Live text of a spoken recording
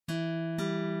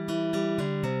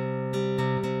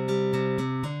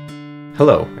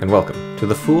Hello, and welcome to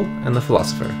The Fool and the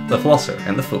Philosopher. The Philosopher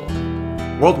and The Fool.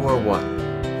 World War One.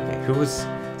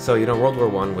 Okay, World War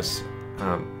One was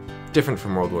different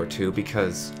from World War Two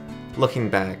because, looking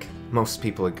back, most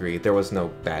people agree there was no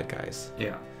bad guys.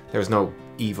 Yeah. There was no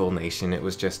evil nation. It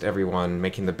was just everyone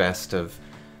making the best of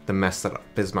the mess that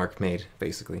Bismarck made,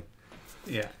 basically.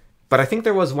 Yeah. But I think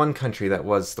there was one country that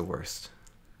was the worst.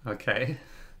 Okay.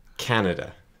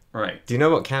 Canada. Right. Do you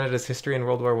know about Canada's history in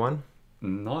World War One?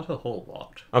 Not a whole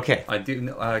lot. Okay. I do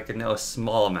know, I can know a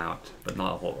small amount, but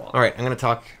not a whole lot. All right, I'm going to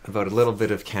talk about a little bit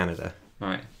of Canada.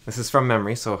 Right. This is from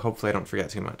memory, so hopefully I don't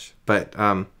forget too much. But,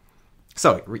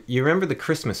 you remember the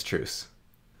Christmas truce?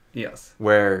 Yes.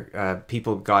 Where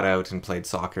people got out and played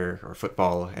soccer or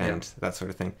football and that sort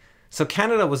of thing. So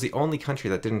Canada was the only country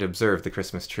that didn't observe the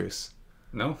Christmas truce.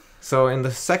 No? So in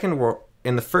the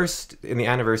in the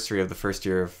anniversary of the first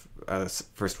year of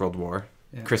First World War,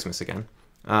 Christmas again,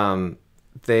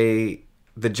 the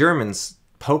Germans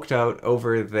poked out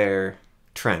over their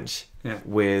trench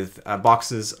with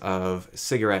boxes of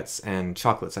cigarettes and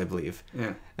chocolates, I believe.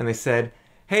 Yeah. And they said,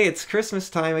 "Hey, it's Christmas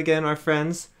time again, our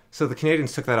friends." So the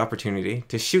Canadians took that opportunity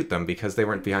to shoot them because they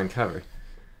weren't behind cover.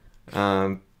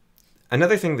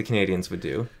 Another thing the Canadians would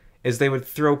do is they would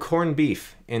throw corned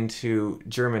beef into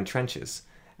German trenches.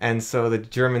 And so the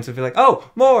Germans would be like, "Oh,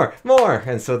 more, more!"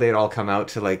 And so they'd all come out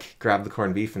to like grab the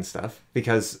corned beef and stuff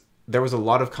because there was a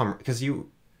lot of because you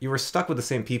were stuck with the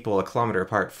same people a kilometer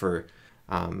apart for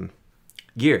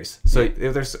years. So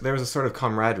there was a sort of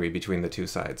camaraderie between the two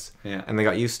sides. Yeah. And they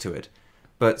got used to it.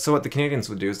 But so what the Canadians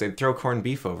would do is they'd throw corned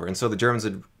beef over, and so the Germans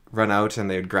would run out and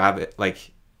they'd grab it,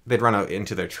 like they'd run out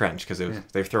into their trench because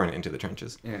they're throwing it into the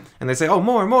trenches. Yeah. And they'd say, "Oh,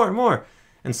 more, more, more!"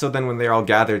 And so then when they're all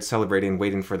gathered, celebrating,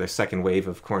 waiting for their second wave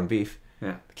of corned beef,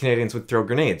 the Canadians would throw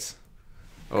grenades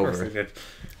over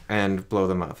and blow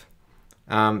them up.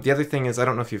 The other thing is, I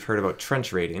don't know if you've heard about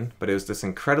trench raiding, but it was this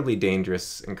incredibly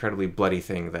dangerous, incredibly bloody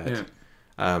thing that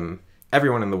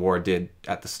everyone in the war did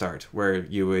at the start, where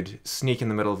you would sneak in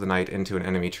the middle of the night into an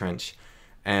enemy trench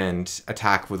and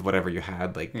attack with whatever you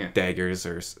had, like daggers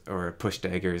or push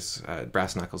daggers,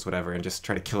 brass knuckles, whatever, and just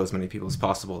try to kill as many people as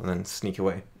possible and then sneak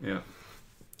away. Yeah.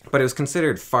 But it was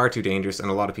considered far too dangerous, and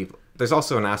a lot of people... There's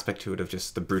also an aspect to it of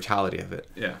just the brutality of it.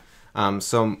 Yeah.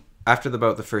 So after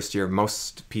about the first year,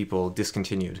 most people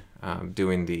discontinued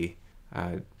doing the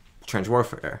trench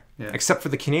warfare, except for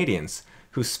the Canadians,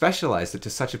 who specialized it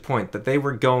to such a point that they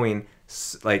were going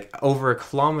like over a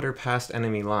kilometer past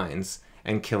enemy lines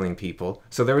and killing people.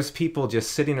 So there was people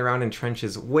just sitting around in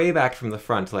trenches way back from the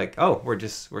front, like, "Oh,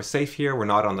 we're safe here. We're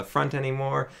not on the front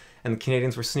anymore." And the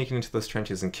Canadians were sneaking into those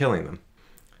trenches and killing them.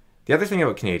 The other thing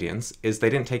about Canadians is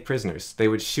they didn't take prisoners. They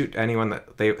would shoot anyone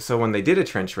so when they did a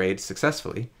trench raid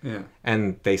successfully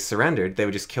and they surrendered, they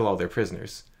would just kill all their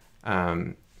prisoners.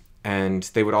 And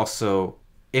they would also,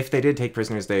 if they did take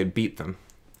prisoners, they would beat them.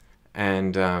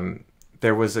 And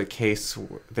there was a case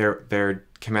their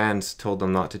commands told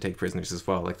them not to take prisoners as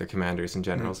well, like their commanders and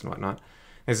generals and whatnot.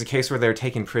 There's a case where they were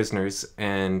taking prisoners,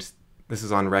 and this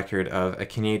is on record of a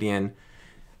Canadian.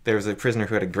 There was a prisoner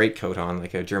who had a greatcoat on,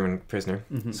 like a German prisoner.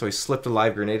 Mm-hmm. So he slipped a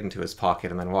live grenade into his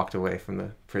pocket and then walked away from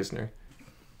the prisoner.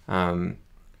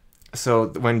 So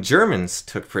when Germans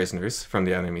took prisoners from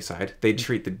the enemy side, they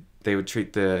would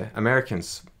treat the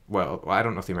Americans well. I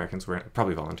don't know if the Americans were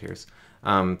probably volunteers.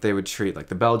 They would treat like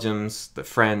the Belgians, the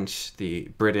French, the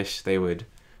British. They'd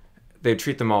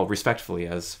treat them all respectfully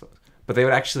but they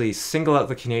would actually single out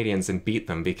the Canadians and beat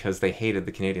them because they hated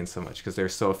the Canadians so much because they were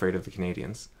so afraid of the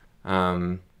Canadians.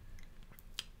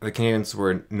 The Canadians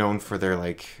were known for their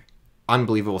like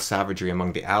unbelievable savagery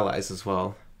among the Allies as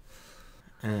well.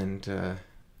 And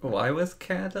why was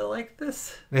Canada like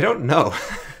this? They don't know.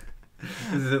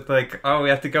 Is it like, "Oh, we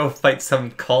have to go fight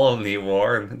some colony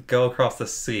war and go across the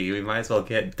sea. We might as well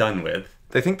get it done with"?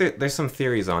 They think there's some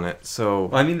theories on it. So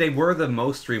well, I mean, they were the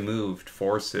most removed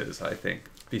forces, I think,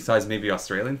 besides maybe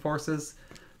Australian forces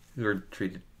who were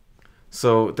treated.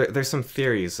 So there's some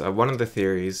theories. One of the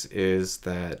theories is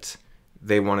that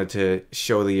they wanted to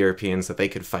show the Europeans that they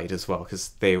could fight as well,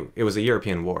 because it was a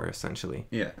European war essentially.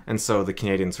 Yeah. And so the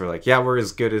Canadians were like, "Yeah, we're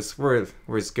as good as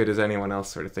anyone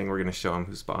else," sort of thing. We're going to show them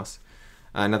who's boss.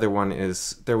 Another one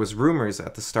is there was rumors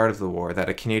at the start of the war that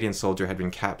a Canadian soldier had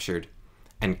been captured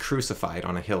and crucified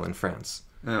on a hill in France.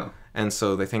 Oh. And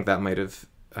so they think that might have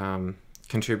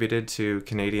contributed to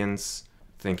Canadians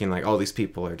thinking like, "Oh, these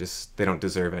people they don't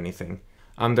deserve anything."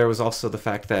 There was also the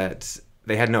fact that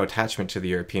they had no attachment to the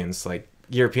Europeans. Like,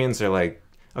 Europeans are like,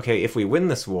 "Okay, if we win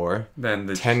this war, then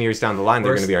 10 years down the line,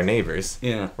 they're going to be our neighbors."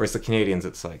 Yeah. Whereas the Canadians,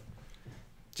 it's like,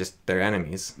 just their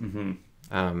enemies.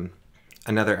 Mm-hmm.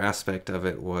 Another aspect of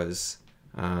it was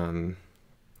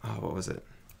What was it?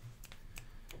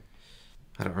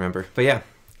 I don't remember. But yeah,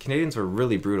 Canadians were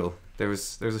really brutal. There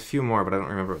was a few more, but I don't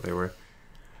remember what they were.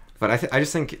 But I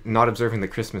just think not observing the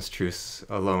Christmas truce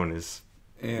alone is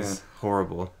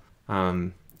horrible.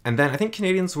 And then I think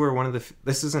Canadians were one of the...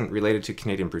 This isn't related to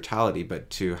Canadian brutality, but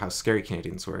to how scary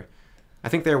Canadians were. I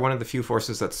think they're one of the few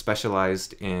forces that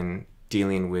specialized in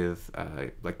dealing with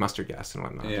like mustard gas and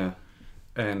whatnot. Yeah,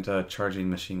 and charging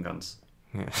machine guns.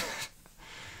 Yeah.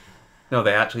 No,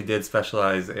 they actually did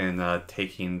specialize in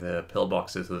taking the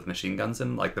pillboxes with machine guns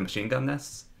in, like the machine gun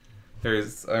nests.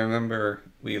 I remember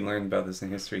we learned about this in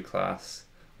history class.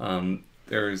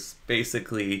 There's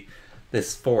basically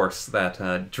this force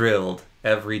that drilled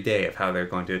every day of how they're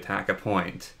going to attack a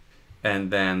point.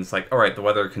 And then it's like, all right, the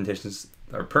weather conditions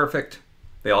are perfect.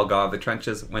 They all got out of the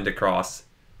trenches, went across,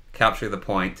 captured the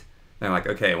point. And they're like,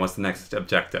 okay, what's the next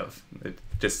objective? It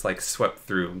just like swept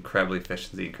through incredibly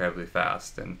efficiently, incredibly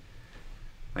fast, and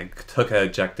like took an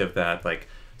objective that like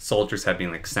soldiers had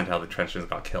been like sent out of the trenches and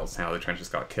got killed. Sent out of the trenches,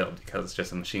 got killed because it's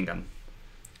just a machine gun.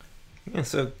 Yeah,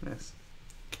 so yes.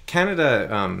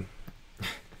 Canada,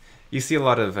 you see a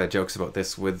lot of jokes about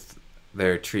this with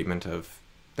their treatment of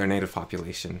their native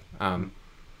population.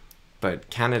 But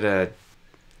Canada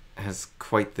has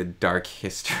quite the dark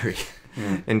history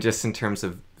and just in terms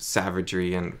of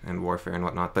savagery and warfare and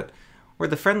whatnot. But we're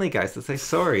the friendly guys that say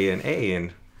sorry and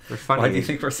and we're funny. Why do you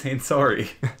think we're saying sorry?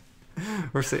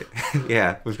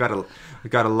 Yeah, we've got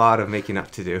a lot of making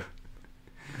up to do.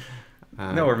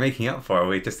 No, we're making up for it.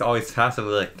 We just always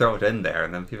passively like throw it in there,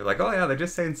 and then people are like, oh yeah, they're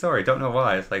just saying sorry. Don't know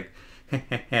why. It's like,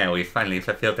 we finally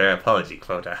fulfilled their apology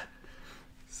quota.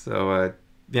 So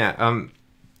on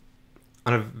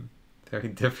a very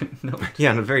different note. Yeah,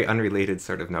 on a very unrelated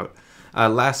sort of note.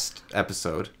 Last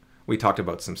episode, we talked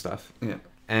about some stuff. Yeah.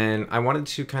 And I wanted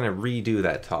to kind of redo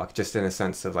that talk, just in a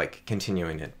sense of like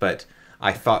continuing it. But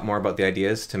I thought more about the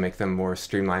ideas to make them more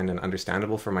streamlined and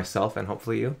understandable for myself and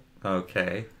hopefully you.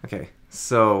 Okay.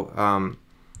 So,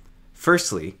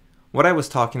 firstly, what I was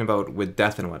talking about with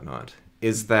death and whatnot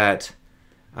is that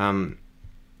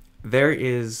there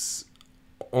is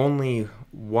only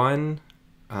one,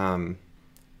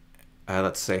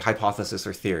 let's say, hypothesis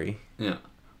or theory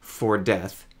for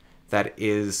death that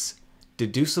is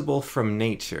deducible from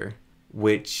nature,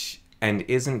 and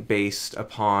isn't based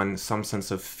upon some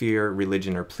sense of fear,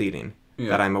 religion, or pleading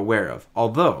that I'm aware of.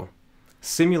 Although,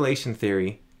 simulation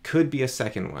theory could be a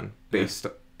second one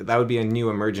that would be a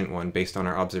new emergent one based on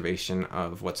our observation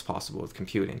of what's possible with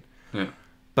computing. Yeah.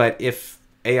 But if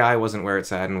AI wasn't where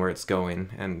it's at and where it's going,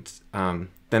 and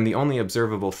then the only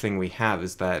observable thing we have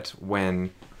is that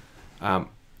when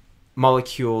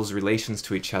molecules' relations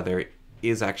to each other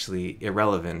is actually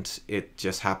irrelevant, it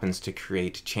just happens to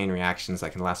create chain reactions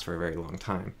that can last for a very long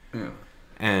time. Yeah.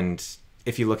 And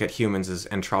if you look at humans as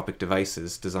entropic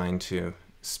devices designed to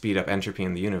speed up entropy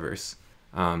in the universe,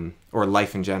 or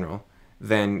life in general,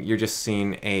 then you're just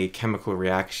seeing a chemical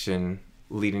reaction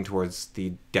leading towards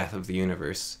the death of the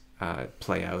universe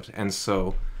play out. And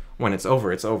so when it's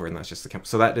over, and that's just the chemical.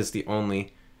 So that is the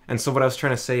only... And so what I was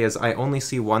trying to say is I only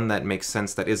see one that makes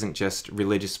sense that isn't just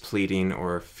religious pleading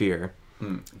or fear,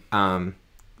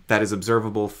 that is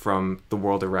observable from the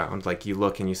world around. Like you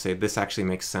look and you say, this actually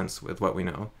makes sense with what we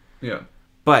know. Yeah.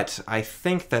 But I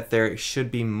think that there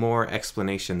should be more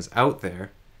explanations out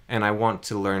there, and I want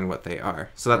to learn what they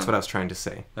are. So that's what I was trying to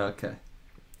say. Okay.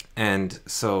 And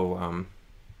so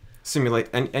simulate...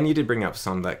 And you did bring up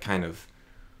some that kind of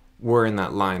were in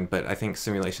that line, but I think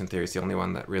simulation theory is the only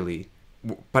one that really...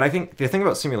 But I think the thing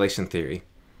about simulation theory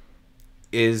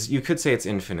is you could say it's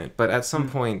infinite, but at some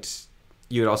point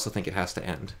you would also think it has to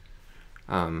end.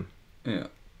 Yeah.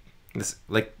 This,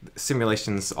 like,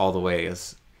 simulations all the way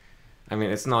is... I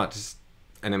mean, it's not just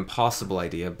an impossible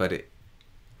idea, but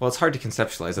it's hard to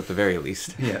conceptualize at the very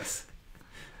least. Yes.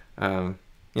 So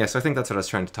I think that's what I was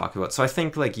trying to talk about. So I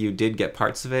think, like, you did get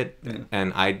parts of it,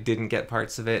 and I didn't get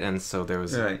parts of it, and so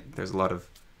there's a lot of...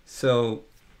 So...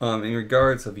 in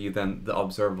regards of you then, the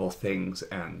observable things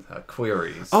and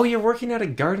queries. Oh, you're working at a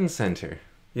garden center.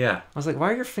 Yeah. I was like,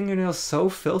 why are your fingernails so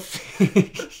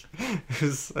filthy? I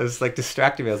was like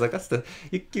distracting me. I was like,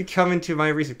 you come into my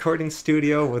recording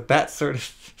studio with that sort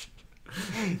of...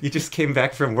 You just came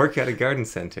back from work at a garden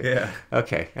center. Yeah.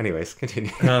 Okay, anyways, continue.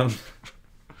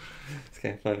 It's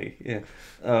kind of funny, yeah.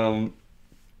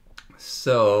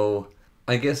 So...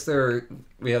 I guess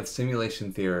we have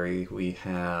simulation theory, we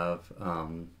have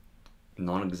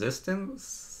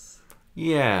non-existence?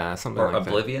 Yeah, something or like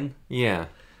oblivion? That. Yeah.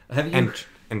 Have you...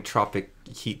 Entropic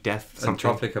heat death, something.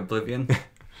 Entropic oblivion?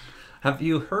 Have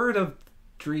you heard of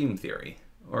dream theory?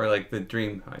 Or like the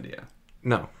dream idea?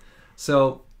 No.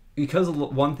 So, because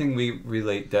one thing we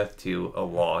relate death to a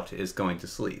lot is going to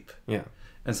sleep. Yeah.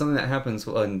 And something that happens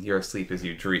when you're asleep is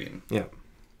you dream. Yeah.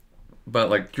 But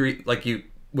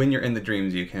when you're in the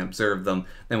dreams, you can observe them.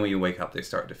 Then when you wake up, they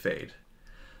start to fade.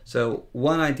 So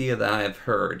one idea that I have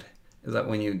heard is that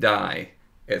when you die,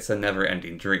 it's a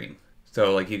never-ending dream.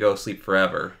 So like you go sleep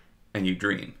forever and you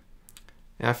dream.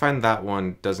 Yeah, I find that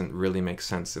one doesn't really make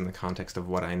sense in the context of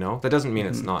what I know. That doesn't mean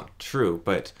it's not true,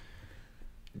 but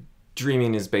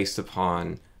dreaming is based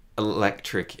upon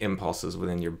electric impulses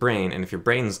within your brain, and if your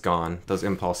brain's gone, those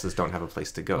impulses don't have a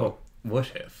place to go. Well,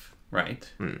 what if,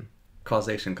 right?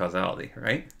 Causation, causality,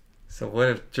 right? So what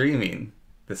if dreaming,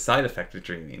 the side effect of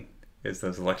dreaming, is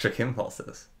those electric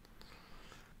impulses?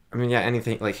 I mean, yeah,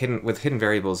 anything like hidden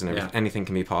variables and everything, anything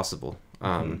can be possible.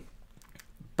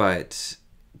 But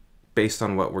based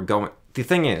on what we're going, the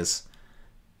thing is,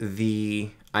 the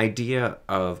idea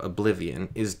of oblivion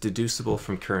is deducible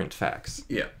from current facts.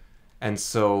 Yeah. And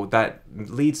so that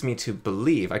leads me to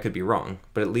believe, I could be wrong,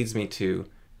 but it leads me to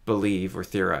believe or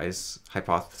theorize,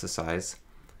 hypothesize,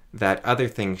 that other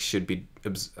things should be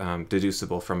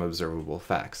deducible from observable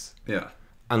facts. Yeah.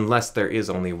 Unless there is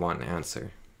only one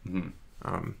answer.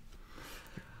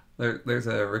 There's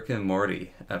a Rick and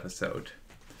Morty episode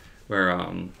where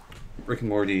Rick and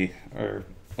Morty are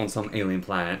on some alien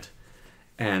planet,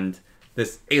 and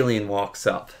this alien walks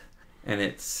up, and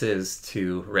it says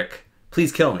to Rick,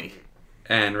 "Please kill me."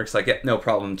 And Rick's like, "Yeah, no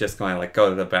problem. Just going to like go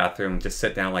to the bathroom, and just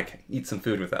sit down, like eat some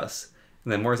food with us."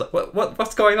 And then Morty's like,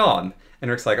 "What's going on?" And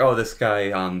Rick's like, "Oh, this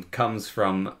guy comes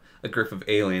from a group of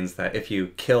aliens that if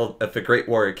a great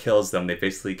warrior kills them, they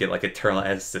basically get like eternal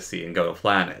ecstasy and go to a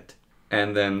planet."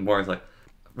 And then Morty's like,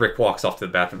 Rick walks off to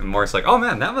the bathroom, and Morty's like, "Oh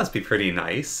man, that must be pretty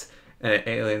nice." And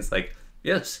Alien's like,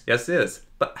 yes, it is.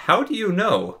 But how do you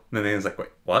know? And then Alien's like, "Wait,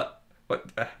 what?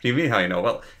 What do you mean how you know?"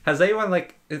 "Well, has anyone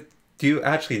do you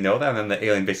actually know that?" And then the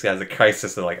alien basically has a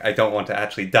crisis of like, "I don't want to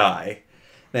actually die."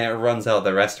 Then it runs out of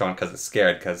the restaurant because it's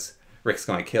scared because Rick's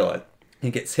going to kill it.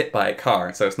 He gets hit by a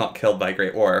car, so it's not killed by a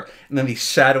great warrior. And then these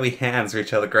shadowy hands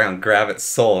reach out of the ground, grab its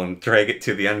soul, and drag it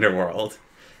to the underworld.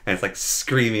 And it's like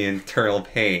screaming in eternal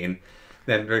pain.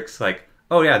 Then Rick's like,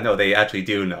 "Oh yeah, no, they actually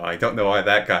do know. I don't know why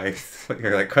that guy,"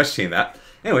 you're like questioning that.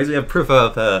 Anyways, we have proof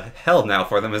of hell now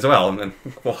for them as well, and then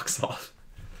walks off.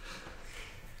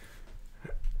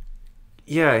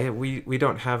 Yeah, we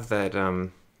don't have that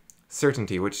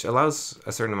certainty, which allows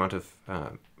a certain amount of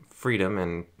freedom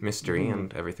and mystery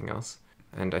and everything else.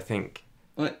 And I think...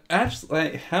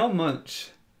 Actually, how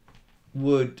much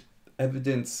would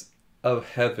evidence of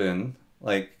heaven,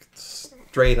 like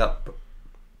straight up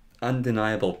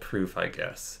undeniable proof, I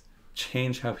guess,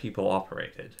 change how people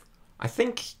operated? I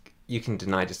think you can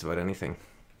deny just about anything.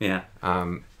 Yeah.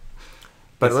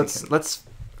 But let's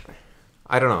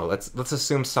I don't know. Let's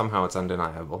assume somehow it's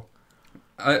undeniable.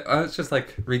 I was just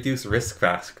like reduce risk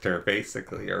factor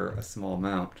basically, or a small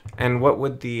amount. And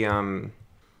would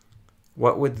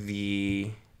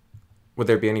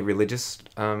there be any religious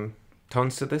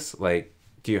tones to this? Like,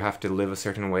 do you have to live a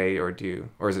certain way, or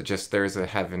is it just there is a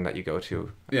heaven that you go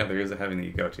to? Yeah, there is a heaven that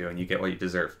you go to, and you get what you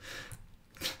deserve.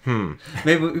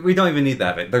 Maybe we don't even need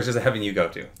that bit. There's just a heaven you go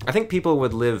to. I think people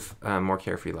would live more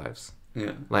carefree lives.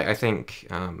 Yeah. Like, I think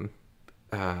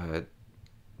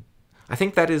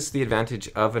that is the advantage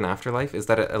of an afterlife, is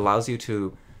that it allows you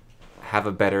to have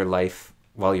a better life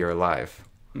while you're alive.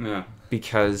 Yeah.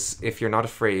 Because if you're not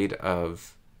afraid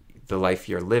of the life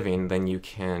you're living, then you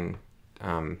can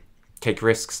take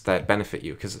risks that benefit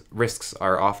you, because risks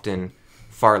are often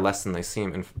far less than they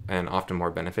seem and often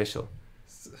more beneficial.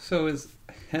 So is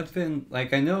heaven,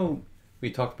 like, I know we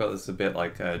talked about this a bit,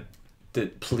 like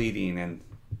pleading and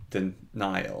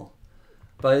denial,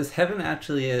 but is heaven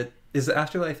actually is the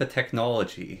afterlife a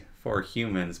technology for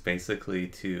humans basically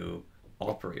to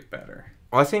operate better?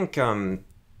 Well, I think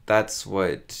that's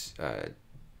what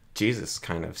Jesus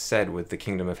kind of said with the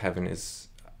kingdom of heaven is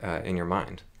in your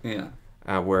mind. Yeah.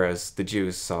 Whereas the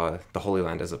Jews saw the Holy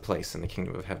Land as a place and the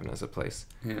kingdom of heaven as a place.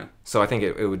 Yeah. So I think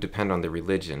it would depend on the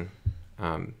religion.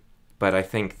 But I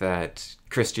think that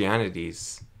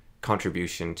Christianity's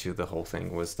contribution to the whole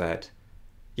thing was that,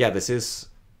 yeah, this is...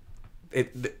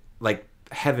 like,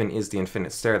 heaven is the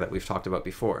infinite stare that we've talked about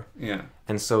before. Yeah.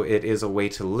 And so it is a way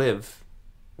to live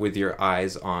with your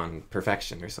eyes on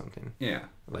perfection or something. Yeah.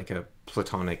 Like a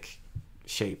platonic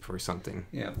shape or something.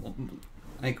 Yeah. Well,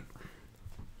 like,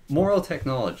 moral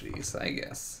technologies, I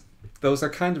guess. Those are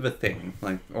kind of a thing,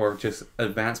 like, or just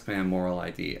advancement in moral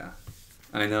idea.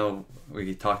 I know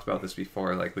we talked about this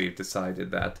before, like, we've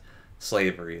decided that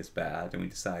slavery is bad, and we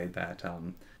decided that,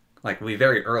 like, we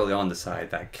very early on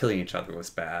decided that killing each other was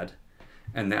bad.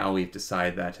 And now we've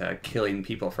decided that killing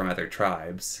people from other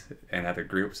tribes and other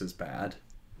groups is bad.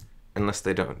 Unless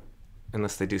they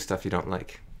do stuff you don't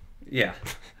like. Yeah.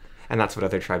 And that's what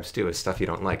other tribes do, is stuff you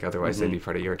don't like. Otherwise, they'd be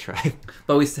part of your tribe.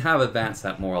 But we have advanced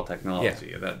that moral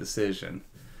technology, that decision.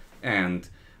 And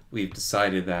we've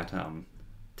decided that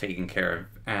taking care of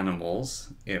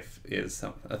animals is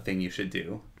a thing you should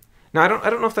do. No, I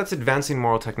don't know if that's advancing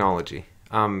moral technology.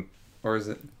 Or is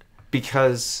it?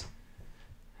 Because,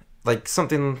 like,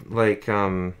 something like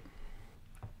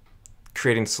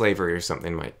creating slavery or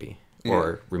something might be.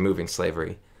 Or removing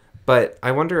slavery. But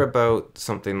I wonder about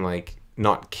something like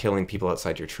not killing people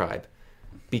outside your tribe,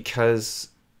 because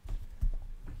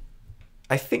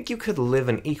I think you could live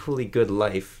an equally good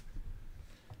life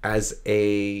as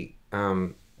a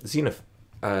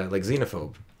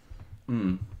xenophobe.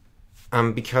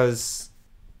 Because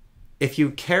if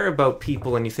you care about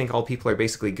people and you think all people are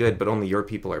basically good, but only your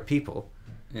people are people,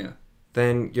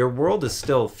 then your world is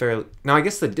still fairly... Now, I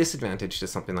guess the disadvantage to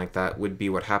something like that would be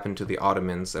what happened to the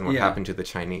Ottomans and what happened to the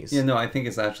Chinese. Yeah, no, I think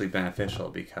it's actually beneficial,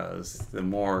 because the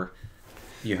more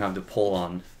you have to pull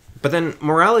on... But then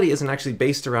morality isn't actually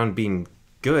based around being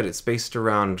good. It's based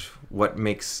around what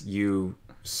makes you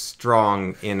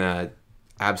strong in a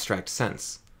abstract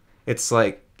sense. It's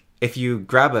like, if you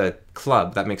grab a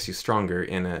club, that makes you stronger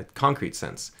in a concrete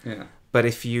sense. Yeah. But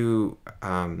if you...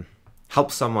 help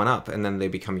someone up and then they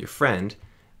become your friend,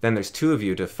 then there's two of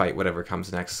you to fight whatever comes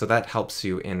next. So that helps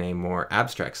you in a more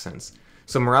abstract sense.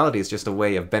 So morality is just a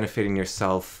way of benefiting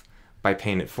yourself by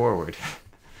paying it forward.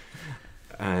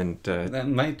 And that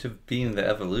might have been the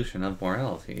evolution of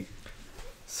morality.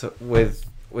 So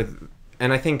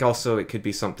and I think also it could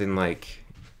be something like,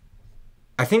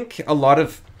 I think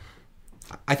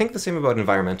the same about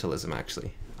environmentalism,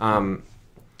 actually.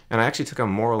 And I actually took a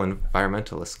moral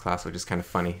environmentalist class, which is kind of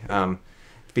funny,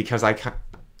 because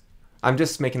I'm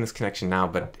just making this connection now,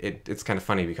 but it's kind of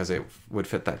funny because it would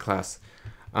fit that class.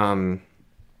 But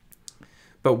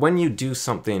when you do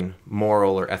something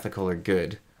moral or ethical or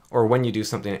good, or when you do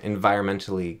something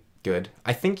environmentally good,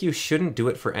 I think you shouldn't do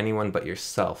it for anyone but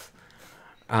yourself,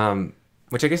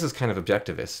 which I guess is kind of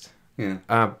objectivist. Yeah.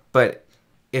 But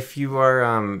if you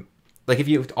are, if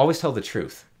you always tell the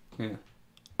truth,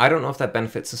 I don't know if that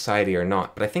benefits society or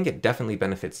not, but I think it definitely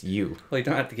benefits you. Well, you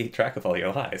don't have to keep track of all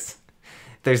your lies.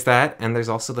 There's that, and there's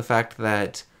also the fact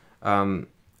that...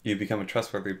 you become a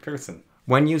trustworthy person.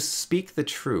 When you speak the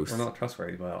truth... Or not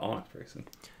trustworthy, but an honest person.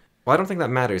 Well, I don't think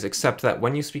that matters, except that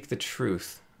when you speak the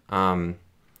truth,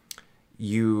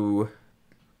 you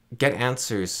get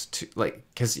answers to...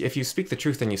 Because if you speak the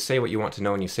truth, then you say what you want to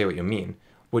know and you say what you mean,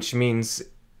 which means...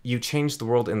 you change the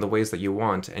world in the ways that you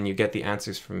want, and you get the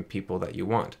answers from people that you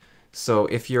want. So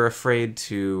if you're afraid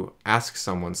to ask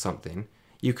someone something,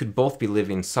 you could both be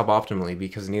living suboptimally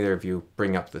because neither of you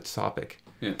bring up the topic.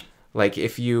 Yeah. Like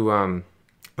if you,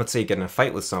 let's say you get in a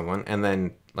fight with someone, and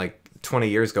then 20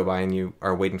 years go by and you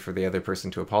are waiting for the other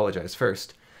person to apologize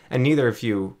first, and neither of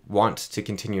you want to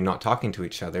continue not talking to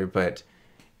each other, but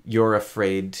you're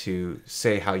afraid to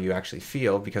say how you actually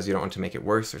feel because you don't want to make it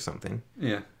worse or something.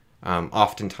 Yeah.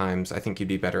 Oftentimes, I think you'd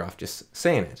be better off just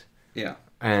saying it. Yeah.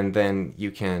 And then you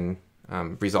can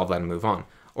resolve that and move on.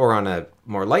 Or on a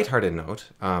more lighthearted note,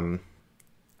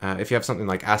 if you have something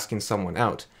like asking someone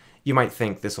out, you might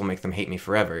think this will make them hate me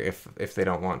forever if they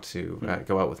don't want to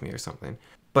go out with me or something.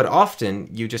 But often,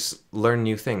 you just learn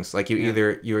new things. Like you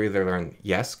either learn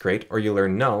yes, great, or you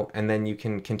learn no, and then you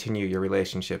can continue your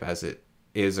relationship as it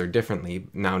is or differently,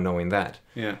 now knowing that.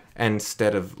 Yeah.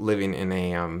 Instead of living in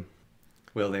a...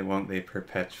 will they, won't they,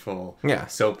 perpetual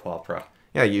soap opera.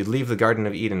 Yeah, you leave the Garden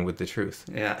of Eden with the truth.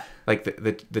 Yeah. Like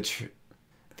the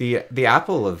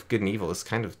apple of good and evil is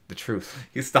kind of the truth.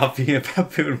 You stop being a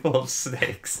baboon full of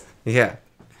snakes. Yeah.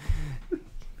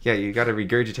 Yeah, you got to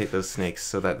regurgitate those snakes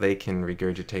so that they can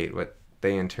regurgitate what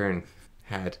they in turn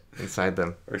had inside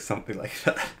them. Or something like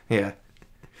that. Yeah.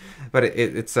 But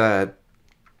it's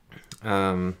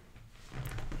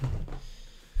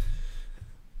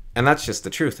and that's just the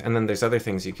truth. And then there's other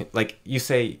things you can... you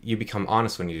say you become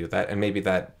honest when you do that, and maybe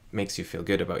that makes you feel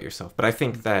good about yourself. But I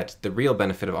think that the real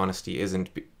benefit of honesty isn't...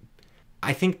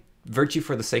 I think virtue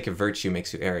for the sake of virtue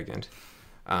makes you arrogant.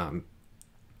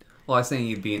 Well, I was saying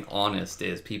you being honest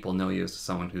is people know you as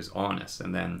someone who's honest,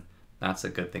 and then that's a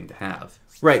good thing to have.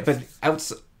 Right, but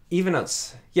so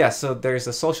there's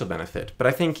a social benefit. But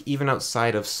I think even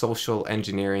outside of social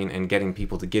engineering and getting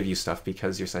people to give you stuff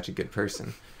because you're such a good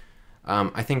person...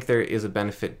 I think there is a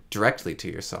benefit directly to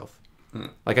yourself.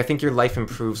 I think your life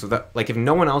improves without... if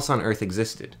no one else on Earth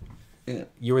existed,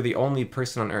 you were the only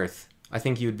person on Earth, I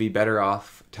think you'd be better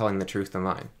off telling the truth than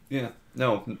lying. Yeah.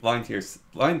 No, lying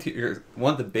to your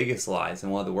one of the biggest lies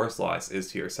and one of the worst lies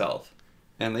is to yourself.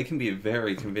 And they can be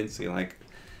very convincing. Like,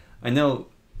 I know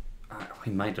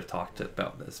we might have talked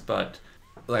about this, but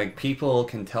like people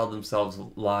can tell themselves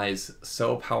lies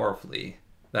so powerfully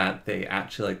that they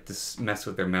actually like mess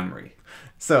with their memory.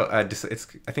 So I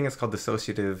think it's called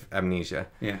dissociative amnesia.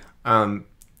 Yeah.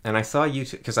 And I saw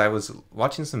YouTube because I was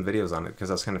watching some videos on it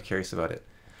because I was kind of curious about it.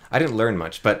 I didn't learn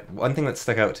much, but one thing that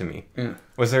stuck out to me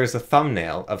was there was a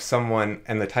thumbnail of someone,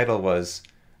 and the title was,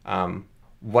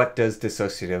 "What does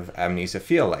dissociative amnesia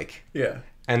feel like?" Yeah.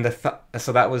 And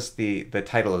so that was the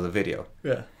title of the video.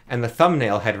 Yeah. And the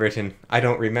thumbnail had written, "I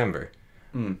don't remember."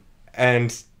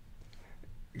 And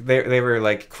they were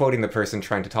like quoting the person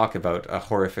trying to talk about a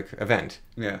horrific event.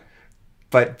 Yeah.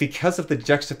 But because of the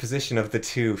juxtaposition of the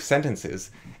two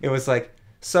sentences, it was like,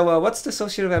 so what's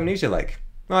dissociative amnesia like?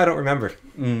 Oh, I don't remember.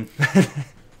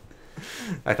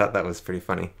 I thought that was pretty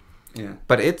funny. Yeah.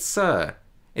 But it's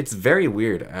very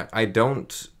weird. I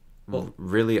don't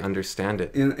really understand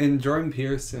it. In Jordan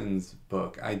Peterson's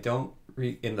book, I don't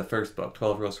in the first book,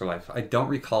 12 Rules for Life, I don't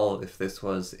recall if this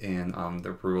was in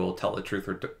the rule, tell the truth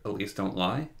or at least don't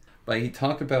lie. But he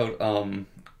talked about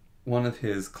one of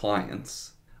his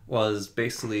clients was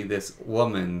basically this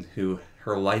woman who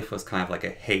her life was kind of like a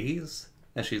haze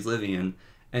that she's living in.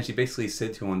 And she basically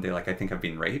said to him one day, like, I think I've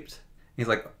been raped. He's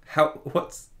like,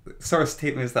 what sort of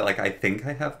statement is that, like, I think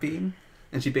I have been?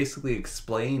 And she basically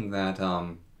explained that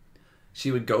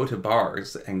she would go to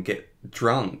bars and get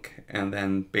drunk and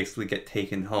then basically get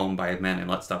taken home by men and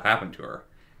let stuff happen to her.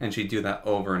 And she'd do that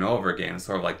over and over again,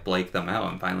 sort of like blake them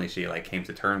out. And finally she like came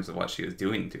to terms with what she was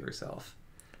doing to herself.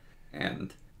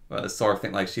 And sort of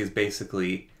thing, like she's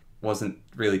basically wasn't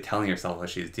really telling herself what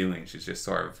she's doing. She's just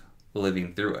sort of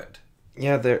living through it.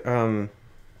 Yeah, they're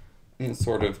in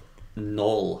sort of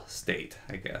null state,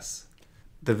 I guess.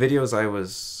 The videos I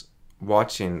was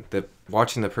watching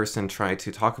the person try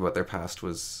to talk about their past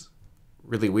was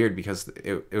really weird because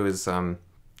it was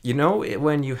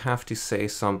when you have to say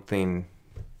something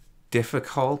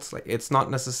difficult, like it's not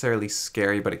necessarily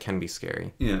scary, but it can be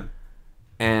scary. Yeah.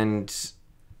 And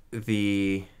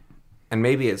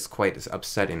maybe it's quite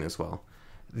upsetting as well.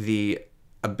 The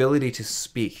ability to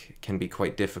speak can be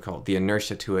quite difficult, the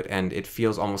inertia to it, and it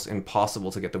feels almost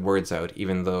impossible to get the words out,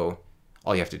 even though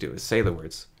all you have to do is say the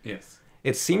words. Yes.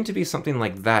 It seemed to be something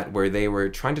like that, where they were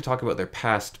trying to talk about their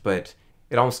past, but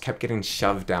it almost kept getting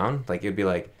shoved down. Like, it'd be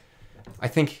like, I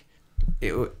think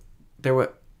there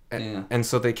were, and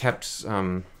so they kept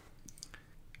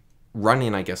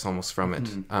running, I guess, almost from it.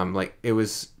 Mm-hmm. Like, it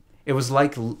was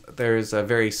like there's a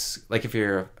very, like if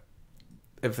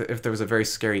there was a very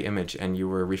scary image and you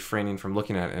were refraining from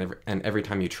looking at it, and every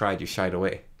time you tried, you shied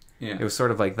away. Yeah. It was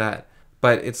sort of like that.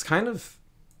 But it's kind of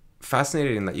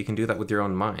fascinating that you can do that with your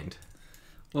own mind.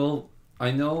 Well,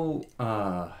 I know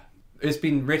it's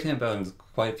been written about in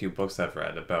quite a few books I've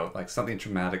read about, like, something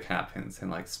traumatic happens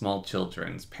and, like, small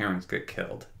children's parents get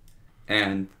killed.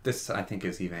 And this, I think,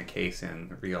 is even a case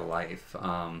in real life.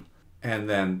 And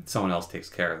then someone else takes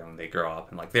care of them. They grow up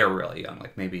and, like, they're really young,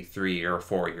 like maybe 3 or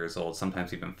 4 years old,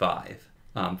 sometimes even 5.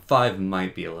 5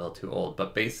 might be a little too old,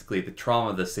 but basically the trauma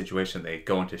of the situation, they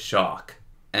go into shock.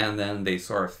 And then they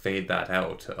sort of fade that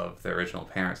out of their original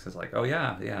parents. It's like, oh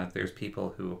yeah, there's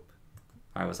people who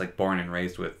I was like born and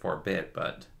raised with for a bit,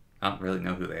 but I don't really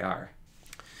know who they are.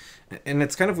 And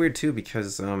it's kind of weird too,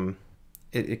 because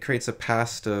it creates a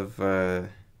past of I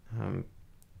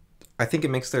think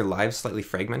it makes their lives slightly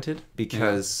fragmented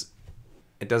because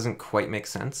it doesn't quite make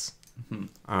sense.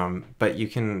 Mm-hmm. But you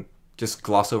can just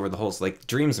gloss over the holes. Like,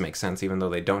 dreams make sense even though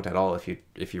they don't at all if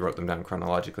you wrote them down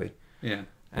chronologically. Yeah.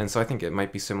 And so I think it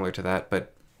might be similar to that,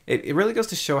 but it really goes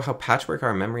to show how patchwork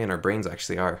our memory and our brains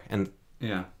actually are. And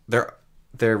yeah,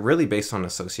 they're really based on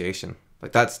association.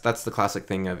 Like, that's the classic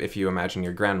thing of, if you imagine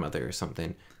your grandmother or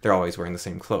something, they're always wearing the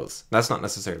same clothes. That's not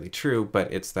necessarily true,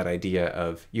 but it's that idea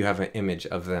of you have an image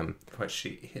of them. What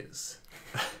she is.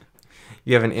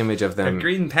 You have an image of them. Her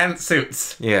green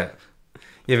pantsuits. Yeah.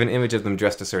 You have an image of them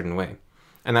dressed a certain way.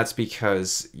 And that's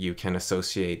because you can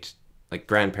associate, like,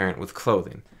 grandparent with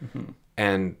clothing. Mm-hmm.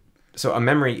 And so a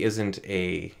memory isn't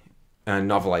a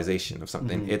novelization of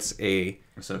something. Mm-hmm. It's a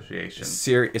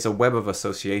association. It's a web of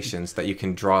associations that you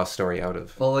can draw a story out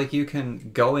of. Well, like, you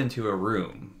can go into a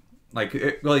room, like,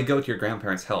 you go to your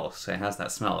grandparents' house, and it has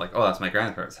that smell, like, oh, that's my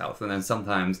grandparents' house. And then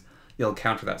sometimes you'll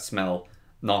encounter that smell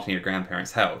not in your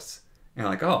grandparents' house, and you're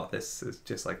like, oh, this is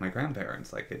just like my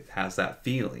grandparents. Like, it has that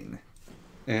feeling.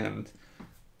 And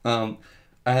I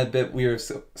had a bit weird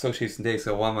association today.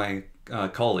 So one of my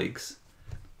colleagues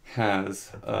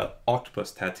has an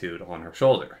octopus tattooed on her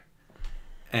shoulder.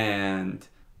 And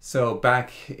so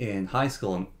back in high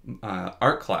school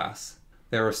art class,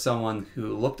 there was someone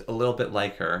who looked a little bit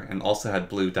like her and also had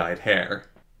blue dyed hair.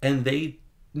 And they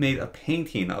made a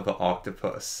painting of an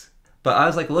octopus. But I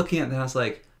was like looking at it and I was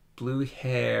like, blue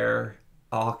hair,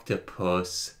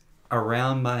 octopus,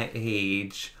 around my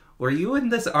age. Were you in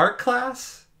this art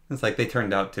class? It's like they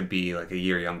turned out to be like a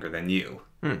year younger than you.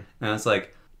 And I was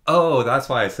like, oh, that's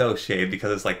why I associate,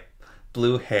 because it's like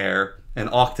blue hair and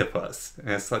octopus.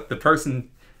 And it's like the person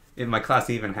in my class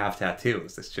didn't even have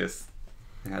tattoos. It's just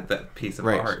they had that piece of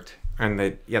art. And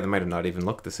they might have not even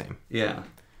looked the same. Yeah.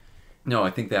 No,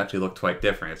 I think they actually look quite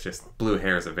different. It's just blue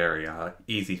hair is a very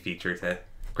easy feature to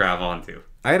grab onto.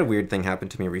 I had a weird thing happen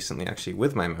to me recently, actually,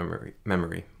 with my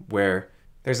memory, where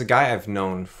there's a guy I've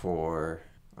known for,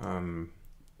 let's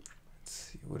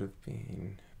see, it would have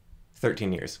been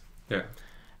 13 years. Yeah.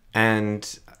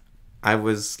 And I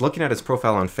was looking at his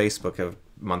profile on Facebook a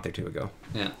month or two ago.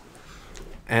 Yeah.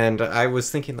 And I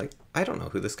was thinking, like, I don't know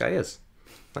who this guy is.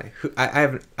 Like,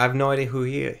 I have no idea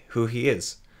who he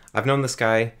is. I've known this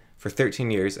guy for 13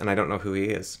 years, and I don't know who he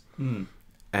is.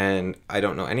 And I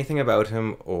don't know anything about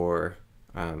him or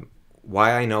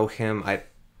why I know him.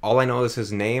 All I know is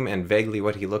his name and vaguely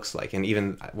what he looks like. And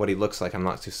even what he looks like, I'm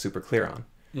not too super clear on.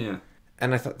 Yeah.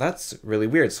 And I thought, that's really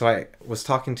weird. So I was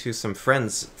talking to some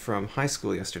friends from high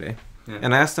school yesterday. Yeah.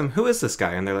 And I asked them, who is this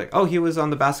guy? And they're like, oh, he was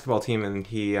on the basketball team, and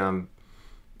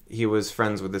he was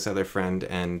friends with this other friend,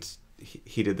 and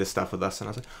he did this stuff with us. And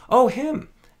I was like, oh, him.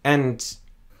 And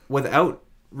without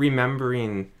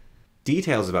remembering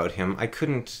details about him, I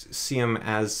couldn't see him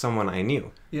as someone I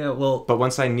knew. Yeah, well... But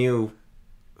once I knew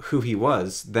who he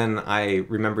was, then I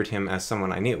remembered him as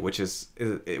someone I knew,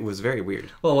 it was very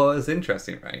weird. Well, what was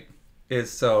interesting, right,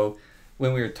 is so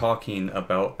when we were talking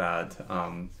about that,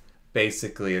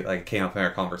 basically, like, came up in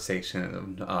our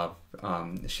conversation,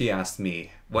 she asked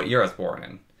me what year I was born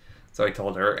in. So I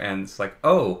told her, and it's like,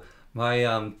 oh,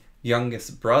 my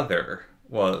youngest brother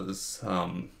was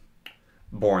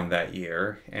born that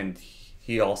year, and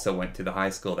he also went to the high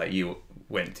school that you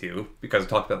went to, because we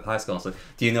talked about the high school. And it's like,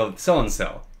 do you know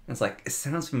so-and-so? And it's like, it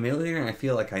sounds familiar, and I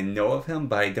feel like I know of him,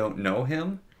 but I don't know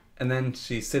him. And then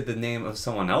she said the name of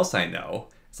someone else I know.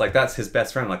 It's like, that's his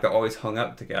best friend. Like, they're always hung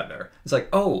up together. It's like,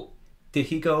 oh, did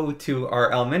he go to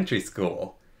our elementary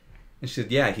school? And she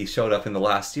said, yeah, he showed up in the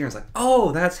last year. It's like,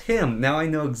 oh, that's him. Now I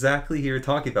know exactly who you're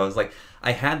talking about. It's like,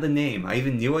 I had the name. I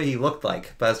even knew what he looked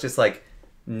like. But it's just like,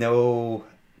 no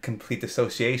complete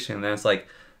association. And then it's like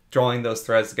drawing those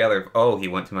threads together of, oh, he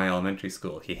went to my elementary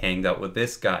school. He hanged out with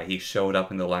this guy. He showed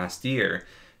up in the last year.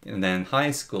 And then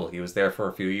high school, he was there for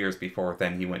a few years before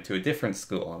then he went to a different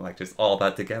school. And like just all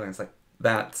that together. It's like,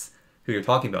 that's who you're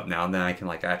talking about now. And then I can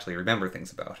like actually remember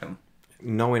things about him.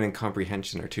 Knowing and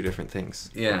comprehension are two different things.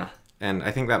 Yeah. And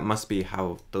I think that must be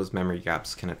how those memory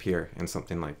gaps can appear in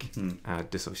something like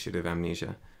dissociative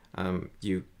amnesia.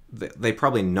 They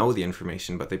probably know the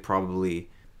information, but they probably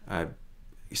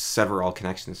sever all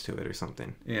connections to it or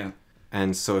something. Yeah.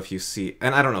 And so if you see,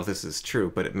 and I don't know if this is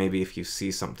true, but maybe if you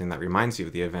see something that reminds you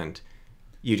of the event,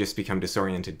 you just become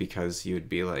disoriented because you'd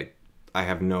be like, I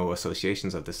have no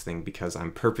associations of this thing because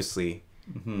I'm purposely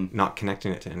not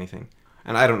connecting it to anything.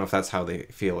 And I don't know if that's how they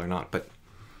feel or not, but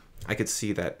I could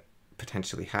see that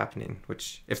potentially happening,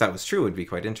 which, if that was true, would be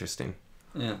quite interesting.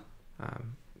 Yeah.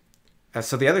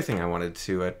 So the other thing I wanted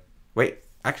to... wait,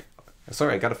 actually,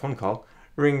 sorry, I got a phone call.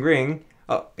 Ring, ring.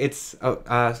 Oh, it's...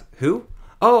 who?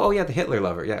 Oh, yeah, the Hitler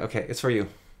lover. Yeah, okay, it's for you.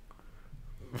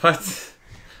 What?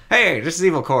 Hey, this is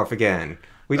Evil Corp again.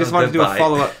 We just wanted to do a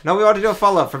follow-up. No, we wanted to do a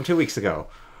follow-up from 2 weeks ago.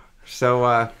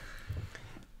 So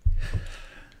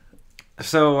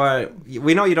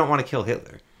we know you don't want to kill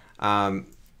Hitler.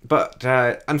 But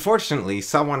unfortunately,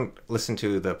 someone listened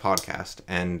to the podcast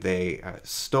and they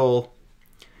stole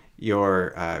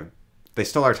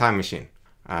our time machine.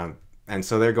 And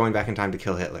so they're going back in time to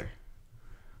kill Hitler.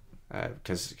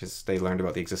 Because they learned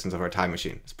about the existence of our time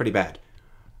machine. It's pretty bad.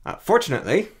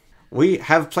 Fortunately, we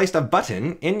have placed a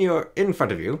button in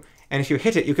front of you, and if you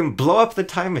hit it, you can blow up the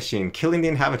time machine, killing the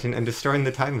inhabitant and destroying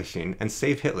the time machine, and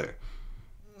save Hitler.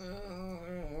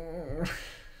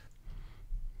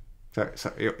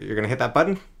 So you're going to hit that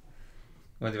button?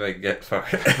 What do I get for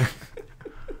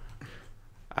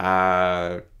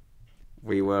it?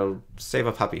 We will save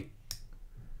a puppy.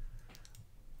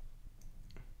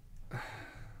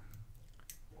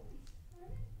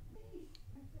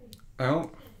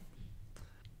 Oh.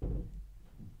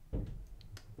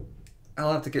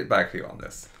 I'll have to get back to you on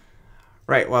this.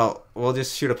 Right, well, we'll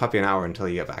just shoot a puppy an hour until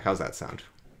you get back. How's that sound?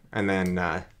 And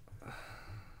then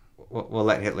we'll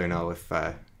let Hitler know if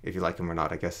if you like him or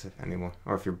not, I guess, anymore.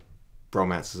 Or if your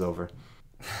bromance is over.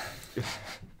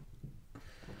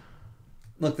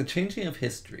 Look, the changing of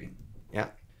history. Yeah.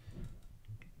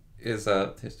 Is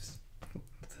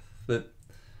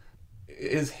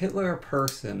Hitler a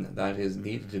person that is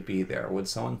needed to be there? Would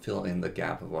someone fill in the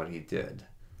gap of what he did?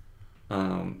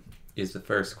 Is the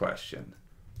first question.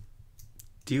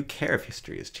 Do you care if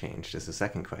history has changed? Is the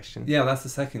second question. Yeah, that's the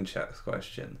second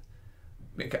question.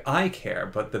 I care,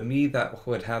 but the me that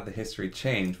would have the history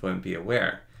change wouldn't be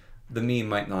aware. The me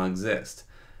might not exist.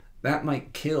 That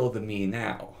might kill the me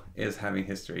now, is having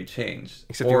history change.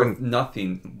 Or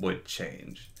nothing would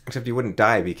change. Except you wouldn't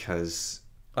die because...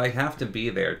 I have to be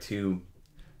there to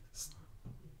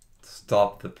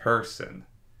stop the person.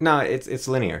 No, it's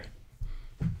linear.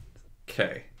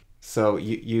 Okay. So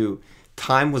you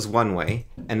time was one way,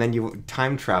 and then you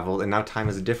time traveled, and now time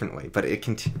is a different way. But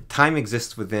time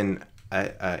exists within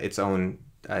its own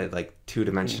like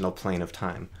two-dimensional plane of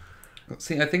time.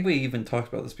 See, I think we even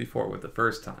talked about this before with the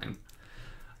first time.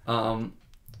 I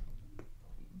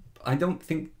don't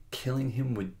think killing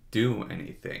him would do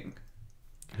anything.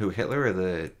 Who, Hitler or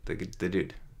the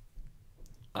dude?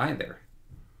 Either.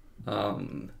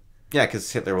 Yeah,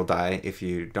 because Hitler will die if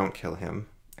you don't kill him,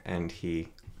 and he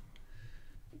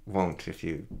won't if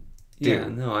you do. Yeah,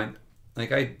 no,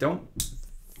 I don't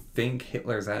think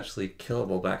Hitler's actually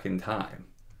killable back in time.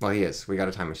 Well, he is. We got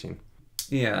a time machine.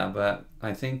 Yeah, but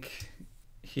I think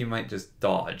he might just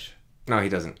dodge. No, he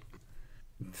doesn't.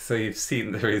 So you've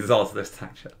seen the results of this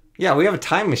time show. Yeah, we have a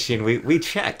time machine. We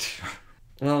checked.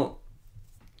 Well,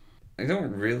 I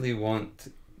don't really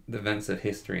want the events of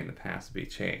history in the past to be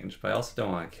changed, but I also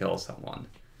don't want to kill someone.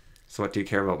 So what do you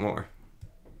care about more?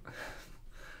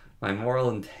 My moral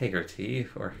integrity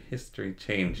or history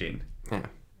changing? Yeah.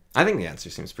 I think the answer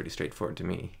seems pretty straightforward to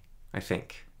me. I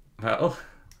think.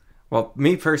 Well,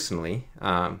 me personally,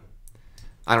 I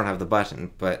don't have the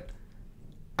button, but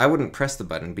I wouldn't press the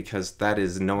button because that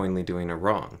is knowingly doing a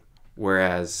wrong.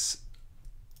 Whereas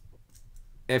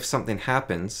if something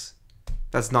happens,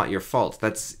 that's not your fault.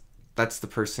 That's the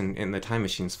person in the time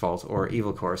machine's fault or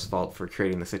Evil Core's fault for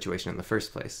creating the situation in the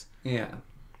first place. Yeah.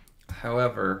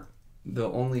 However, the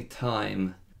only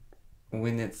time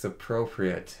when it's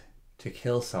appropriate to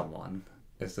kill someone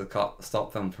is to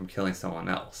stop them from killing someone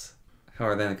else.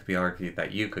 However, then it could be argued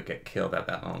that you could get killed at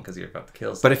that moment because you're about to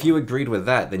kill someone. But if you agreed with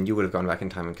that, then you would have gone back in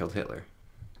time and killed Hitler.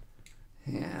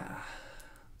 Yeah.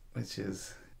 Which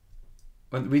is...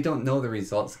 But we don't know the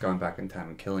results going back in time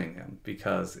and killing him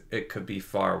because it could be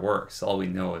far worse. All we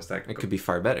know is that... It could be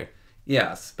far better.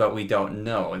 Yes, but we don't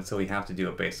know, and so we have to do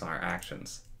it based on our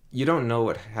actions. You don't know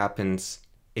what happens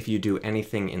if you do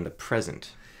anything in the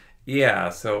present. Yeah,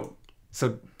 so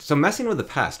messing with the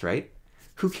past, right?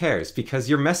 Who cares? Because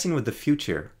you're messing with the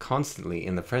future constantly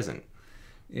in the present.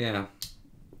 Yeah.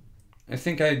 I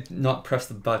think I'd not press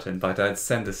the button, but I'd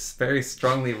send a very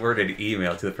strongly worded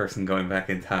email to the person going back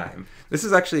in time. This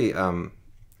is actually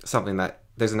something that...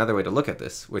 There's another way to look at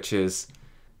this, which is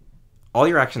all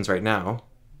your actions right now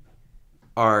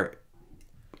are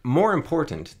more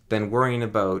important than worrying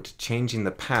about changing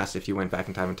the past if you went back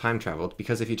in time and time traveled.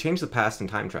 Because if you change the past and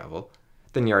time travel,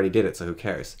 then you already did it, so who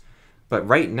cares? But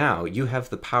right now, you have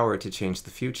the power to change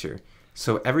the future.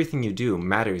 So everything you do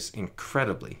matters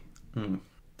incredibly.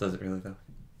 Does it really, though?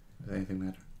 Does anything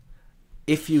matter?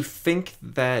 If you think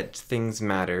that things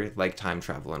matter, like time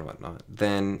travel and whatnot,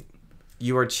 then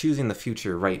you are choosing the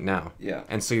future right now. Yeah.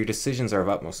 And so your decisions are of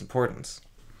utmost importance.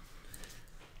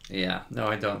 Yeah. No,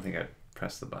 I don't think I'd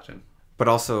press the button. But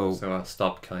also... So I'll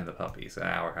stop killing the puppies. An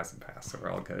hour hasn't passed, so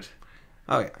we're all good.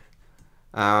 Oh,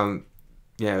 yeah.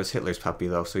 Yeah, it was Hitler's puppy,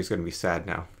 though, so he's going to be sad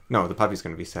now. No, the puppy's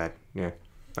going to be sad. Yeah.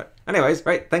 But anyways,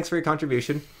 right, thanks for your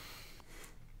contribution.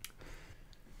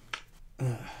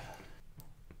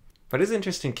 But it's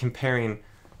interesting comparing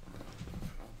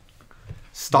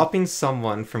stopping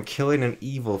someone from killing an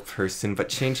evil person but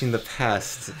changing the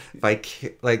past by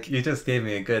like... You just gave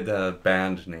me a good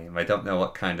band name. I don't know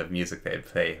what kind of music they'd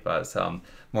play, but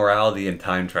morality and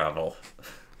time travel.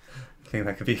 I think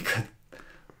that could be good.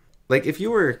 Like, if you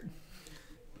were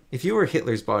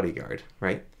Hitler's bodyguard,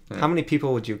 right? Yeah. How many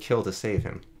people would you kill to save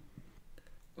him?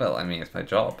 Well, I mean, it's my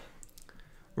job.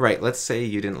 Right, let's say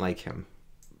you didn't like him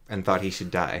and thought he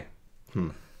should die.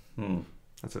 That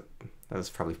was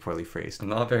probably poorly phrased. I'm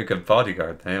not a very good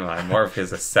bodyguard, then. I'm more of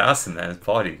his assassin than his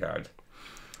bodyguard.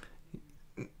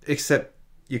 Except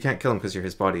you can't kill him because you're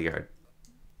his bodyguard.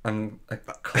 I'm a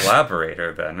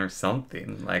collaborator then, or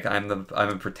something. Like I'm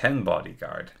a pretend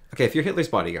bodyguard. Okay, if you're Hitler's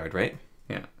bodyguard, right?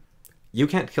 Yeah. You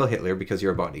can't kill Hitler because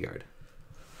you're a bodyguard.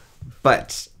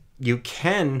 But you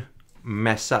can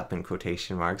mess up, in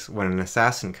quotation marks, when an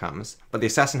assassin comes, but the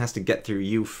assassin has to get through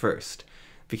you first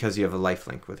because you have a life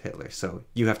link with Hitler. So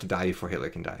you have to die before Hitler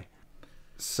can die.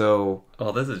 So...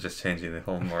 Well, this is just changing the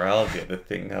whole morality of the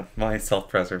thing of my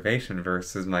self-preservation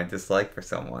versus my dislike for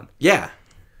someone. Yeah.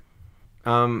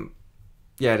 Yeah,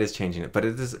 it is changing it. But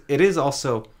it is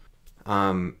also...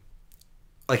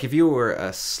 like, if you were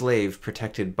a slave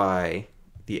protected by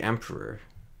the emperor,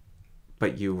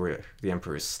 but you were the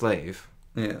emperor's slave...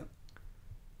 Yeah.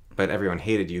 But everyone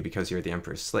hated you because you're the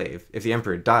emperor's slave. If the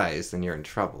emperor dies, then you're in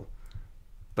trouble.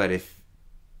 But if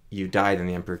you die, then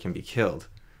the emperor can be killed.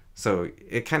 So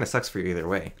it kind of sucks for you either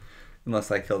way. Unless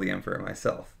I kill the emperor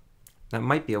myself. That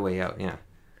might be a way out, yeah.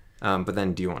 But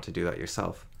then do you want to do that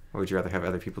yourself? Or would you rather have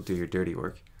other people do your dirty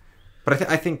work? But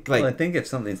I think, like... Well, I think if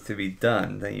something's to be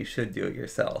done, then you should do it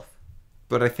yourself.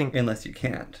 But I think... Unless you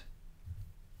can't.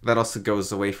 That also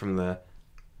goes away from the...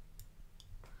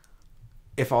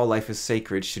 If all life is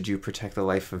sacred, should you protect the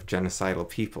life of genocidal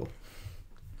people?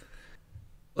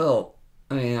 Well,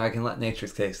 I mean, I can let nature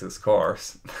take its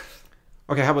course.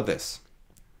 Okay, how about this?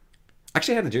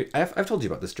 Actually, I had a dream. I've told you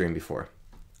about this dream before.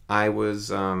 I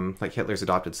was like Hitler's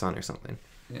adopted son or something.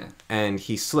 Yeah. And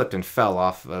he slipped and fell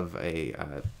off of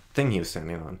a thing he was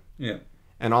standing on. Yeah.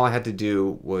 And all I had to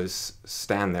do was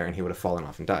stand there and he would have fallen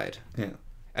off and died. Yeah.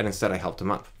 And instead I helped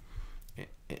him up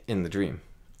in the dream.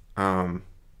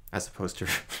 As opposed to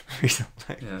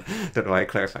recently. Yeah. Don't know why I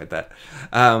clarified that.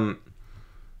 And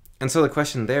so the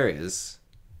question there is,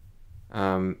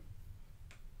 yeah.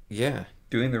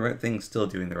 Doing the right thing, still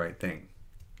doing the right thing.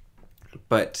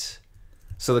 But,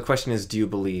 so the question is, do you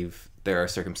believe there are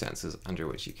circumstances under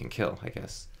which you can kill, I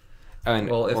guess? And,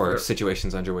 well, or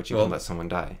situations under which you can let someone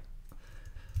die?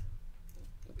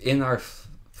 In our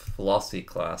philosophy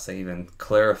class, I even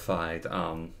clarified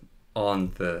on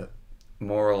the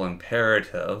moral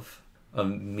imperative of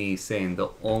me saying the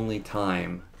only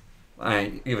time,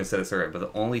 I even said this earlier, but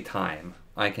the only time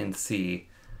I can see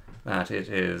that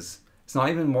it's not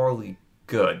even morally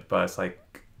good, but it's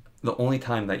like the only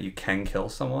time that you can kill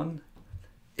someone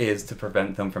is to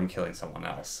prevent them from killing someone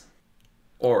else.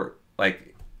 Or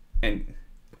like, and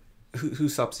who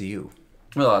stops you?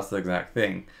 Well, that's the exact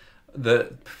thing.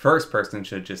 The first person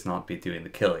should just not be doing the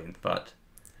killing, but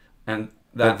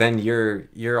then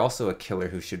you're also a killer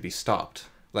who should be stopped,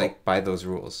 like by those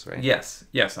rules, right? Yes,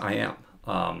 I am.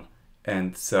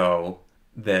 And so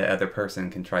the other person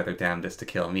can try their damnedest to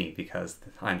kill me because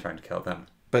I'm trying to kill them.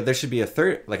 But there should be a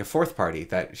fourth party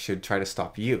that should try to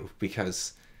stop you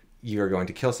because you're going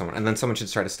to kill someone, and then someone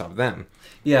should try to stop them.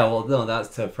 Yeah, well, no,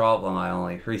 that's the problem I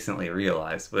only recently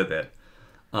realized with it.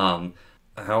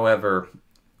 However,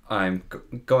 I'm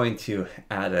going to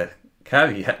add a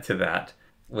caveat to that,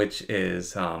 which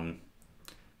is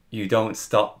you don't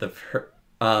stop the...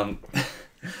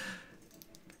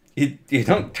 you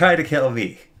don't try to kill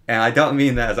me. And I don't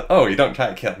mean that as, you don't try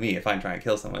to kill me if I'm trying to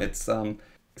kill someone. It's,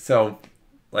 so,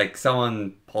 like,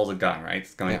 someone pulls a gun, right?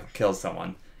 It's going to kill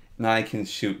someone. And I can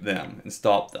shoot them and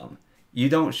stop them. You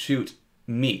don't shoot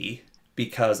me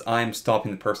because I'm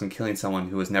stopping the person killing someone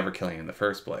who was never killing in the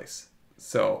first place.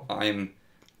 So I am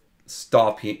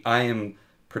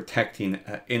protecting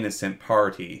an innocent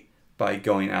party by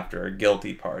going after a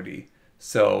guilty party.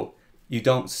 So you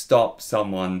don't stop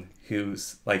someone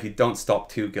who's, like, you don't stop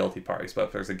two guilty parties, but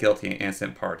if there's a guilty and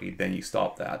innocent party, then you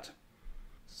stop that.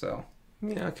 So.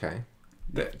 Yeah, okay.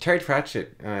 Terry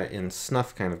Pratchett in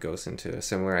Snuff kind of goes into a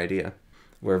similar idea,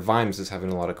 where Vimes is having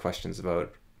a lot of questions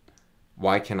about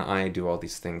why can I do all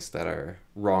these things that are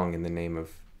wrong in the name of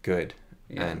good,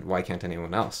 and why can't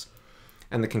anyone else?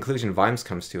 And the conclusion Vimes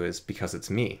comes to is because it's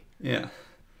me. Yeah.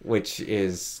 Which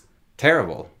is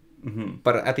terrible. Mm-hmm.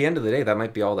 But at the end of the day, that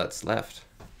might be all that's left.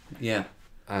 Yeah.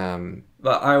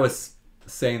 But I was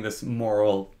saying this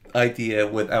moral idea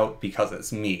without because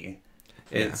it's me.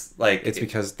 It's like... It's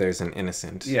because there's an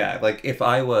innocent. Yeah, like if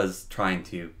I was trying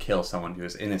to kill someone who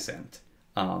is innocent,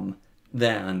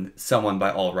 then someone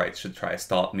by all rights should try to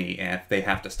stop me, and if they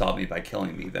have to stop me by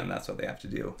killing me, then that's what they have to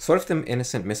do. So what if the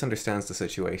innocent misunderstands the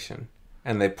situation,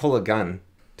 and they pull a gun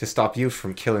to stop you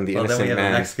from killing the innocent man? Well, then we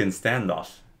have a Mexican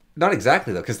standoff. Not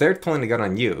exactly, though, because they're pulling a gun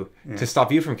on you to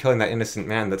stop you from killing that innocent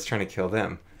man that's trying to kill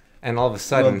them. And all of a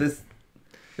sudden... Well,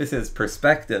 this is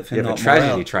perspective. You have a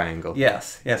tragedy triangle.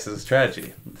 Yes, it's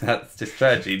tragedy. That's just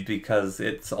tragedy because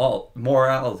it's all...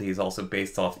 Morality is also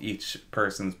based off each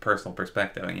person's personal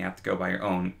perspective, and you have to go by your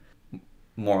own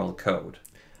moral code.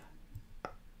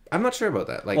 I'm not sure about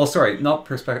that. Like, well, sorry, not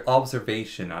perspective,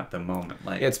 observation at the moment.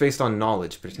 Like, it's based on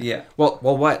knowledge. Yeah. Well,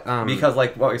 what? Because,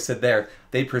 like what we said there,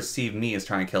 they perceive me as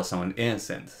trying to kill someone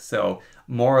innocent. So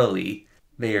morally,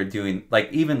 they are doing, like,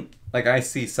 even like I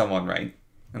see someone, right,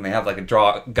 and they have like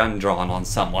a gun drawn on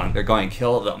someone. They're going to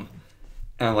kill them,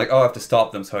 and I'm like, oh, I have to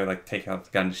stop them. So I like take out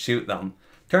the gun to shoot them.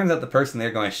 Turns out the person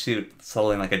they're going to shoot is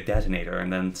holding like a detonator,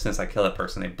 and then since I kill a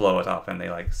person, they blow it up and they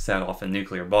like set off a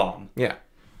nuclear bomb. Yeah,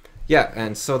 yeah,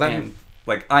 and so that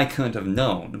like I couldn't have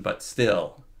known, but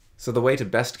still. So the way to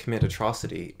best commit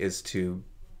atrocity is to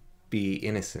be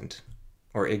innocent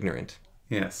or ignorant.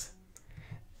 Yes.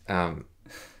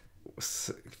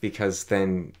 Because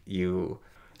then you...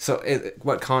 So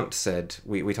what Kant said,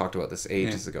 we talked about this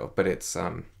ages ago, but it's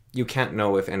you can't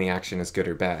know if any action is good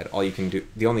or bad. All you can do,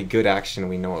 the only good action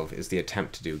we know of is the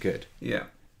attempt to do good. Yeah.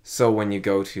 So when you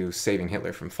go to saving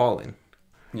Hitler from falling,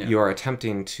 you are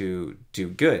attempting to do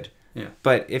good. Yeah.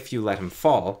 But if you let him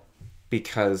fall,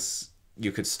 because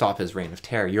you could stop his reign of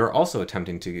terror, you're also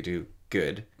attempting to do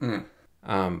good.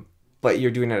 But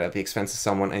you're doing it at the expense of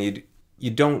someone, and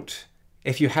you don't...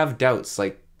 If you have doubts,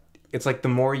 like, it's like the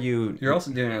more you... You're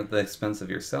also doing it at the expense of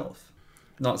yourself.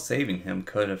 Not saving him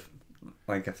could have,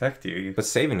 like, affect you. But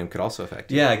saving him could also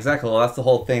affect you. Yeah, exactly. Well, that's the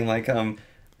whole thing. Like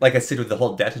I said with the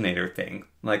whole detonator thing.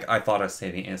 Like, I thought I was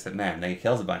saving an innocent man. Then he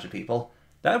kills a bunch of people.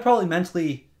 That would probably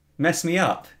mentally mess me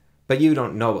up. But you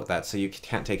don't know about that, so you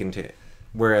can't take into it.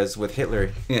 Whereas with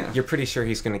Hitler, yeah, you're pretty sure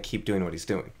he's going to keep doing what he's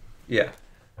doing. Yeah.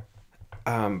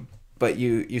 But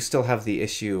you still have the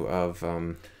issue of...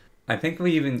 I think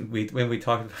when we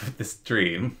talked about this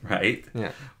dream, right?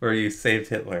 Yeah. Where you saved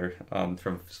Hitler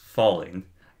from falling,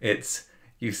 it's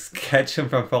you catch him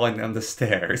from falling down the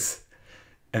stairs,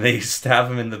 and then you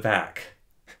stab him in the back.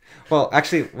 Well,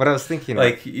 actually, what I was thinking...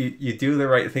 Like, you do the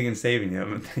right thing in saving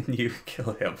him, and then you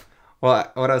kill him.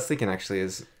 Well, what I was thinking, actually,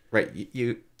 is... Right,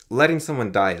 you letting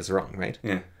someone die is wrong, right?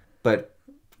 Yeah. But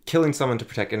killing someone to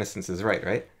protect innocence is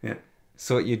right? Yeah.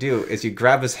 So what you do is you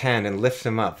grab his hand and lift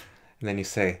him up, and then you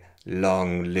say,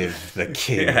 "Long live the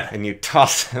king," yeah. And you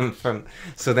toss him from...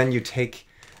 So then you take...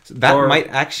 That might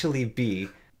actually be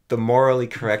the morally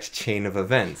correct chain of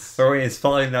events. Or when he's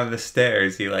falling down the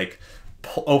stairs, you, like,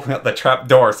 open up the trap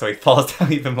door so he falls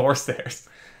down even more stairs.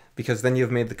 Because then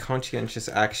you've made the conscientious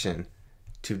action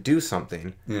to do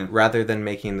something, rather than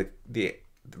making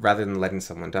rather than letting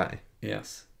someone die.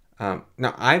 Yes. Now,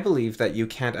 I believe that you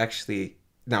can't actually...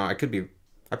 Now, I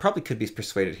probably could be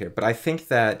persuaded here, but I think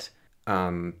that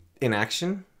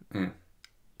inaction,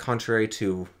 contrary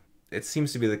to... It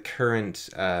seems to be the current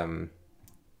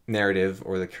narrative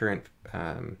or the current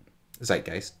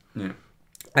zeitgeist. Yeah.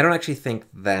 I don't actually think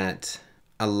that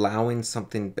allowing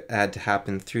something bad to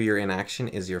happen through your inaction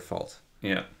is your fault.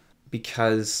 Yeah.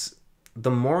 Because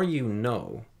the more you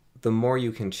know, the more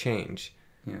you can change.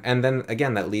 Yeah. And then,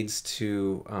 again, that leads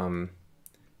to...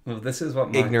 well, this is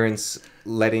what ignorance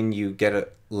letting you get a...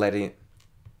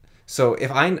 So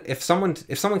if someone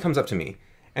comes up to me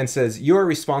and says, "You're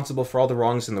responsible for all the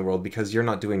wrongs in the world because you're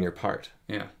not doing your part."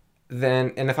 Yeah.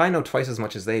 And if I know twice as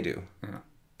much as they do,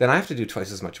 then I have to do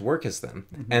twice as much work as them.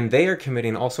 Mm-hmm. And they are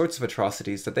committing all sorts of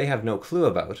atrocities that they have no clue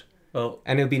about. Well,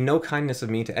 and it would be no kindness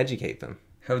of me to educate them.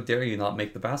 How dare you not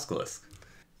make the basilisk?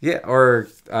 Yeah, or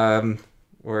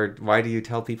why do you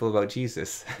tell people about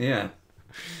Jesus? Yeah.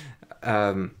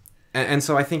 And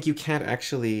so I think you can't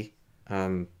actually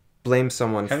blame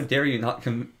someone. How dare you not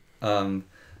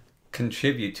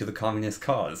contribute to the communist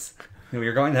cause?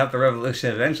 We're going to have the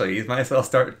revolution eventually. You might as well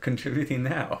start contributing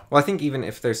now. Well, I think even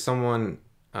if there's someone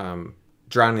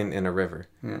drowning in a river,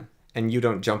 and you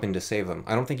don't jump in to save them,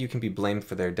 I don't think you can be blamed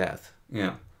for their death.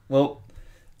 Yeah. Well,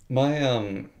 my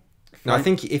No, I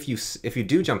think if you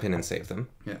do jump in and save them,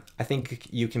 I think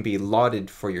you can be lauded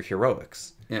for your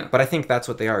heroics. Yeah. But I think that's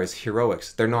what they are, is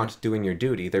heroics. They're not doing your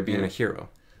duty, they're being a hero.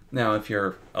 Now, if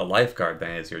you're a lifeguard,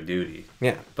 then it's your duty.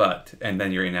 Yeah. And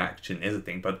then your inaction is a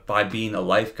thing. But by being a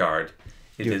lifeguard,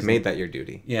 you've made that your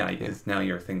duty. Yeah, it's now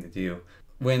your thing to do.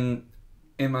 When,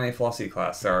 in my philosophy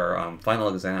class, our final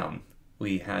exam,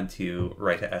 we had to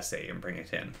write an essay and bring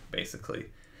it in, basically.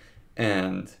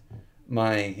 And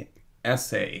my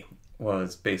essay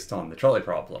was based on the trolley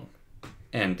problem.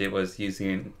 And it was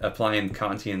applying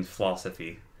Kantian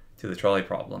philosophy to the trolley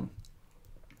problem.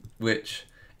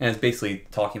 And it's basically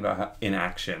talking about how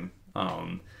inaction,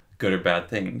 good or bad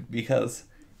thing. Because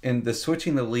in the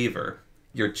switching the lever,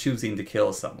 you're choosing to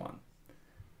kill someone.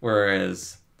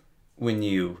 Whereas when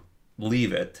you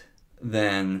leave it,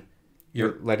 then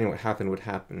you're letting what happened would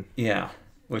happen. Yeah,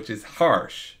 which is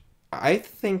harsh. I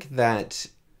think that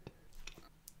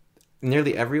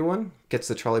nearly everyone gets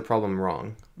the trolley problem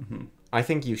wrong. Mm-hmm. I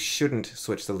think you shouldn't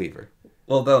switch the lever.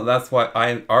 Well, that's why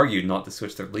I argued not to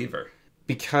switch the lever.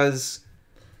 Because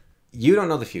you don't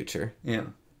know the future. Yeah.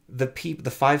 The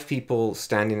 5 people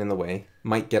standing in the way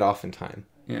might get off in time.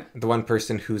 Yeah. The one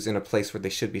person who's in a place where they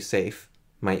should be safe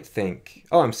might think,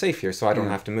 oh, I'm safe here, so I don't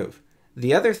have to move.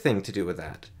 The other thing to do with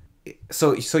that,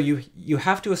 so you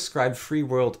have to ascribe free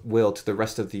will to the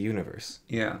rest of the universe.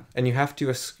 Yeah. And you have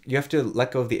to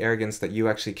let go of the arrogance that you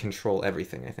actually control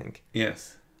everything, I think.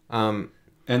 Yes. And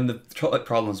the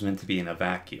problem is meant to be in a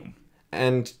vacuum.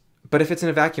 But if it's in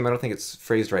a vacuum, I don't think it's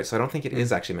phrased right. So I don't think it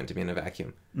is actually meant to be in a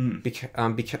vacuum. Because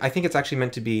I think it's actually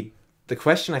meant to be... The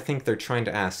question I think they're trying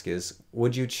to ask is,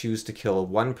 would you choose to kill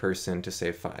one person to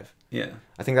save 5? Yeah.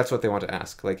 I think that's what they want to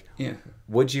ask. Like,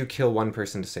 would you kill one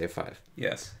person to save 5?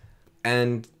 Yes.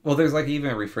 And... Well, there's like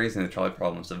even rephrasing the trolley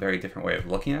problem is a very different way of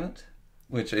looking at it,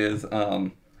 which is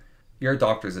you're a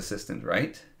doctor's assistant,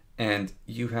 right? And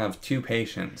you have 2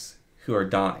 patients who are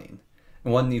dying.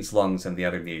 And one needs lungs and the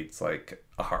other needs, like,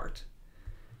 a heart.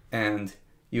 And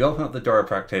you open up the door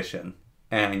practitioner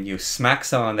and you smack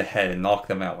someone on the head and knock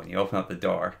them out when you open up the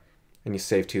door. And you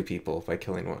save 2 people by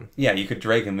killing one. Yeah, you could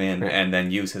drag him in and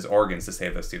then use his organs to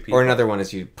save those 2 people. Or another one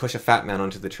is you push a fat man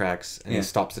onto the tracks and he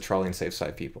stops the trolley and saves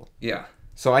 5 people. Yeah.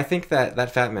 So I think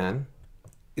that fat man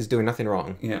is doing nothing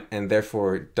wrong. Yeah. And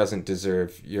therefore doesn't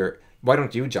deserve your... Why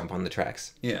don't you jump on the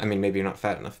tracks? Yeah. I mean, maybe you're not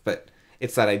fat enough, but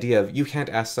it's that idea of you can't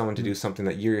ask someone to do something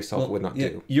that you yourself would not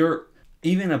do. You're...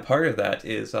 Even a part of that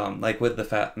is, like with the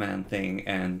fat man thing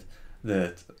and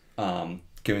the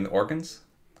giving the organs,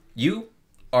 you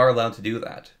are allowed to do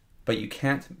that, but you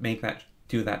can't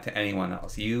do that to anyone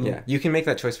else. You can make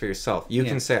that choice for yourself. You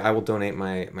can say, I will donate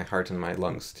my heart and my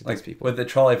lungs to these people. With the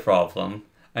trolley problem,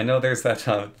 I know there's that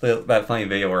that funny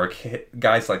video where a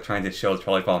guy's like trying to show the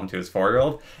trolley problem to his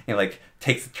 4-year-old, and like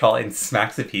takes the trolley and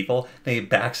smacks the people, then he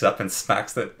backs up and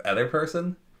smacks the other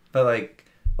person. But like,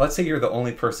 let's say you're the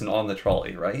only person on the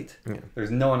trolley, right? Yeah.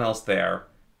 There's no one else there,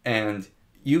 and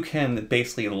you can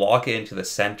basically lock it into the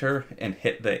center and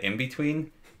hit the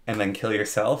in-between and then kill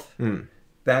yourself.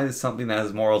 That is something that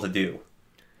is moral to do.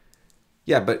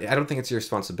 Yeah, but I don't think it's your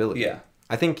responsibility. Yeah.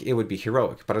 I think it would be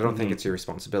heroic, but I don't think it's your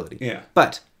responsibility. Yeah.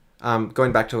 But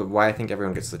going back to why I think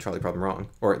everyone gets the trolley problem wrong,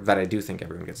 or that I do think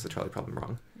everyone gets the trolley problem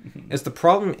wrong, is the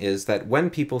problem is that when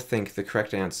people think the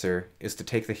correct answer is to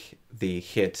take the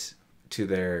hit to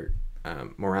their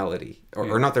morality,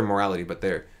 or not their morality, but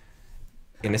their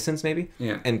innocence maybe,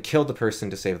 and kill the person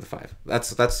to save the 5.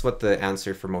 That's what the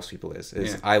answer for most people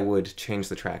is I would change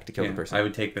the track to kill the person. I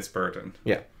would take this burden.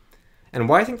 Yeah. And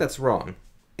why I think that's wrong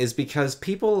is because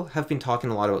people have been talking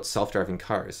a lot about self-driving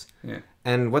cars. Yeah.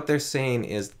 And what they're saying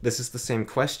is this is the same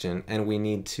question and we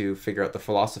need to figure out the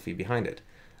philosophy behind it.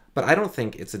 But I don't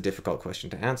think it's a difficult question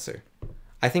to answer.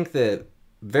 I think the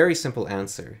very simple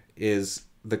answer is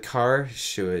the car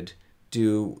should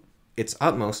do its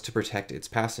utmost to protect its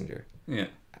passenger. Yeah.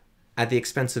 At the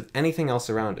expense of anything else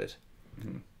around it.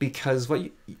 Because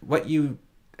what you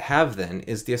have then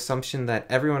is the assumption that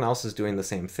everyone else is doing the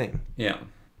same thing. Yeah.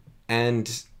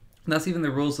 And that's even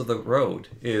the rules of the road,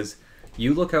 is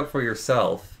you look out for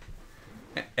yourself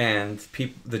and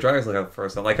the drivers look out for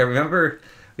themselves. Like I remember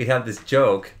we had this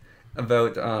joke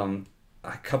about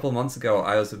a couple of months ago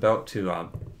I was about to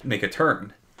make a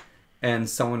turn and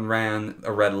someone ran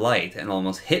a red light and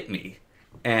almost hit me.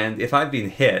 And if I'd been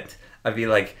hit, I'd be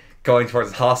like going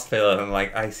towards the hospital and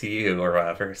like ICU or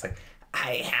whatever. It's like,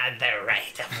 I had the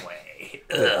right of way.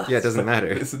 Yeah, it doesn't matter.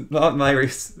 It's not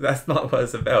that's not what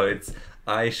it's about.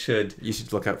 You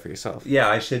should look out for yourself. Yeah,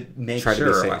 I should make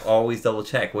sure. I always double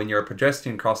check when you're a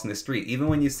pedestrian crossing the street. Even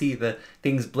when you see the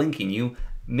things blinking, you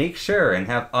make sure and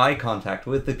have eye contact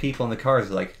with the people in the cars.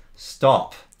 Like,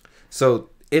 stop. So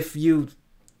if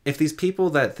these people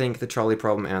that think the trolley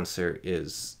problem answer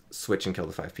is switch and kill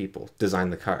the 5 people, design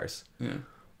the cars. Yeah.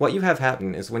 What you have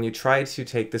happen is when you try to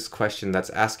take this question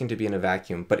that's asking to be in a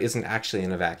vacuum, but isn't actually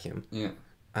in a vacuum. Yeah.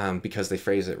 Because they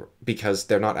phrase it, because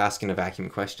they're not asking a vacuum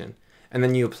question. And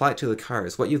then you apply it to the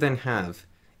cars. What you then have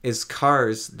is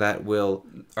cars that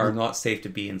are not safe to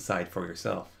be inside for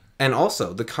yourself. And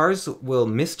also, the cars will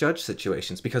misjudge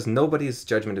situations because nobody's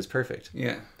judgment is perfect.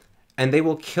 Yeah. And they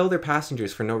will kill their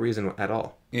passengers for no reason at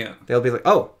all. Yeah. They'll be like,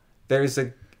 oh, there's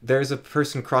a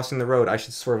person crossing the road. I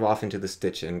should swerve off into this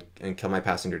ditch and kill my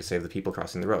passenger to save the people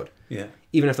crossing the road. Yeah.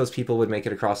 Even if those people would make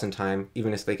it across in time,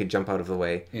 even if they could jump out of the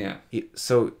way. Yeah.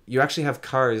 So you actually have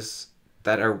cars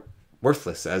that are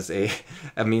worthless as a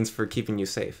means for keeping you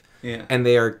safe. Yeah. And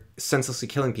they are senselessly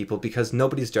killing people because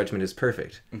nobody's judgment is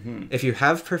perfect. Mm-hmm. If you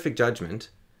have perfect judgment,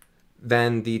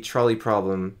 then the trolley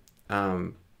problem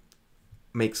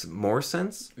makes more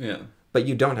sense. Yeah. But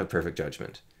you don't have perfect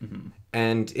judgment. Mm-hmm.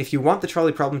 And if you want the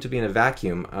trolley problem to be in a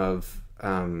vacuum of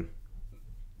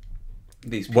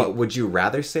these people, what would you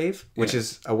rather save, which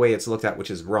is a way it's looked at,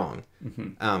 which is wrong.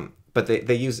 Mm-hmm. but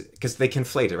they use it because they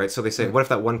conflate it, right? So they say, what if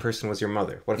that one person was your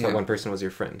mother? What if that one person was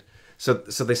your friend? So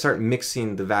they start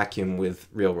mixing the vacuum with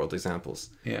real world examples.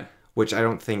 Yeah. Which I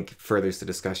don't think furthers the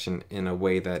discussion in a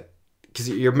way that, because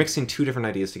you're mixing two different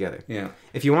ideas together. Yeah.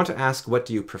 If you want to ask, what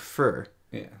do you prefer?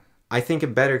 Yeah. I think a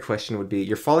better question would be,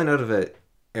 you're falling out of an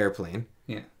airplane.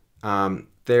 Yeah.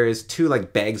 There is two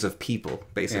like bags of people,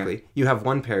 basically. Yeah. You have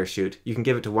one parachute. You can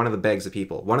give it to one of the bags of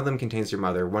people. One of them contains your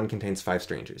mother. One contains 5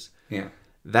 strangers. Yeah.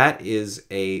 That is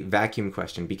a vacuum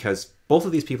question because both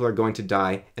of these people are going to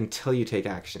die until you take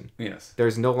action. Yes.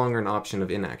 There's no longer an option of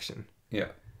inaction. Yeah.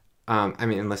 I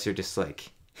mean, unless you're just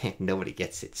like, hey, nobody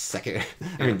gets it, sucker.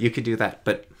 I mean, you could do that.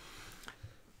 But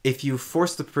if you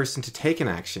force the person to take an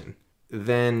action,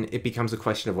 then it becomes a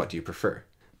question of what do you prefer.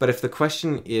 But if the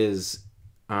question is,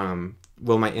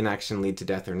 will my inaction lead to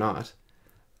death or not,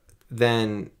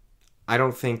 then I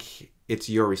don't think it's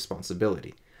your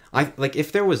responsibility. Like,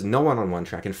 if there was no one on one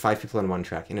track and 5 people on one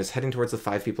track and it's heading towards the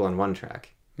 5 people on one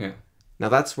track, yeah. Now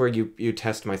that's where you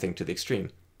test my thing to the extreme.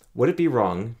 Would it be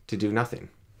wrong to do nothing?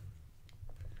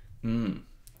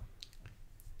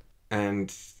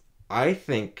 And I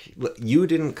think you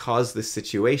didn't cause this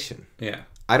situation. Yeah.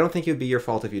 I don't think it would be your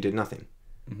fault if you did nothing.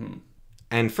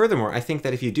 And furthermore, I think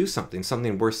that if you do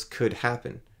something worse could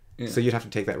happen. Yeah. So you'd have to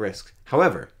take that risk.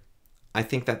 However, I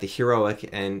think that the heroic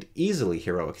and easily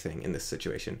heroic thing in this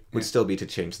situation would still be to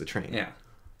change the train. Yeah.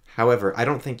 However, I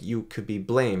don't think you could be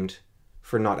blamed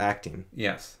for not acting.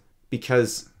 Yes.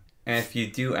 Because... And if you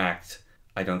do act,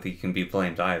 I don't think you can be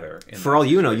blamed either. For all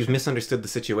you know, you've misunderstood the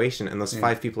situation and those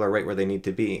 5 people are right where they need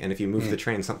to be. And if you move the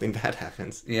train, something bad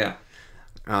happens. Yeah.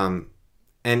 And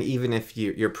even if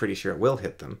you're pretty sure it will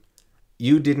hit them,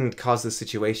 you didn't cause the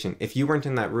situation. If you weren't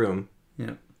in that room...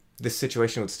 Yeah. This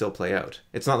situation would still play out.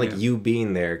 It's not like you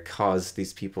being there caused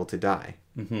these people to die.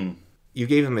 You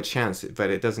gave them a chance, but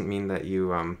it doesn't mean that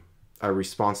you are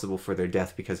responsible for their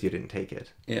death because you didn't take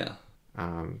it. Yeah.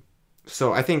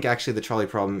 So I think actually the trolley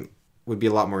problem would be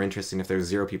a lot more interesting if there was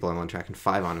 0 people on one track and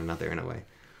 5 on another in a way.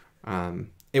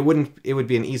 It would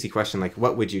be an easy question like,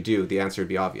 what would you do? The answer would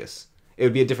be obvious. It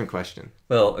would be a different question.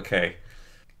 Well, okay.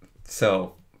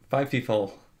 So 5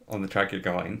 people on the track you're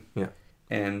going. Yeah.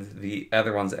 And the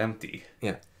other one's empty.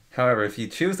 Yeah. However, if you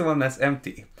choose the one that's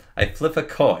empty, I flip a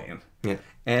coin. Yeah.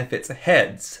 And if it's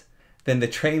heads, then the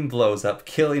train blows up,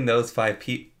 killing those 5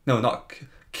 people. No, not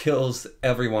kills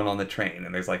everyone on the train,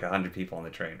 and there's like 100 people on the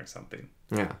train or something.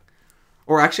 Yeah.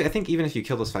 Or actually, I think even if you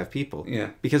kill those 5 people,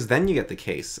 because then you get the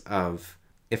case of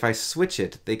if I switch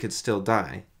it, they could still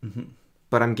die,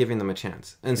 but I'm giving them a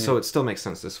chance, and so it still makes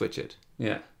sense to switch it.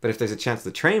 Yeah. But if there's a chance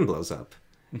the train blows up.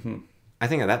 I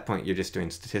think at that point you're just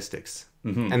doing statistics.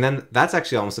 And then that's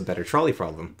actually almost a better trolley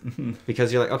problem.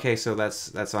 Because you're like, okay, so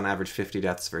that's on average 50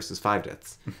 deaths versus 5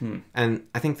 deaths. And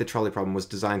I think the trolley problem was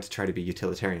designed to try to be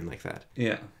utilitarian like that.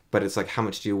 Yeah. But it's like, how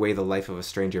much do you weigh the life of a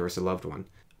stranger versus a loved one?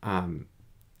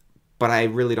 But I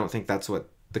really don't think that's what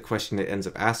the question it ends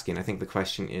up asking. I think the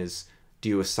question is, do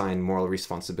you assign moral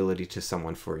responsibility to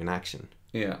someone for inaction?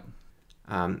 Yeah.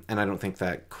 And I don't think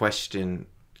that question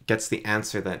gets the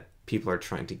answer that people are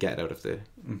trying to get out of the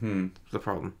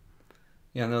problem.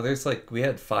 Yeah, no, there's like, we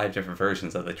had 5 different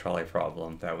versions of the trolley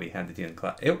problem that we had to do in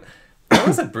class. It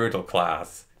was a brutal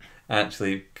class,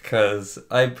 actually, because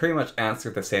I pretty much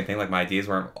answered the same thing, like my ideas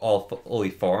weren't all fully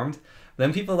formed.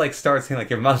 Then people like start saying like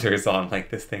your mother's on like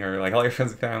this thing, or like all your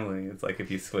friends and family. It's like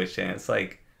if you switch in, it's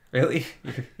like, really?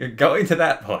 You're going to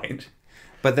that point.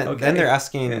 But then they're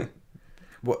asking,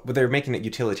 they're making it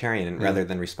utilitarian rather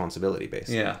than responsibility based.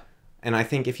 Yeah. And I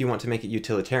think if you want to make it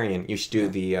utilitarian, you should do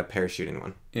the parachuting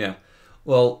one. Yeah.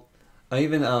 Well, I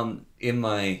even, in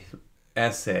my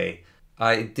essay,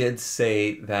 I did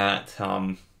say that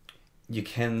you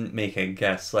can make a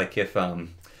guess, like if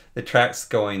the track's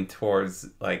going towards,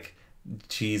 like,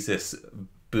 Jesus,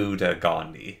 Buddha,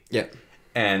 Gandhi. Yeah.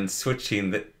 And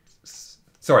switching the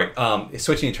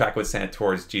track would send it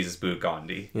towards Jesus, Buddha,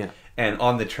 Gandhi. Yeah. And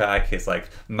on the track is like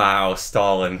Mao,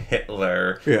 Stalin,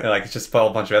 Hitler, and like it's just a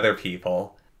bunch of other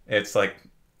people. It's like,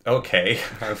 okay,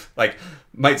 like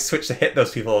might switch to hit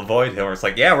those people, avoid him, or it's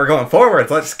like, yeah, we're going forwards,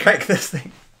 let's crank this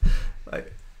thing.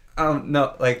 Like,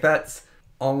 no, like that's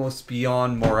almost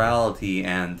beyond morality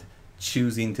and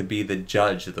choosing to be the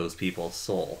judge of those people's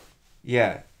soul.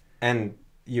 Yeah, and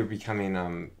you're becoming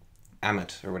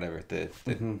Amit or whatever,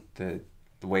 the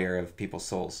weigher of people's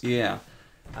souls. Yeah.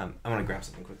 I want to grab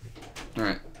something quickly. All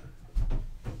right.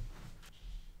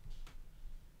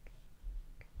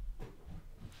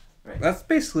 That's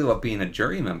basically what being a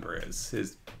jury member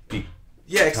is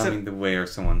becoming the weigher of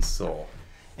someone's soul.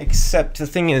 Except the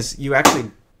thing is, you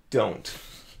actually don't.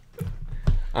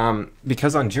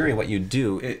 Because on jury, what you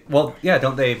do...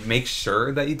 don't they make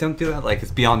sure that you don't do that? Like,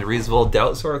 it's beyond a reasonable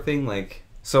doubt sort of thing? Like,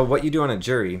 so what you do on a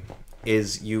jury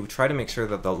is you try to make sure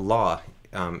that the law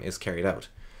is carried out.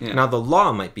 Yeah. Now, the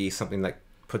law might be something that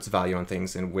puts value on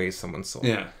things and weighs someone's soul.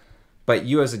 Yeah. But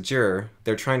you as a juror,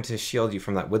 they're trying to shield you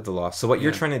from that with the law. So what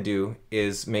you're trying to do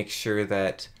is make sure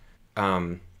that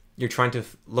you're trying to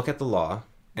look at the law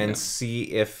and see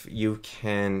if you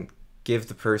can give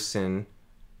the person...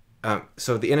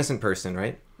 so the innocent person,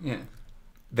 right? Yeah.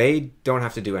 They don't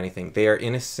have to do anything. They are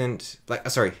innocent.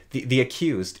 The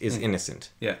accused is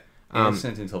innocent. Yeah.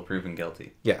 Innocent until proven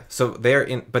guilty. Yeah. So they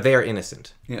are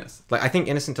innocent. Yes. Like, I think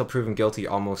innocent until proven guilty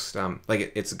almost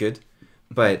it's good,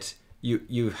 but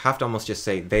you have to almost just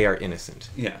say they are innocent.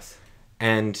 Yes.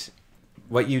 And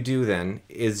what you do then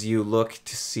is you look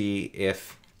to see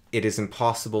if it is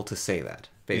impossible to say that,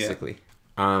 basically.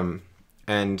 Yeah.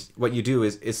 And what you do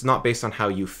is, it's not based on how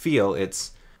you feel,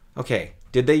 it's, okay,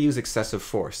 did they use excessive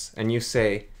force? And you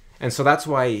say, and so that's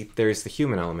why there's the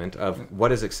human element of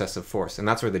what is excessive force, and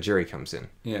that's where the jury comes in.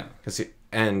 Yeah.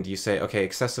 And you say, okay,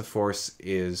 excessive force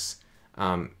is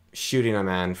shooting a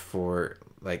man for,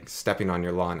 like, stepping on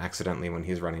your lawn accidentally when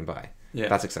he's running by. Yeah.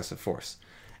 That's excessive force.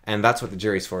 And that's what the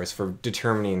jury's for, is for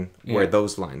determining where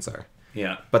those lines are.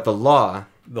 Yeah. But the law...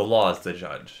 The law is the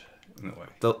judge. In a way.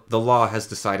 The law has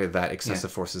decided that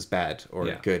excessive force is bad or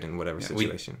good in whatever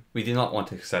situation. We do not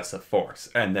want excessive force.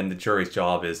 And then the jury's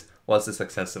job is, was this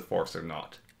excessive force or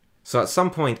not? So at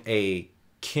some point, a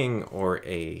king or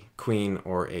a queen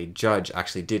or a judge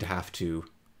actually did have to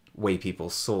weigh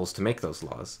people's souls to make those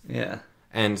laws. Yeah.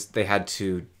 And they had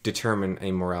to determine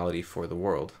a morality for the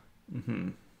world. Mm-hmm.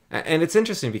 And it's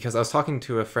interesting because I was talking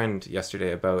to a friend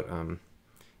yesterday about...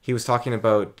 he was talking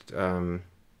about...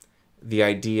 the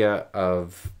idea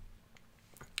of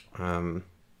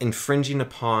infringing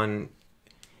upon...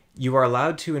 You are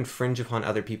allowed to infringe upon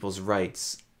other people's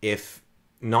rights if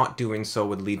not doing so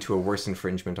would lead to a worse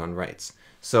infringement on rights.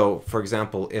 So, for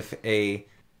example, if a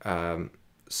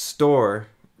store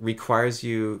requires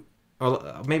you...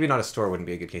 Well, maybe not a store wouldn't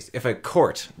be a good case. If a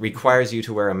court requires you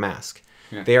to wear a mask,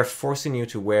 they are forcing you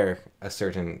to wear a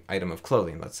certain item of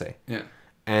clothing, let's say. Yeah.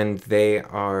 And they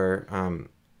are...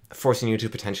 forcing you to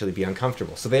potentially be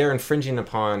uncomfortable. So they are infringing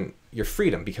upon your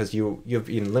freedom because you've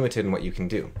been limited in what you can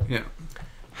do. Yeah.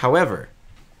 However,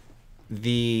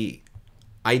 the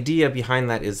idea behind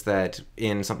that is that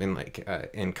in something like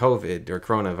in COVID or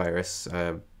coronavirus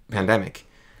pandemic,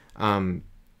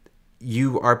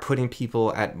 you are putting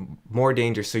people at more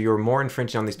danger. So you're more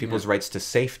infringing on these people's rights to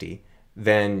safety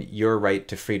than your right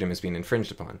to freedom is being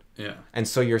infringed upon. Yeah. And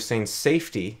so you're saying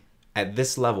safety at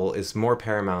this level is more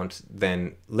paramount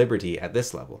than liberty at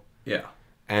this level. Yeah.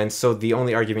 And so the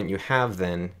only argument you have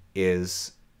then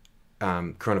is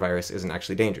coronavirus isn't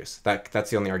actually dangerous. That's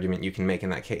the only argument you can make in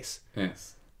that case.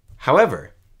 Yes.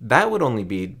 However, that would only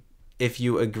be if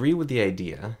you agree with the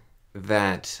idea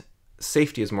that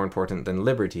safety is more important than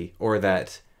liberty, or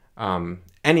that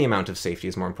any amount of safety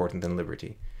is more important than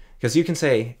liberty. Because you can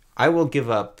say, I will give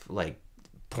up like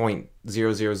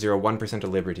 0.0001% of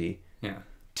liberty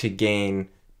to gain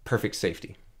perfect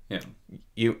safety. Yeah.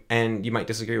 You might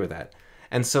disagree with that.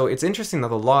 And so it's interesting that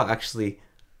the law actually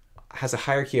has a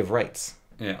hierarchy of rights.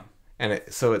 Yeah. And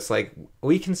so it's like,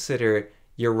 we consider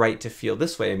your right to feel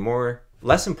this way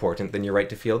less important than your right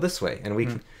to feel this way. And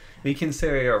we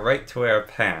consider your right to wear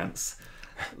pants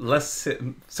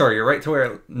your right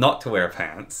to not to wear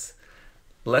pants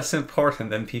less important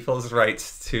than people's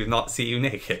rights to not see you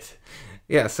naked.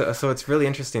 Yeah, so it's really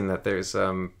interesting that there's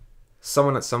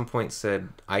someone at some point said,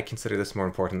 I consider this more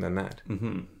important than that.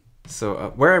 Mm-hmm.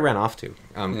 So where I ran off to,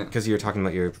 because you were talking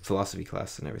about your philosophy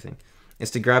class and everything,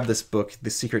 is to grab this book,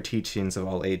 The Secret Teachings of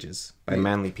All Ages, by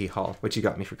Manly P. Hall, which you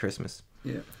got me for Christmas.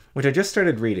 Yeah. Which I just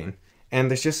started reading,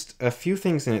 and there's just a few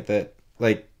things in it that,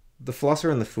 like, The Philosopher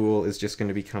and The Fool is just going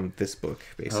to become this book,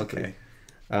 basically.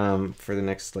 Okay. For the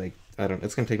next, like,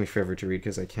 it's going to take me forever to read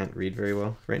because I can't read very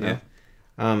well right now.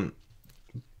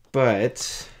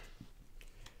 But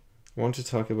I want to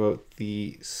talk about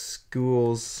the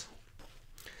schools.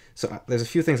 So there's a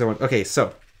few things I want. Okay,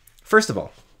 so first of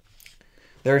all,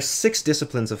 there are 6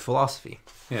 disciplines of philosophy.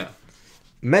 Yeah.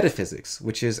 Metaphysics,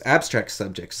 which is abstract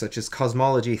subjects such as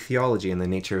cosmology, theology, and the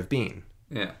nature of being.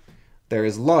 Yeah. There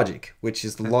is logic, which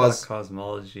is the laws.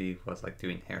 Cosmology was like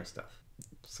doing hair stuff.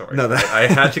 Sorry. No, I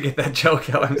had to get that joke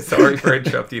out. I'm sorry for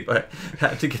interrupting you, but I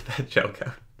had to get that joke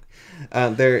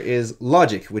out. There is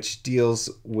logic, which deals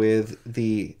with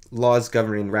the laws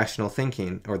governing rational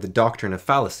thinking, or the doctrine of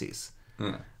fallacies.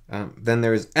 Then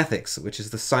there is ethics, which is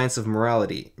the science of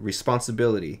morality,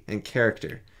 responsibility, and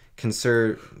character,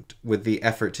 concerned with the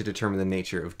effort to determine the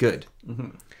nature of good.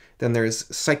 Then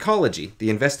there's psychology,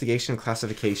 the investigation and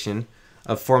classification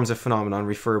of forms of phenomenon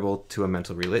referable to a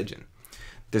mental religion.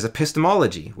 There's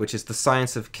epistemology, which is the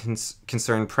science of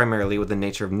concerned primarily with the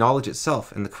nature of knowledge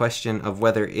itself and the question of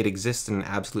whether it exists in an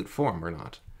absolute form or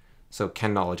not. So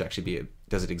can knowledge actually be,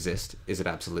 does it exist? Is it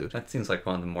absolute? That seems like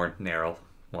one of the more narrow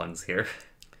ones here.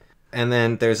 And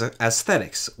then there's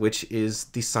aesthetics, which is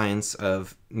the science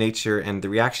of nature and the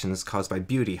reactions caused by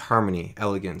beauty, harmony,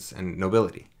 elegance, and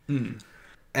nobility.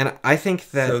 And I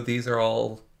think that... So these are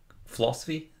all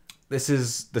philosophy? This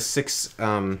is the 6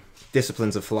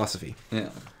 disciplines of philosophy. Yeah.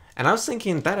 And I was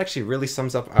thinking that actually really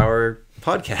sums up our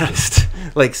podcast.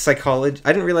 Like psychology.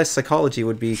 I didn't realize psychology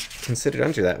would be considered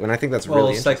under that, when I think that's really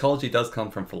interesting. Well, psychology does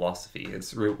come from philosophy.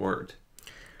 It's root word.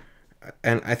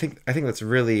 And I think that's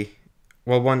really...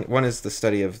 Well, one is the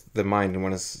study of the mind, and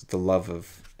one is the love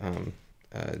of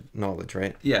knowledge,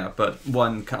 right? Yeah, but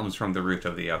one comes from the root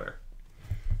of the other.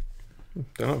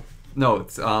 Oh. No,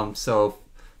 it's so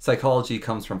psychology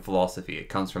comes from philosophy. It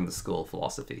comes from the school of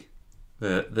philosophy.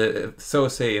 The so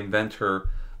say inventor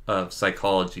of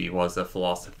psychology was a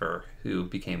philosopher who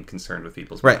became concerned with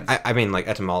people's minds. Right. I mean, like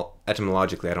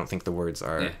etymologically, I don't think the words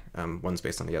are one's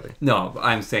based on the other. No,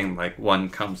 I'm saying like one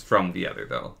comes from the other,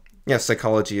 though. Yeah,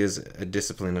 psychology is a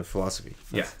discipline of philosophy.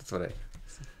 That's what I...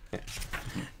 Yeah.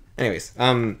 Anyways,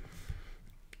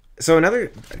 so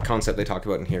another concept they talk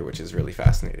about in here, which is really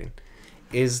fascinating,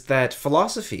 is that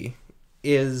philosophy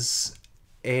is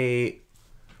a...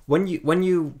 When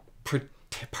you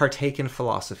partake in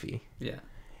philosophy,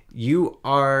 you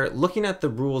are looking at the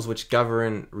rules which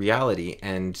govern reality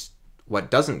and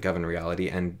what doesn't govern reality,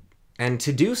 and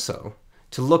to do so,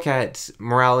 to look at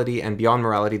morality and beyond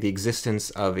morality, the existence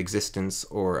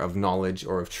or of knowledge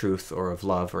or of truth or of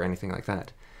love or anything like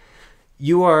that.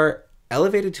 You are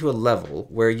elevated to a level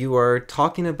where you are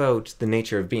talking about the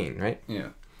nature of being, right?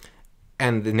 Yeah.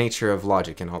 And the nature of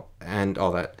logic and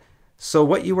all that. So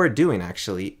what you are doing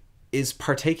actually is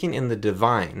partaking in the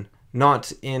divine,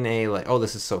 not in a like, oh,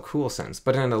 this is so cool sense,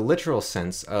 but in a literal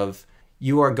sense of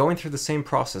you are going through the same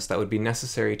process that would be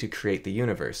necessary to create the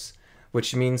universe.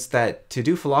 Which means that to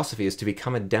do philosophy is to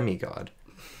become a demigod,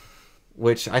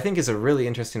 which I think is a really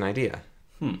interesting idea.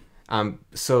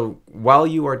 So while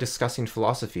you are discussing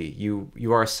philosophy,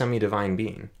 you are a semi-divine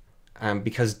being,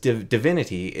 because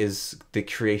divinity is the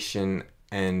creation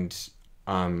and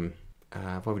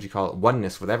what would you call it?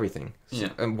 Oneness with everything. Yeah.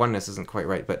 Oneness isn't quite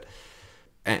right, but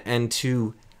and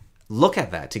to look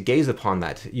at that, to gaze upon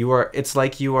that, it's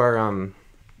like you are.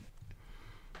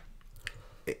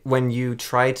 When you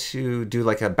try to do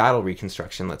like a battle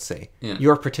reconstruction, let's say,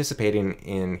 you're participating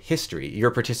in history.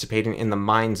 You're participating in the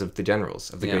minds of the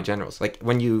generals, of the great generals. Like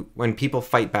when people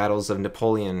fight battles of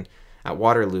Napoleon at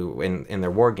Waterloo in their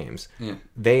war games,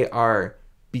 they are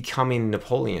becoming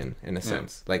Napoleon in a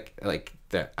sense.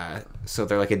 So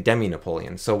they're like a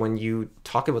demi-Napoleon. So when you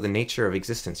talk about the nature of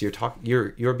existence,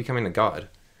 you're becoming a god,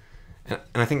 and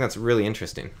I think that's really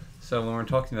interesting. So when we're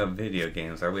talking about video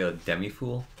games, are we a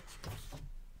demi-fool?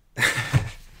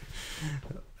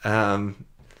 Well,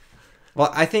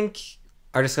 I think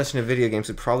our discussion of video games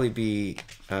would probably be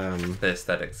the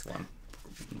aesthetics one.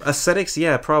 Aesthetics,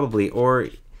 yeah, probably, or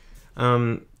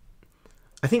I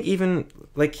think even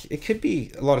like it could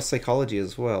be a lot of psychology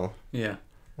as well. Yeah.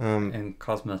 And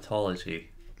cosmetology.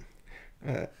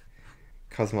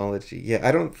 Cosmology, yeah,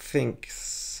 I don't think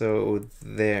so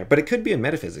there, but it could be in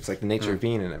metaphysics, like the nature of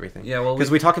being and everything. Yeah, well,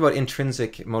 because we talk about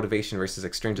intrinsic motivation versus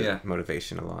extrinsic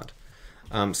motivation a lot.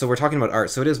 So we're talking about art,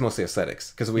 so it is mostly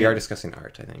aesthetics, because we are discussing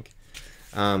art, I think.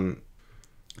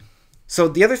 So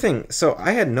the other thing, so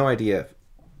I had no idea.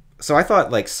 So I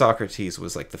thought like Socrates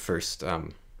was like the first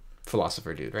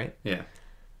philosopher dude, right? Yeah.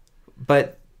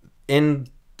 But in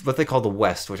what they call the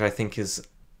West, which I think is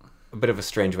a bit of a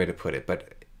strange way to put it,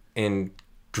 but in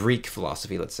Greek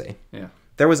philosophy, let's say,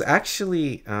 there was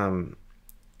actually how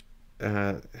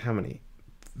many?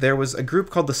 There was a group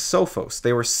called the Sophos.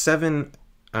 They were 7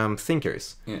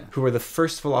 thinkers who were the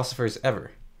first philosophers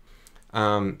ever,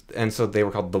 and so they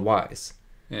were called the Wise.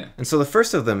 Yeah. And so the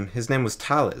first of them, his name was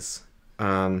Thales,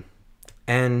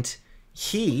 and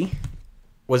he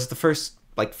was the first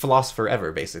like philosopher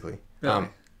ever, basically. Really?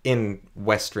 In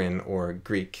Western or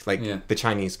Greek, like the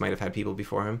Chinese might have had people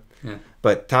before him,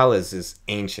 but Thales is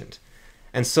ancient.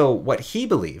 And so what he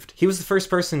believed, he was the first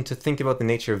person to think about the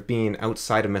nature of being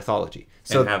outside of mythology.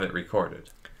 So, and have it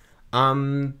recorded.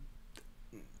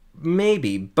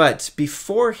 Maybe, but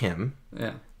before him,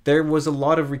 there was a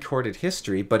lot of recorded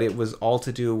history, but it was all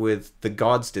to do with the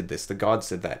gods did this, the gods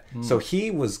did that. So he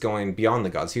was going beyond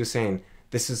the gods. He was saying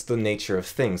this is the nature of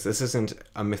things. This isn't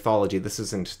a mythology. This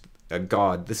isn't a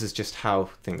god. This is just how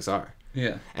things are.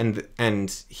 Yeah.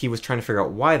 And he was trying to figure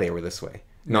out why they were this way.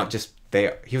 Not just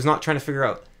he was not trying to figure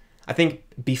out. I think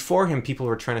before him, people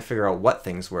were trying to figure out what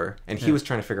things were, and he was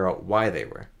trying to figure out why they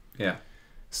were. Yeah.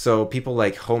 So people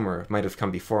like Homer might have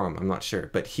come before him, I'm not sure,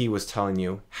 but he was telling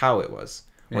you how it was,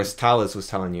 whereas Thales was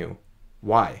telling you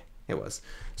why it was.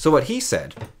 So what he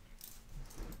said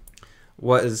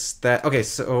was that, okay,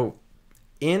 so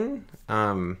in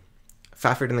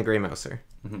Fafhrd and the Grey Mouser,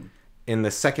 in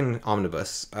the second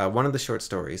omnibus, one of the short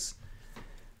stories,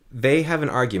 they have an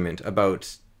argument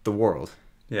about the world.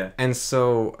 Yeah. And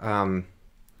so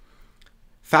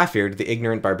Fafhrd, the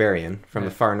ignorant barbarian from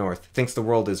the far north, thinks the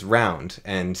world is round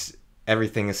and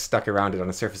everything is stuck around it on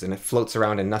the surface and it floats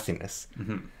around in nothingness.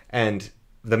 And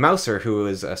the Mouser, who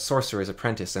is a sorcerer's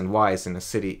apprentice and wise in a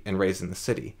city and raised in the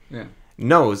city,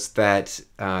 knows that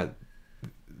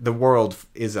the world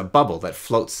is a bubble that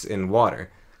floats in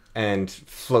water and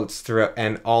floats throughout,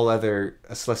 and all other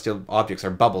celestial objects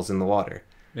are bubbles in the water.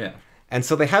 Yeah. And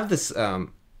so they have this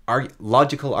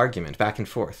logical argument back and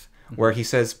forth where he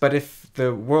says, but if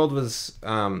the world was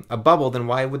a bubble, then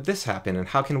why would this happen? And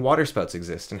how can water spouts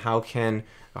exist? And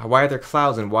why are there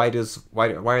clouds? And why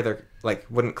are there, like,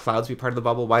 wouldn't clouds be part of the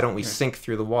bubble? Why don't we sink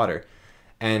through the water?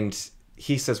 And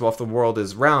he says, well, if the world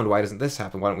is round, why doesn't this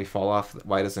happen? Why don't we fall off?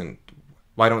 Why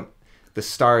don't the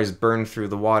stars burn through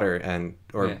the water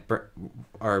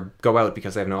or go out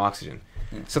because they have no oxygen?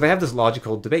 So they have this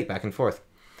logical debate back and forth.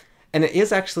 And it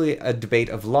is actually a debate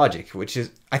of logic, which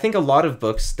is, I think a lot of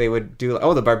books, they would do,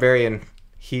 oh, the barbarian,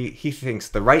 he thinks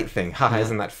the right thing. Haha,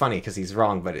 isn't that funny? Because he's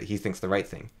wrong, but he thinks the right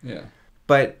thing. Yeah.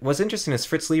 But what's interesting is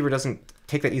Fritz Leiber doesn't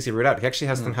take that easy route out. He actually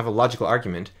has them have a logical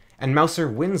argument, and Mouser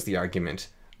wins the argument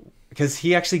because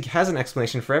he actually has an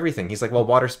explanation for everything. He's like, well,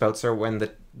 water spouts are when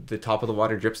the top of the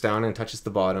water drips down and touches the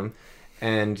bottom,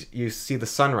 and you see the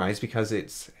sunrise because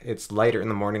it's lighter in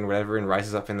the morning or whatever and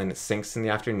rises up and then it sinks in the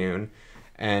afternoon.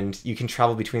 And you can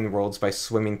travel between the worlds by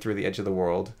swimming through the edge of the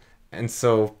world. And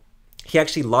so he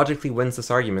actually logically wins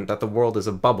this argument that the world is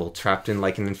a bubble trapped in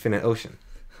like an infinite ocean.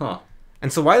 Huh.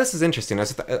 And so why this is interesting, I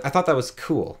thought that was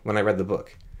cool when I read the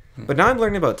book. But now I'm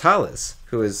learning about Thales,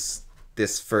 who is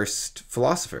this first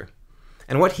philosopher.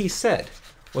 And what he said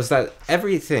was that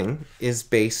everything is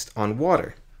based on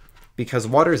water. Because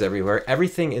water is everywhere,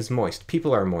 everything is moist.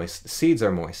 People are moist, seeds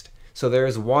are moist. So there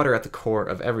is water at the core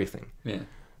of everything. Yeah.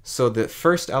 So the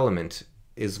first element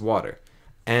is water.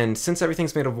 And since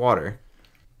everything's made of water,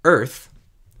 Earth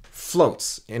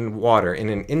floats in water in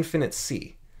an infinite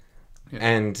sea. Yeah.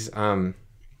 And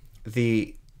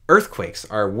the earthquakes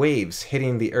are waves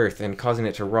hitting the Earth and causing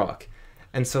it to rock.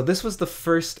 And so this was the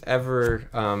first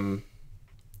ever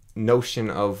notion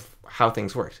of how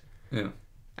things worked. Yeah.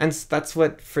 And that's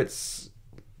what Fritz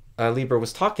Leiber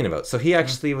was talking about. So he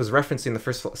actually was referencing the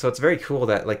first. So it's very cool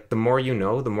that like the more you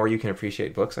know, the more you can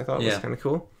appreciate books. I thought was kind of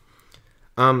cool.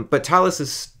 But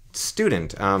Thales'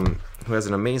 student, who has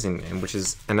an amazing name, which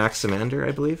is Anaximander,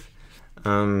 I believe.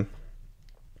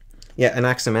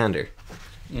 Anaximander.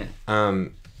 Yeah.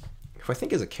 Who I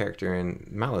think is a character in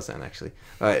Malazan, actually.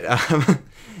 But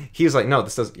he was like, no,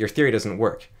 your theory doesn't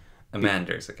work.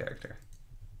 Amander is a character,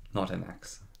 not an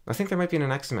Ax. I think there might be an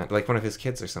Anaximander, like one of his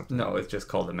kids or something. No, it's just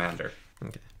called Amander.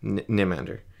 Okay.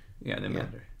 Nimander. Yeah,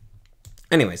 Nimander. Yeah.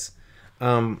 Anyways,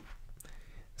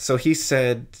 so he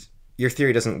said, your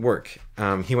theory doesn't work.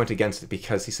 He went against it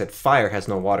because he said fire has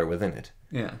no water within it.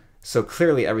 Yeah. So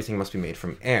clearly everything must be made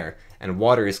from air, and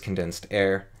water is condensed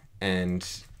air, and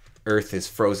earth is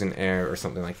frozen air or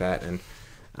something like that, and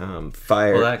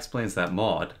fire... Well, that explains that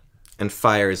mod. And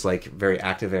fire is like very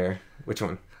active air. Which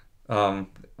one?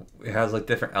 It has like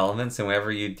different elements, and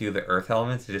whenever you do the earth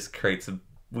elements, it just creates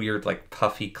weird like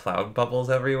puffy cloud bubbles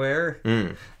everywhere.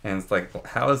 And it's like, well,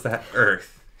 how is that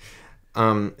earth?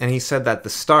 And he said that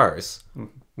the stars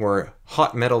were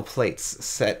hot metal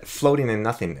plates floating in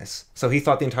nothingness. So he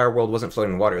thought the entire world wasn't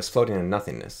floating in water, it was floating in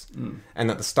nothingness. And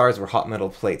that the stars were hot metal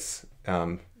plates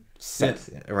set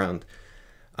around.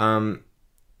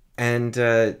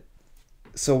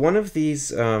 So one of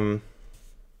these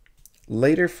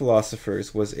later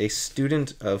philosophers was a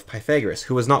student of Pythagoras,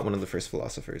 who was not one of the first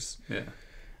philosophers. Yeah.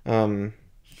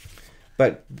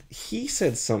 But he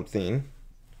said something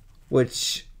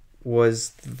which was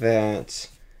that...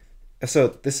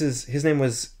 So his name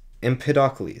was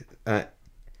Empedocles.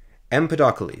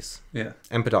 Empedocles. Yeah.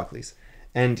 Empedocles.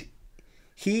 And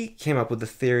he came up with the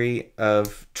theory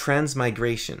of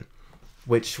transmigration,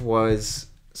 which was...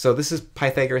 So this is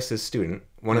Pythagoras' student,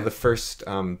 one of the first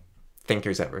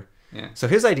thinkers ever. Yeah. So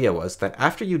his idea was that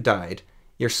after you died,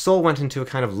 your soul went into a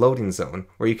kind of loading zone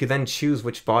where you could then choose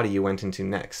which body you went into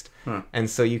next. And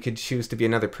so you could choose to be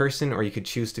another person, or you could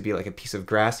choose to be like a piece of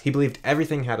grass. He believed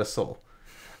everything had a soul.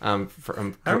 I'm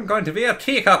going to be a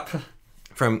teacup.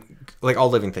 From like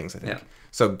all living things, I think. Yeah.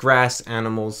 So grass,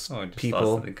 animals,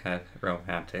 people. Something kind of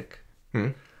romantic.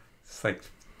 It's like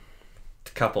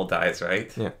the couple dies,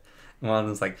 right? Yeah.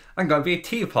 One's like, I'm going to be a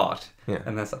teapot. Yeah.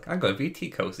 And that's like, I'm going to be a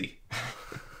tea cozy.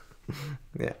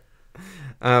 Yeah.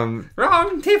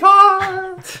 Wrong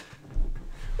teapot!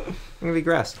 I'm going to be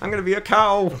grass. I'm going to be a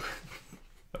cow.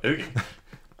 Okay.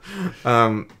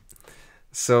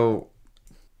 So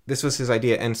this was his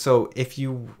idea. And so if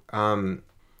you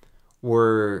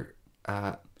were,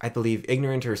 I believe,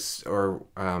 ignorant or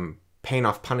paying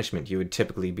off punishment, you would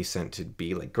typically be sent to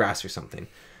be like grass or something.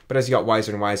 But as you got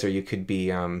wiser and wiser, you could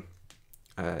be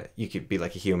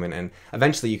like a human, and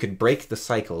eventually you could break the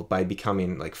cycle by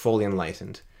becoming like fully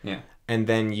enlightened. Yeah. And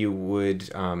then you would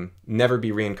never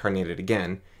be reincarnated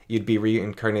again. You'd be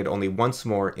reincarnated only once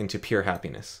more into pure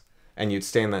happiness, and you'd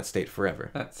stay in that state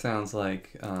forever. That sounds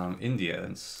like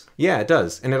Indians. Yeah, it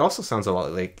does, and it also sounds a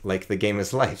lot like the game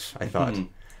is life, I thought,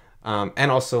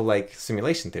 and also like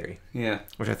simulation theory. Yeah,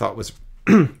 which I thought was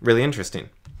really interesting.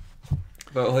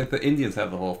 But like the Indians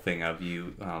have the whole thing of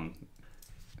you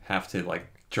have to like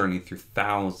journey through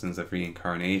thousands of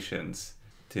reincarnations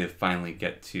to finally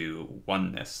get to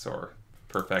oneness or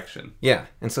perfection. Yeah,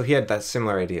 and so he had that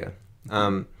similar idea.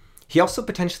 He also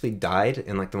potentially died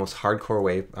in like the most hardcore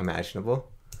way imaginable.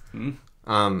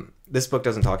 This book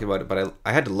doesn't talk about it, but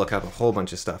I had to look up a whole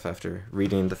bunch of stuff after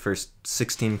reading the first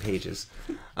 16 pages,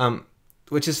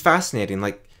 which is fascinating.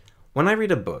 Like when I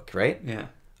read a book, right? Yeah.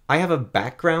 I have a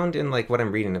background in like what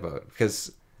I'm reading about,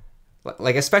 because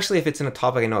like especially if it's in a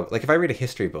topic I know. Like if I read a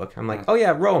history book, I'm like, oh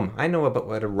yeah, Rome. I know about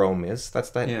what a Rome is.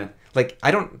 That's that. Yeah. Like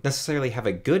I don't necessarily have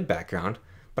a good background,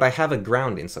 but I have a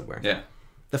grounding somewhere. Yeah.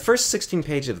 The first 16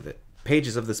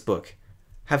 pages of this book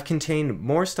have contained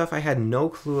more stuff I had no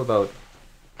clue about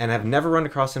and have never run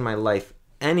across in my life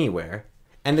anywhere,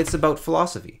 and it's about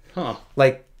philosophy. Huh.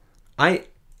 Like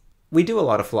we do a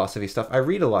lot of philosophy stuff. I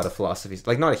read a lot of philosophy,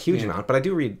 like not a huge amount, but I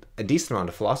do read a decent amount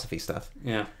of philosophy stuff.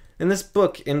 Yeah. And this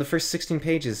book, in the first 16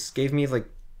 pages, gave me like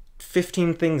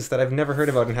 15 things that I've never heard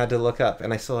about and had to look up,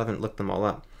 and I still haven't looked them all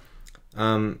up,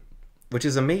 which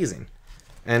is amazing.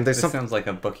 And there's sounds like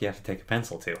a book you have to take a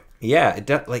pencil to. Yeah,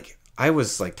 like I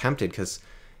was like tempted because,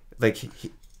 like,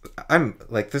 I'm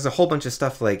like there's a whole bunch of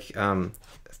stuff like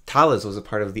Thales was a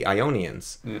part of the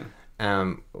Ionians, who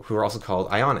are also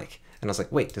called Ionic, and I was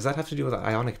like, wait, does that have to do with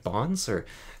ionic bonds?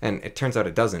 And it turns out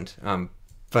it doesn't.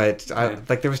 But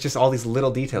like there was just all these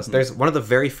little details. There's one of the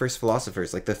very first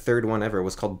philosophers, like the third one ever,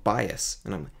 was called Bias,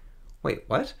 and I'm like, wait,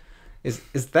 what? Is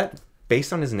that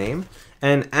based on his name?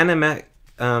 And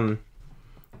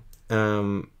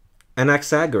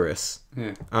Anaxagoras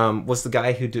was the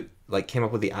guy who came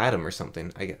up with the atom or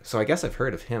something. So I guess I've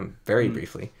heard of him very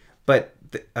briefly. But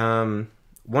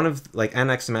one of like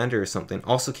Anaximander or something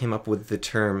also came up with the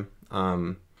term.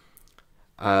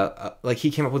 Like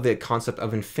he came up with the concept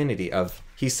of infinity.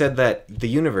 He said that the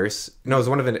universe. No, it was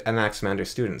one of Anaximander's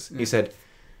students. He said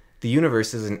the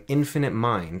universe is an infinite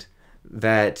mind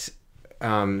that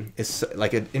is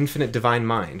like an infinite divine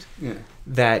mind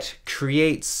that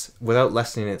creates without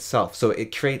lessening itself. So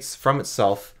it creates from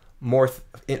itself more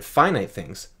finite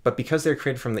things, but because they're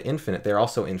created from the infinite, they're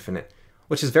also infinite,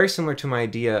 which is very similar to my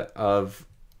idea of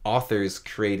authors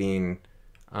creating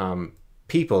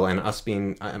people and us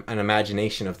being an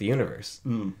imagination of the universe.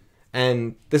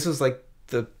 And this was like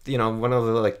one of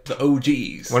the like the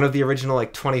OGs, one of the original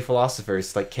like 20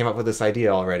 philosophers like came up with this idea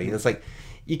already. It's like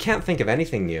you can't think of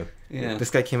anything new. Yeah. This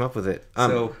guy came up with it.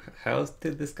 So how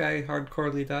did this guy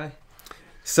hardcorely die?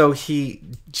 So he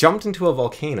jumped into a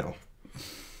volcano.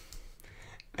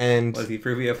 And was he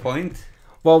proving a point?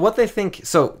 Well, what they think...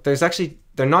 So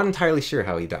they're not entirely sure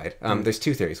how he died. There's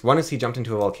two theories. One is he jumped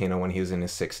into a volcano when he was in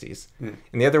his 60s. And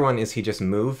the other one is he just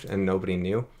moved and nobody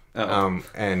knew.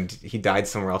 And he died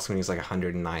somewhere else when he was like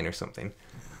 109 or something.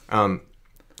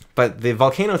 But the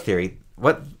volcano theory,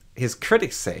 what his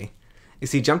critics say,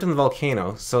 is he jumped in the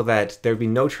volcano so that there'd be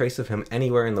no trace of him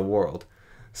anywhere in the world,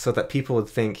 so that people would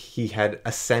think he had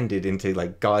ascended into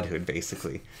like godhood,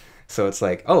 basically. So it's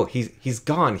like, oh, he's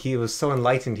gone. He was so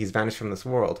enlightened, he's vanished from this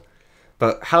world.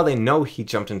 But how they know he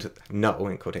jumped into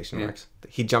in quotation marks,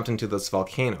 he jumped into this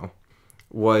volcano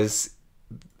was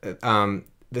the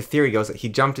theory goes that he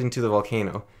jumped into the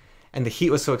volcano and the heat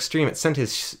was so extreme it sent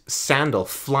his sandal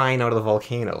flying out of the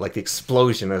volcano, like the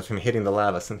explosion of him hitting the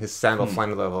lava sent his sandal flying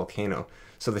out of the volcano.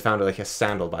 So they found like a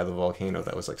sandal by the volcano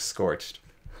that was like scorched.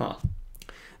 Huh.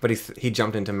 But he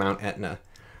jumped into Mount Etna,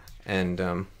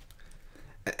 and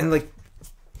like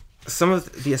some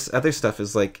of the other stuff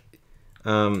is like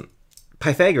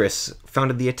Pythagoras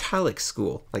founded the Italic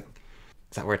school. Like,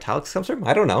 is that where italics comes from?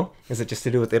 I don't know. Is it just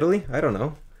to do with Italy? I don't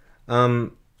know.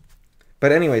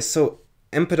 But anyways, so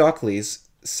Empedocles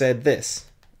said this.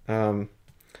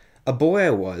 A boy I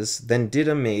was, then did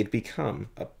a maid become,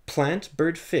 a plant,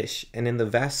 bird, fish, and in the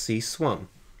vast sea swum.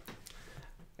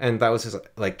 And that was his,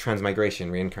 like, transmigration,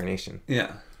 reincarnation.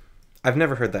 Yeah. I've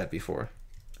never heard that before.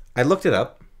 I looked it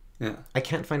up. Yeah. I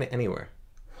can't find it anywhere.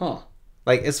 Huh.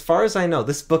 Like, as far as I know,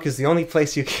 this book is the only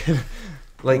place you can...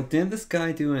 like, well, didn't this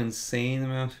guy do an insane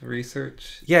amount of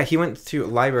research? Yeah, he went to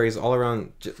libraries all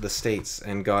around the States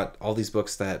and got all these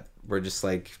books that were just,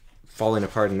 like, falling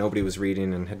apart and nobody was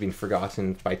reading and had been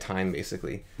forgotten by time,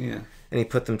 basically. Yeah. And he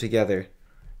put them together.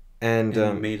 And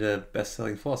made a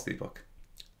best-selling philosophy book.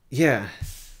 Yeah.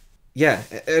 Yeah.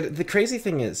 The crazy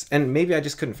thing is, and maybe I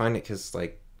just couldn't find it because,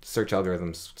 like, search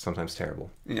algorithms sometimes terrible.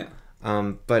 Yeah.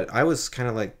 But I was kind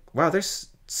of like, wow, there's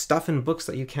stuff in books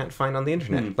that you can't find on the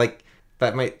internet. Like,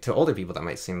 that might, to older people, that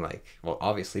might seem like, well,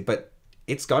 obviously, but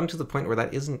it's gotten to the point where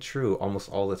that isn't true almost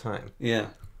all the time. Yeah.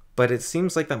 But it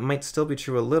seems like that might still be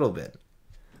true a little bit.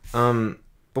 But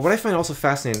what I find also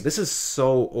fascinating, this is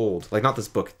so old, like not this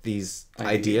book, these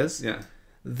ideas, yeah,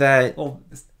 that,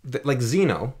 like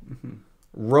Zeno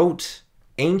wrote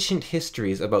ancient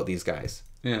histories about these guys.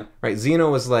 Yeah. Right?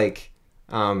 Zeno was like,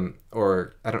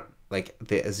 or I don't, like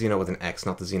the Zeno with an X,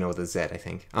 not the Zeno with a Z, I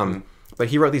think. But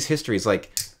he wrote these histories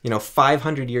like,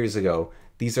 500 years ago,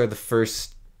 these are the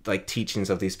first like teachings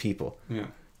of these people. Yeah.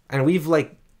 And we've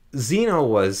like, Zeno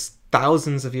was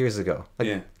thousands of years ago. Like,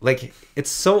 yeah. Like,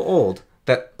 it's so old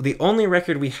that the only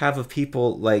record we have of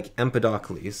people like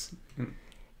Empedocles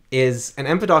is, and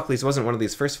Empedocles wasn't one of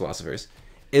these first philosophers,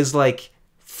 is like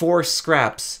 4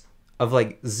 scraps of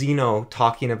like Zeno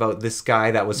talking about this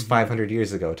guy that was 500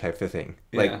 years ago type of thing.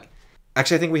 Like, yeah.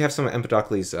 Actually, I think we have some of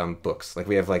Empedocles' books. Like,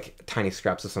 we have like tiny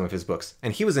scraps of some of his books.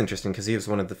 And he was interesting because he was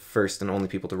one of the first and only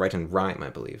people to write in rhyme, I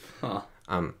believe. Huh.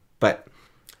 But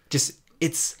just,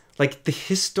 it's like the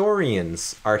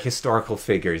historians are historical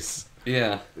figures.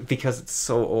 Yeah. Because it's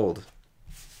so old.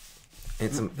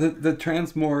 It's the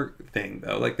transmore thing,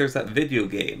 though. Like, there's that video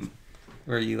game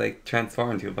where you, like,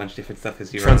 transform into a bunch of different stuff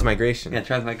as you Transmigration. Yeah,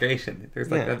 transmigration. There's,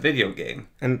 like, that video game.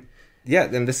 And, yeah,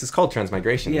 and this is called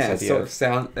transmigration. Yeah, it sort of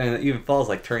sound, and it even falls,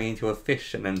 like, turning into a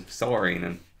fish and then soaring.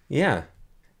 And yeah.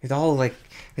 It's all, like,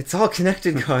 it's all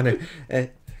connected, Connor.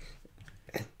 It's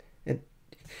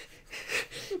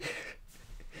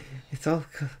all...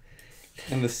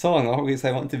 And the song, Always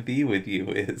I Want to Be With You,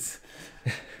 is...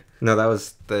 No, that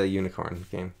was the Unicorn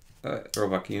game.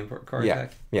 Robot Unicorn Yeah,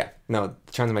 Attack? yeah. No,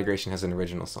 Transmigration has an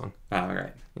original song. Oh,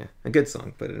 right. Yeah, a good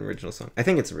song, but an original song. I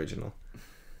think it's original.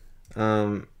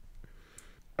 Oh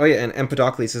yeah, and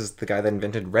Empedocles is the guy that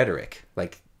invented rhetoric,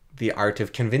 like the art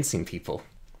of convincing people.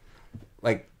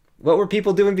 Like, what were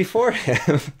people doing before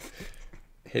him?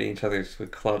 Hitting each other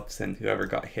with clubs, and whoever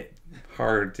got hit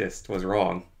hardest was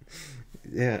wrong.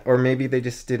 Yeah, or maybe they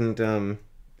just didn't.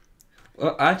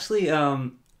 Well, actually,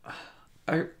 I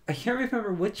can't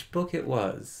remember which book it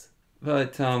was,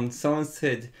 but someone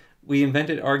said we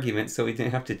invented arguments so we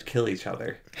didn't have to kill each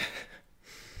other.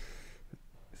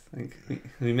 It's like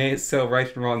we made it so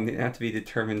right and wrong didn't have to be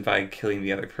determined by killing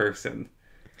the other person.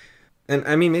 And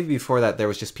I mean, maybe before that there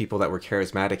was just people that were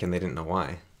charismatic and they didn't know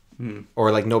why,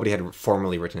 or like nobody had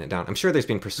formally written it down. I'm sure there's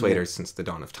been persuaders since the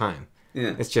dawn of time.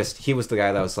 Yeah, it's just he was the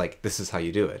guy that was like, this is how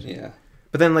you do it. Yeah.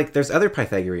 But then like there's other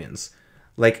Pythagoreans,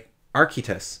 like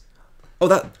Archytas. Oh,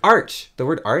 that arch. The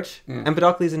word arch. Yeah.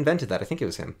 Empedocles invented that. I think it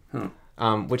was him. Huh.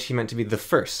 Which he meant to be the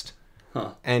first.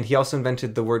 Huh. And he also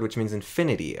invented the word which means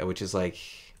infinity, which is like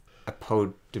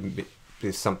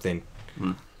something.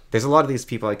 There's a lot of these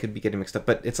people, I could be getting mixed up,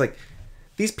 but it's like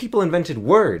these people invented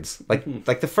words,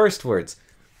 like the first words.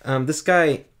 This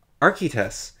guy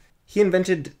Archytas, he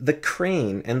invented the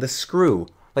crane and the screw.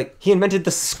 Like, he invented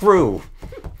the screw.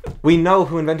 We know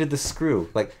who invented the screw.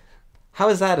 Like, how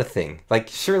is that a thing? Like,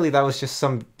 surely that was just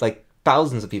some, like,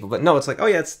 thousands of people. But no, it's like, oh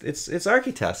yeah, it's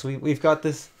Archytas. We've got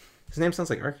this. His name sounds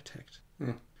like architect.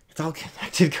 Yeah. It's all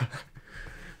connected.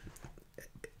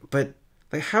 But,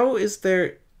 like, how is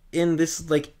there in this,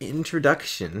 like,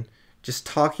 introduction just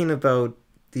talking about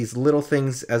these little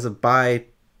things as a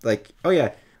like, oh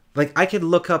yeah, like, I could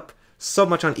look up so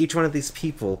much on each one of these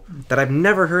people that I've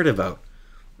never heard about,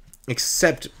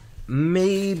 except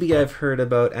maybe I've heard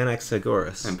about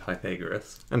Anaxagoras. And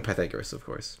Pythagoras. And Pythagoras, of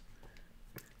course.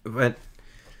 But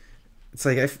it's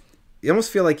like, you almost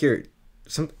feel like I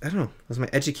don't know, was my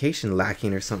education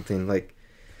lacking or something? Like,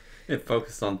 it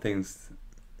focused on things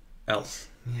else.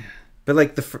 Yeah. But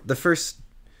like the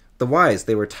wise,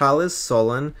 they were Thales,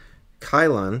 Solon,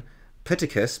 Chilon,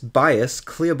 Pittacus, Bias,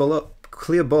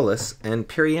 Cleobulus, and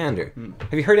Periander.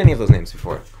 Have you heard any of those names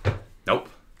before? Nope.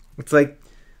 It's like,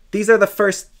 these are the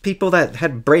first people that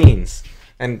had brains.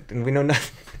 And we know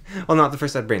nothing. Well, not the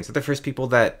first that had brains, but the first people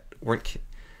that weren't...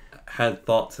 Had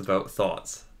thoughts about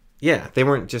thoughts. Yeah, they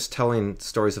weren't just telling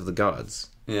stories of the gods.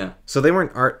 Yeah. So they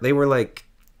weren't art, they were like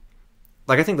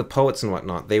I think the poets and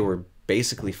whatnot, they were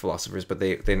basically philosophers, but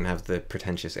they didn't have the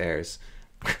pretentious airs.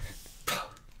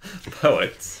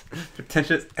 Poets.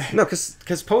 Pretentious. No,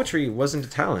 because poetry wasn't a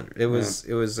talent. It was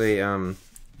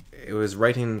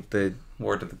writing the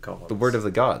word of the gods. The word of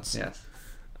the gods. Yes.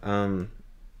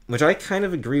 Which I kind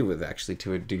of agree with, actually,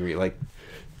 to a degree. Like,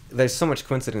 there's so much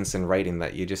coincidence in writing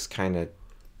that you just kind of,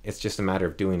 it's just a matter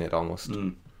of doing it almost,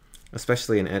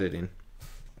 especially in editing.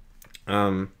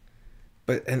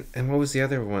 But and what was the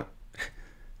other one?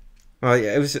 Well,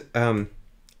 yeah, it was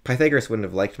Pythagoras wouldn't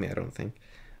have liked me, I don't think.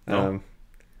 No.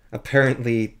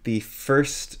 Apparently, the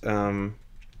first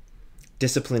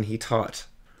discipline he taught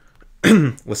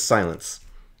was silence.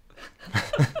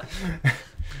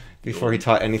 Before he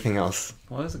taught anything else.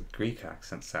 Why does a Greek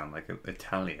accent sound like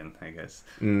Italian, I guess?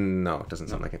 No, it doesn't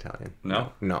sound like Italian.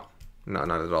 No? No, not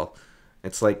at all.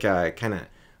 It's like kind of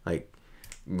like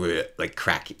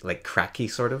cracky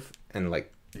sort of, and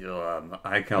like.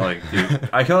 I can only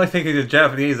think of the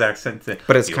Japanese accent.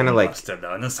 But it's kind of like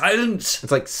silence.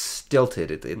 It's like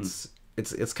stilted.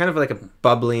 It's kind of like a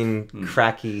bubbling,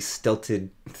 cracky, stilted.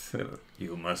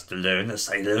 You must learn the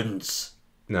silence.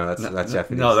 No, that's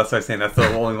Japanese. No, that's what I'm saying. That's the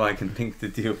only one I can think to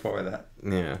do for that.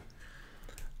 Yeah.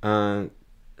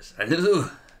 Silence.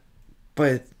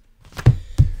 But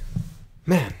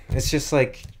man, it's just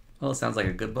like. Well, it sounds like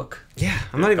a good book. Yeah,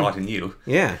 I'm not even. God in you.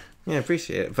 Yeah, I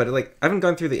appreciate it. But like, I haven't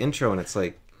gone through the intro, and it's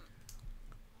like,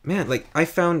 man, like I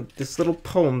found this little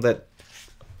poem that.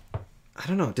 I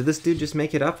don't know. Did this dude just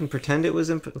make it up and pretend it was?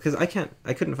 Because I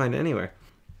couldn't find it anywhere.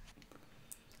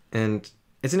 And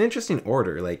it's an interesting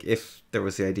order. Like, if there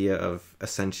was the idea of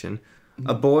ascension,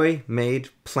 a boy made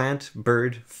plant,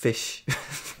 bird, fish.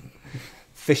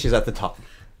 Fish is at the top.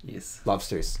 Yes.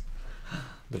 Lobsters.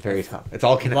 The very top. It's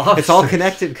all connected. It's all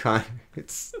connected, Con.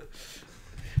 It's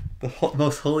the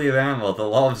most holy of animal, the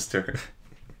lobster.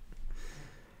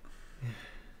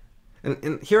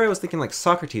 And here I was thinking like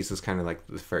Socrates was kind of like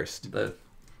the first. But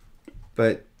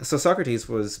so Socrates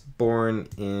was born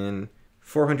in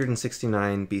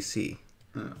 469 BC.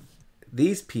 Oh.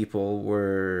 These people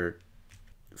were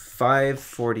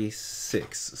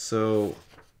 546, so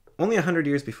only 100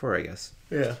 years before, I guess.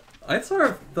 Yeah. I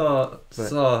sort of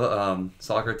saw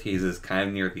Socrates as kind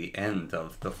of near the end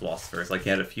of the philosophers. Like, he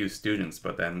had a few students,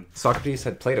 but then... Socrates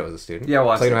had Plato as a student. Yeah,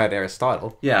 well, Plato had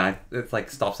Aristotle. Yeah, it like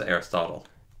stops at Aristotle.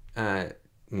 No,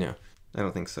 I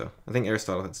don't think so. I think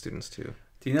Aristotle had students too.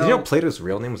 Did you know Plato's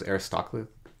real name was Aristocles?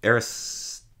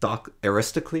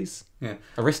 Aristocles? Yeah.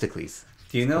 Aristocles.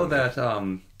 Do you know that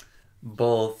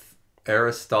both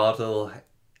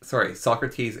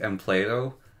Socrates and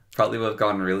Plato probably would have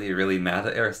gotten really, really mad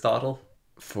at Aristotle?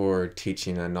 For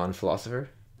teaching a non-philosopher?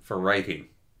 For writing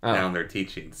down their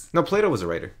teachings. No, Plato was a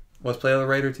writer. Was Plato a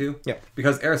writer too? Yeah.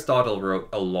 Because Aristotle wrote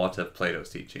a lot of Plato's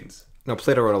teachings. No,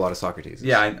 Plato wrote a lot of Socrates.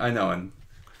 Yeah, I know. And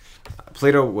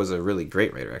Plato was a really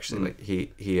great writer, actually. Like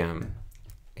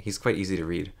he's quite easy to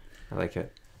read. I like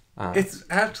it. It's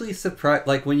actually surprising.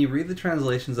 Like, when you read the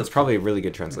translations of... It's probably a really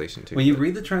good translation, too. When you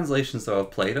read the translations, though,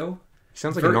 of Plato... He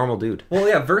sounds like a normal dude. Well,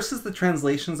 yeah, versus the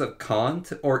translations of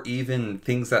Kant, or even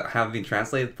things that have been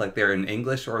translated, like they're in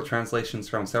English, or translations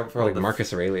from several... Like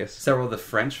Marcus Aurelius. Several of the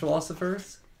French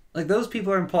philosophers. Like, those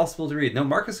people are impossible to read. No,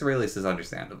 Marcus Aurelius is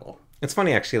understandable. It's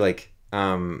funny, actually, like...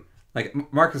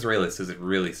 Marcus Aurelius is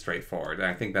really straightforward, and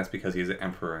I think that's because he's an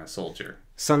emperor and a soldier.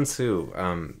 Sun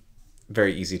Tzu,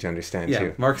 very easy to understand,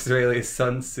 too. Marcus Aurelius,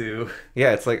 Sun Tzu...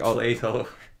 Yeah, it's like... Plato...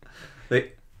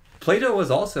 Plato was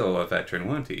also a veteran,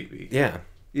 wasn't he? Yeah.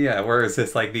 Yeah, whereas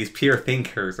it's like these pure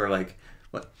thinkers are like,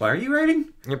 what are you writing?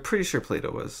 I'm pretty sure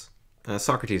Plato was.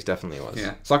 Socrates definitely was.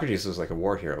 Yeah. Socrates was like a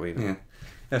war hero, even. Yeah.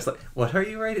 It's like, what are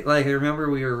you writing? Like, I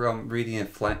remember we were reading a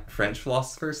French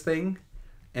philosophers thing,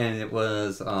 and it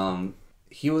was,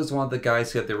 he was one of the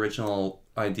guys who had the original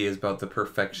ideas about the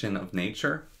perfection of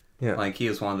nature. Yeah. Like, he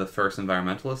was one of the first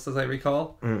environmentalists, as I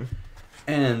recall. Mm.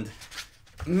 And...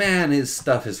 man, his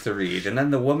stuff is to read. And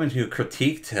then the woman who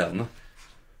critiqued him,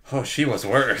 she was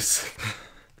worse.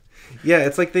 Yeah,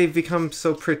 it's like they've become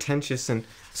so pretentious. And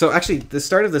so actually, the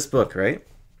start of this book, right?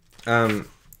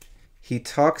 He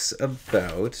talks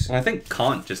about... Well, I think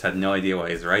Kant just had no idea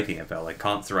what he's writing about. Like,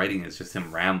 Kant's writing is just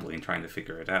him rambling, trying to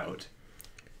figure it out.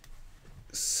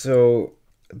 So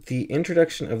the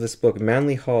introduction of this book,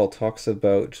 Manly Hall talks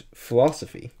about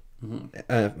philosophy,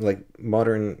 like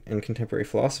modern and contemporary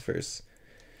philosophers.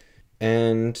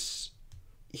 And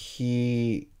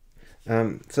he...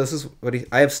 so this is what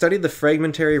I have studied the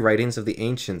fragmentary writings of the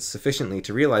ancients sufficiently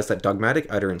to realize that dogmatic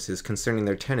utterances concerning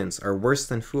their tenets are worse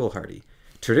than foolhardy.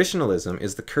 Traditionalism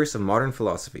is the curse of modern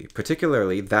philosophy,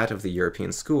 particularly that of the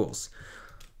European schools.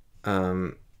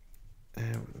 That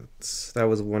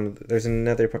was one of the, there's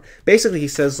another part. Basically, he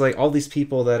says, like, all these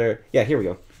people that are... Yeah, here we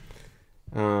go.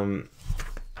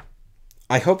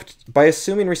 I hoped, by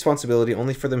assuming responsibility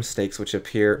only for the mistakes which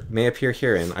may appear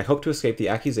herein, I hope to escape the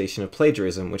accusation of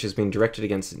plagiarism which has been directed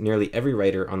against nearly every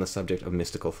writer on the subject of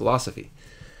mystical philosophy.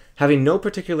 Having no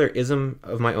particular ism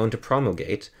of my own to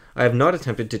promulgate, I have not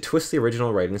attempted to twist the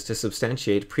original writings to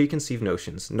substantiate preconceived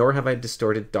notions, nor have I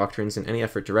distorted doctrines in any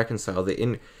effort to reconcile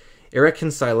the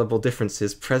irreconcilable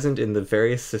differences present in the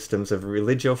various systems of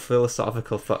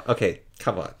religio-philosophical thought. Okay,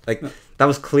 come on. Like, that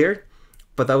was clear,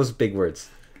 but that was big words.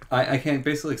 I can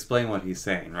basically explain what he's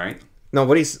saying, right? No,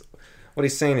 what he's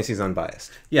saying is he's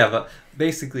unbiased. Yeah, but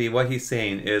basically what he's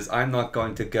saying is I'm not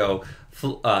going to go,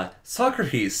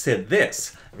 Socrates said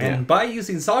this, and by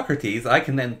using Socrates, I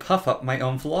can then puff up my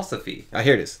own philosophy.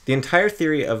 Here it is. The entire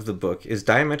theory of the book is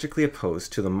diametrically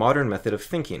opposed to the modern method of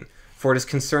thinking, for it is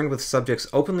concerned with subjects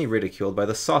openly ridiculed by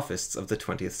the sophists of the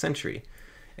 20th century.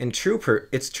 And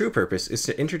its true purpose is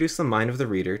to introduce the mind of the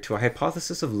reader to a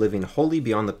hypothesis of living wholly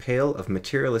beyond the pale of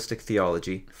materialistic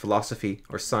theology, philosophy,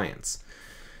 or science.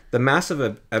 The mass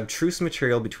of abstruse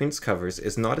material between its covers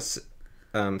is not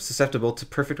susceptible to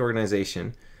perfect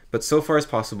organization, but so far as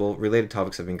possible, related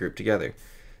topics have been grouped together.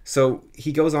 So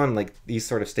he goes on like these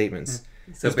sort of statements.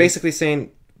 So it's basically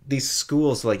saying these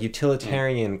schools like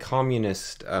utilitarian,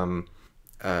 communist,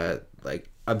 like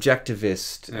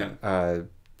objectivist,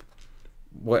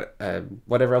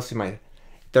 whatever else you might,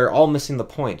 they're all missing the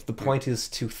point. The point is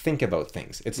to think about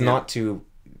things. It's not to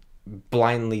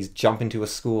blindly jump into a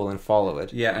school and follow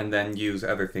it. Yeah, and then use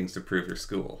other things to prove your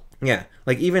school. Yeah,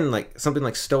 like even like something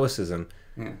like Stoicism.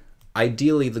 Yeah.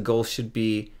 Ideally, the goal should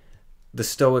be the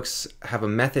Stoics have a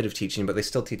method of teaching, but they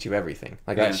still teach you everything.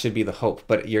 Like that should be the hope.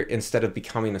 But you're instead of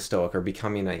becoming a Stoic or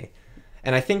becoming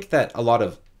and I think that a lot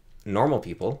of normal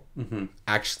people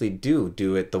actually do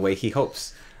it the way he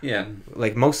hopes. Yeah.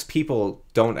 Like most people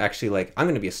don't actually like, I'm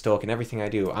going to be a Stoic in everything I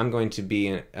do. I'm going to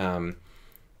be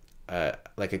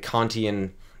like a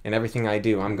Kantian in everything I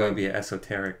do. I'm going to be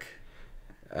esoteric.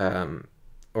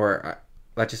 Or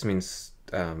that just means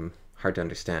hard to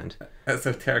understand.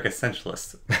 Esoteric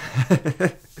essentialist.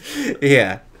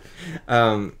 Yeah.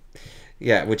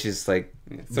 Yeah, which is like...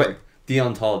 Sorry.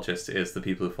 Deontologist is the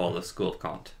people who follow the school of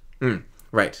Kant.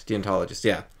 Right, deontologist,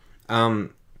 yeah.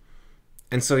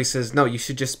 And so he says, no, you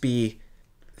should just be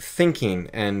thinking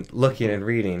and looking and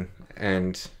reading.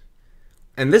 And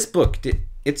this book,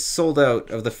 it sold out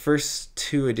of the first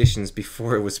 2 editions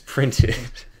before it was printed.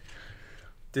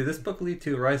 Did this book lead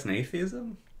to a rise in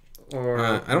atheism?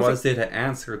 Or was it an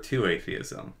answer to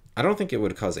atheism? I don't think it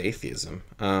would cause atheism.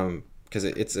 Because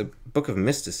it's a book of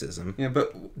mysticism. Yeah,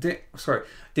 but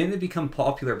didn't it become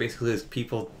popular basically because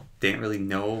people didn't really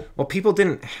know? Well, people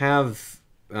didn't have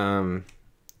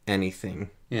anything.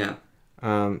 Yeah.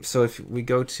 So if we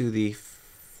go to the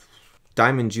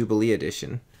Diamond Jubilee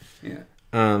edition,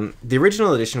 the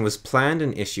original edition was planned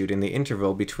and issued in the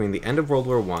interval between the end of World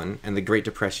War I and the Great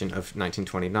Depression of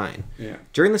 1929. Yeah.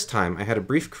 During this time, I had a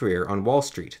brief career on Wall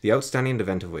Street, the outstanding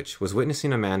event of which was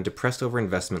witnessing a man depressed over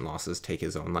investment losses take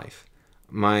his own life.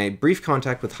 My brief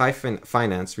contact with high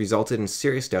finance resulted in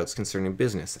serious doubts concerning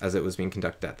business as it was being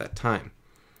conducted at that time.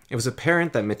 It was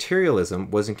apparent that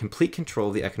materialism was in complete control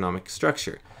of the economic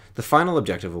structure, the final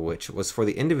objective of which was for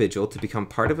the individual to become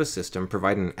part of a system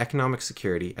providing an economic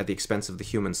security at the expense of the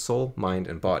human soul, mind,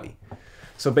 and body.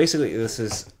 So basically this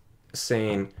is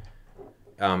saying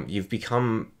you've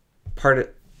become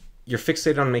you're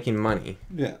fixated on making money.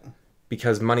 Yeah.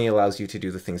 Because money allows you to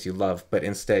do the things you love, but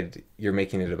instead you're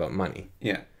making it about money.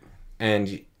 Yeah.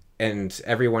 And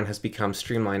everyone has become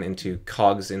streamlined into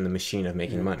cogs in the machine of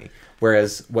making money.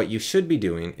 Whereas what you should be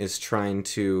doing is trying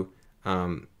to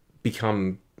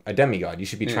become a demigod. You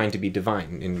should be trying to be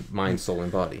divine in mind, soul,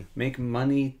 and body. Make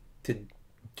money to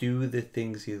do the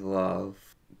things you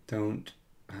love. Don't...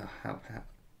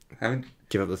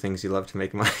 Give up the things you love to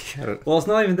make money. Well, it's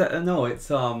not even that. No,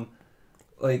 it's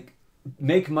like...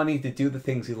 Make money to do the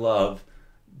things you love.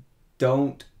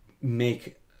 Don't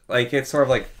make... Like, it's sort of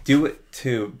like, do it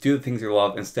to do the things you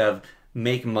love instead of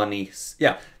make money...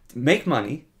 Yeah, make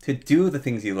money to do the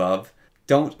things you love.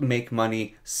 Don't make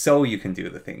money so you can do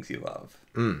the things you love.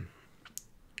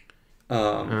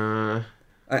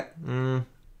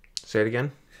 Say it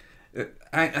again.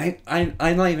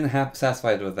 I'm not even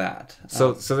satisfied with that.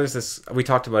 So there's this. We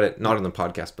talked about it not on the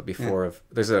podcast, but before.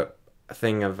 There's a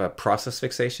thing of process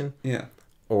fixation. Yeah.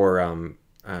 Or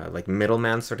like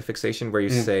middleman sort of fixation, where you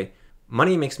say,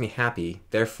 money makes me happy,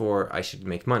 therefore I should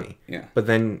make money. Yeah. But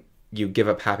then you give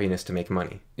up happiness to make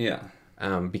money. Yeah.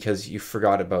 Because you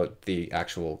forgot about the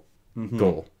actual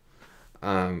goal.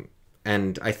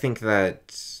 And I think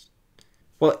that,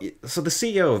 well, so the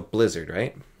CEO of Blizzard,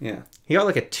 right? Yeah. He got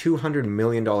like a $200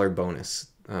 million bonus,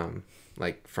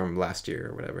 like from last year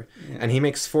or whatever. Yeah. And he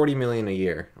makes $40 million a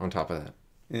year on top of that.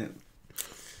 Yeah.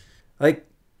 Like,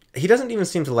 he doesn't even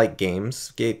seem to like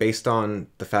games based on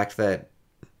the fact that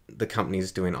the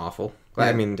company's doing awful. Yeah.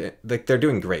 I mean, like, they're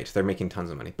doing great. They're making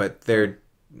tons of money, but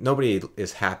nobody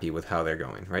is happy with how they're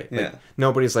going, right? Yeah. Like,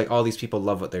 nobody's like, all these people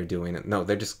love what they're doing. No,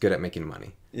 they're just good at making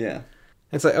money. Yeah.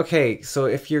 It's like, okay, so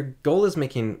if your goal is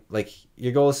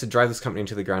to drive this company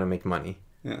into the ground and make money.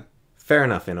 Yeah. Fair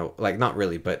enough, like, not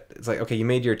really, but it's like, okay, you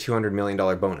made your $200 million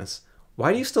bonus.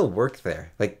 Why do you still work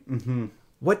there? Like,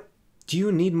 what, do you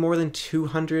need more than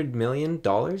 $200 million?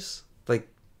 Like,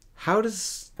 how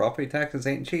does... Property taxes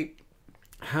ain't cheap.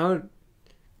 How...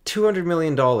 $200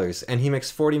 million, and he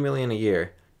makes $40 million a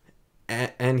year,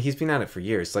 and he's been at it for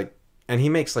years, like, and he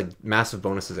makes, like, massive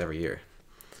bonuses every year.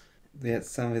 Yeah,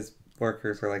 some of his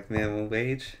workers are like minimum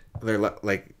wage. They're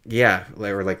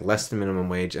they were like less than minimum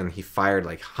wage, and he fired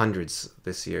like hundreds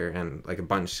this year and like a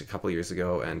bunch a couple years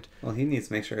ago. And well, he needs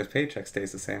to make sure his paycheck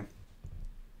stays the same.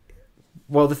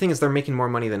 Well, the thing is, they're making more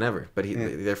money than ever, but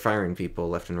they're firing people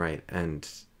left and right, and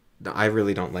I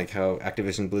really don't like how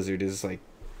Activision Blizzard is like.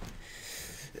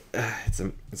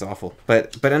 It's awful,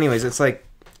 but anyways, it's like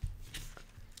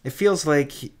it feels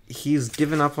like he's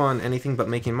given up on anything but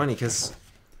making money, because.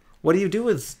 What do you do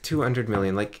with $200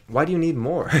 million? Like, why do you need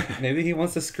more? Maybe he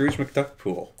wants a Scrooge McDuck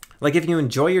pool. Like, if you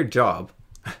enjoy your job,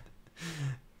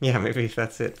 yeah, maybe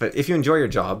that's it. But if you enjoy your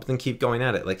job, then keep going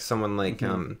at it. Like someone like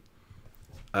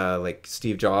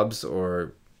Steve Jobs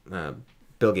or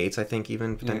Bill Gates, I think,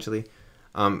 even potentially.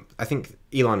 Yeah. I think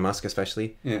Elon Musk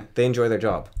especially. Yeah. They enjoy their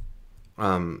job,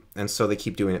 and so they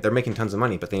keep doing it. They're making tons of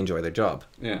money, but they enjoy their job.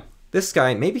 Yeah. This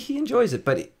guy, maybe he enjoys it,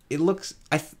 but it looks.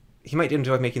 He might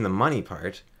enjoy making the money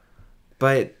part.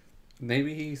 But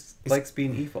maybe he likes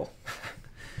being evil.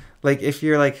 Like, if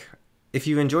you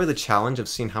enjoy the challenge of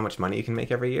seeing how much money you can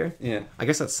make every year, yeah, I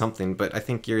guess that's something. But I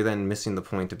think you're then missing the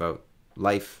point about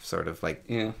life, sort of like.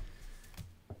 Yeah.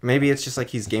 Maybe it's just like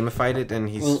he's gamified it and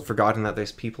he's forgotten that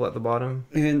there's people at the bottom.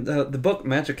 And the book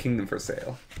Magic Kingdom for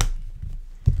Sale.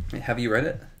 Have you read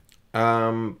it?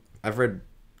 I've read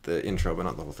the intro, but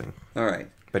not the whole thing. All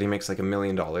right. But he makes like $1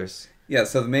 million. Yeah.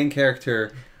 So the main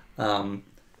character.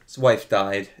 His wife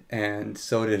died, and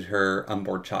so did her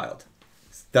unborn child.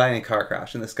 He died in a car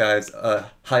crash, and this guy's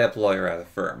a high-up lawyer at a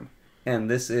firm. And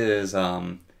this is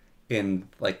in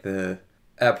like at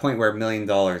a point where $1 million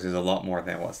is a lot more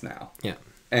than it was now. Yeah.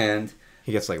 And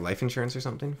he gets like life insurance or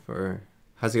something? For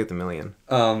how's he get the $1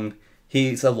 million?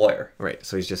 He's a lawyer. Right,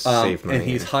 so he's just saved money. And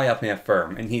he's high up in a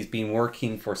firm, and he's been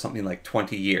working for something like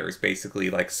 20 years, basically,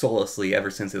 like soullessly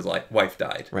ever since his wife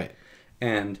died. Right.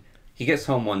 And he gets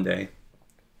home one day,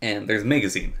 and there's a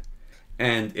magazine,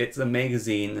 and it's a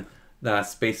magazine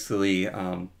that's basically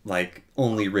like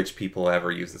only rich people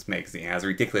ever use this magazine. It has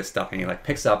ridiculous stuff, and he like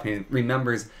picks up and he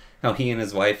remembers how he and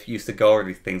his wife used to go over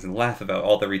these things and laugh about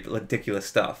all the ridiculous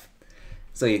stuff.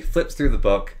 So he flips through the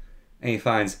book and he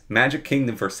finds Magic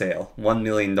Kingdom for Sale, $1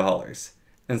 million.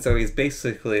 And so he's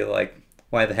basically like,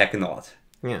 why the heck not?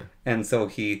 Yeah. And so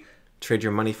he trade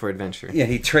your money for adventure. Yeah,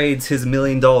 he trades his $1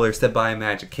 million to buy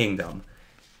Magic Kingdom,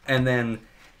 and then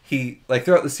he like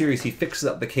throughout the series he fixes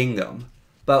up the kingdom.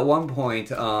 But at one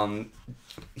point,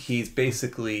 he's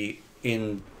basically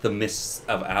in the mists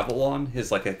of Avalon,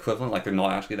 his like equivalent. Like they're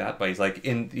not actually that, but he's like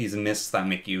in these mists that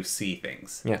make you see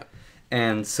things. Yeah.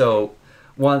 And so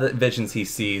one of the visions he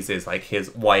sees is like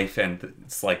his wife, and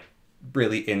it's like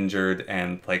really injured,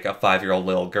 and like a 5-year-old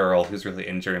little girl who's really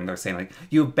injured, and they're saying like,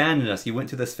 you abandoned us, you went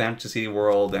to this fantasy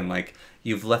world, and like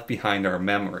you've left behind our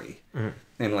memory. Mm-hmm.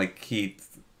 And like he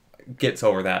gets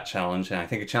over that challenge, and I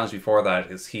think a challenge before that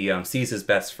is he sees his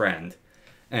best friend,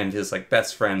 and his like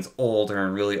best friend's older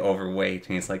and really overweight,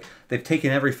 and he's like, they've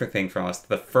taken everything from us,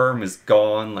 the firm is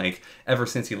gone, like ever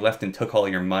since you left and took all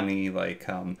your money, like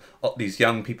all these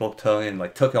young people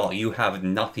took all, you have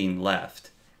nothing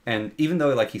left. And even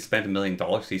though like he spent $1 million,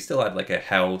 he still had like a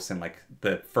house, and like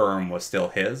the firm was still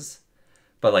his,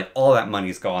 but like all that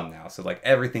money's gone now, so like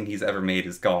everything he's ever made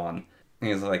is gone.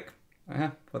 And he's like,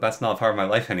 well, that's not a part of my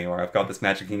life anymore. I've got this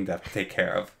Magic Kingdom to have to take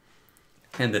care of,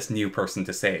 and this new person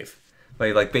to save. But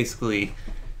he like basically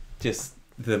just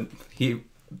he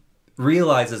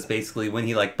realizes basically when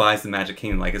he like buys the Magic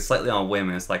Kingdom, like it's slightly on a whim,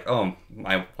 and it's like, oh,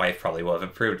 my wife probably would have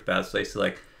approved, but it's basically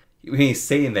like when he's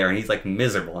sitting there and he's like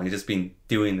miserable and he's just been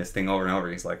doing this thing over and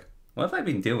over, he's like, what have I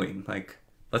been doing? Like,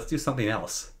 let's do something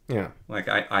else. Yeah. Like,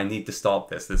 I need to stop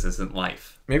this. This isn't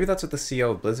life. Maybe that's what the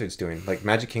CEO of Blizzard's doing. Like,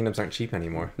 Magic Kingdoms aren't cheap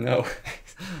anymore. No.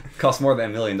 Costs more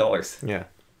than $1 million. Yeah.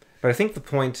 But I think the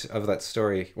point of that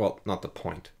story, well, not the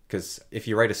point, because if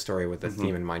you write a story with a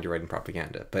theme in mind, you're writing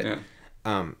propaganda. But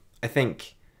I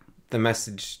think the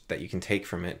message that you can take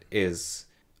from it is,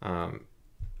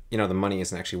 you know, the money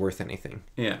isn't actually worth anything.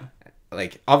 Yeah.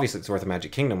 Like, obviously it's worth a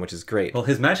Magic Kingdom, which is great. Well,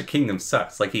 his Magic Kingdom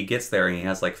sucks. Like, he gets there and he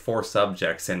has, like, 4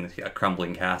 subjects and a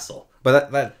crumbling castle.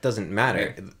 But that doesn't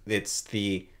matter. Yeah. It's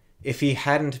the... If he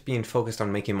hadn't been focused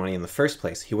on making money in the first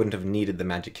place, he wouldn't have needed the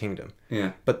Magic Kingdom.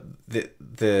 Yeah. But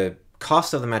the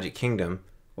cost of the Magic Kingdom...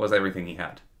 was everything he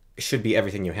had. It should be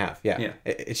everything you have, yeah. Yeah.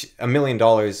 It's $1 million,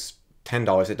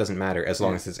 $10, it doesn't matter as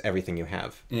long as it's everything you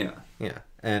have. Yeah. Yeah.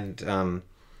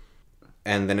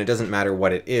 And then it doesn't matter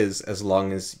what it is as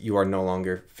long as you are no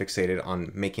longer fixated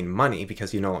on making money,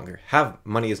 because you no longer have...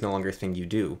 Money is no longer a thing you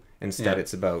do. Instead,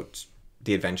 it's about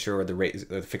the adventure or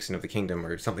the fixing of the kingdom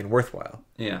or something worthwhile.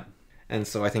 Yeah. And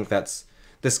so I think that's...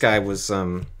 This guy was...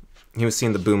 he was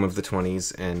seeing the boom of the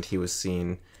 20s, and he was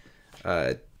seeing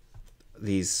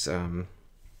these...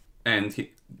 And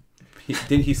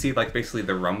didn't he see, like, basically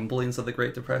the rumblings of the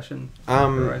Great Depression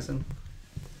on the horizon?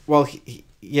 Well,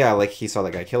 yeah, like, he saw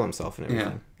that guy kill himself and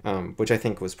everything. Yeah. Which I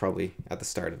think was probably at the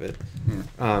start of it.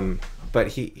 Yeah. But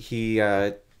he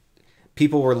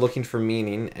people were looking for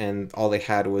meaning, and all they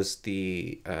had was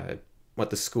what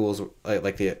the schools,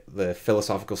 like the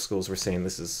philosophical schools were saying,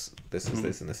 this is this, and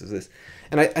this is this.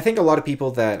 And I think a lot of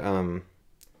people that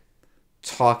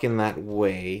talk in that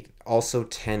way also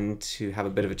tend to have a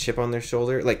bit of a chip on their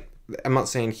shoulder. Like, I'm not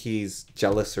saying he's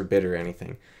jealous or bitter or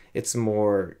anything. It's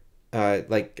more...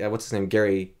 what's his name,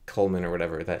 Gary Coleman or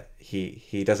whatever, that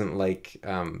he doesn't like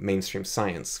mainstream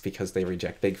science because they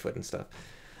reject Bigfoot and stuff.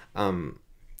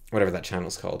 Whatever that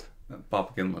channel's called.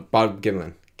 Bob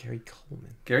Gimlin. Gary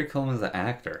Coleman. Gary Coleman's an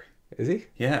actor. Is he?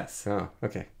 Yes. Oh,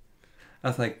 okay. I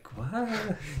was like,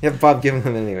 what? Yeah, Bob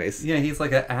Gimlin anyways. Yeah, he's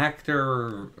like an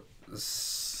actor,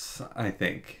 I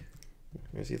think.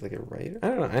 Is he like a writer? I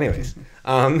don't know. Anyways.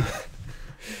 Bob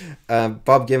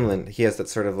Gimlin, he has that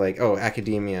sort of like, oh,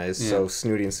 academia is so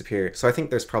snooty and superior. So I think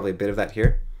there's probably a bit of that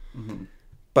here. Mm-hmm.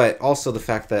 But also the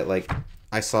fact that, like,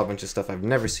 I saw a bunch of stuff I've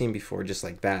never seen before, just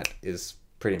like that, is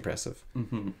pretty impressive.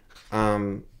 Mm-hmm.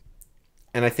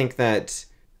 And I think that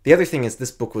the other thing is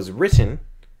this book was written,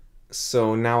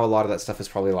 so now a lot of that stuff is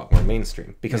probably a lot more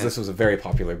mainstream, because this was a very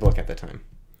popular book at the time.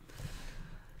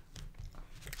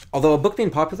 Although a book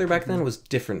being popular back then was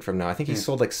different from now. I think he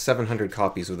sold like 700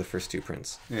 copies with the first 2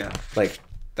 prints. Yeah. Like,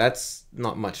 that's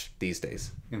not much these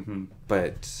days. Mm-hmm.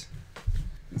 But...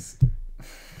 It's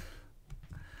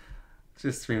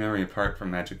just remembering a part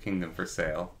from Magic Kingdom for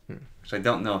Sale, which I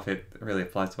don't know if it really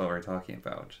applies to what we're talking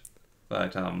about.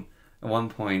 But at one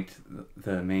point,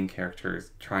 the main character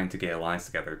is trying to get alliance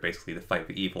together, basically to fight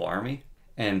the evil army,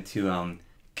 and to...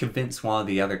 convince one of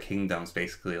the other kingdoms,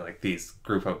 basically like these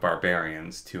group of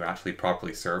barbarians, to actually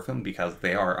properly serve him because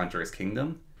they are under his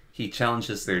kingdom. He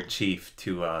challenges their chief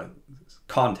to a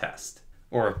contest,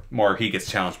 or more, he gets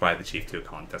challenged by the chief to a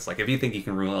contest. Like, if you think you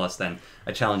can rule us, then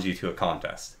I challenge you to a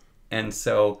contest. And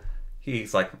so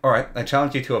he's like, all right, I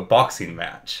challenge you to a boxing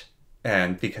match,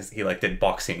 and because he like did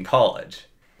boxing in college,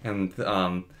 and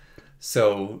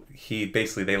so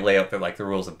they lay out the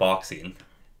rules of boxing,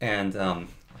 and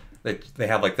they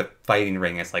have, like, the fighting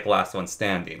ring. It's, like, last one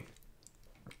standing.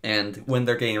 And when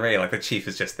they're getting ready, like, the chief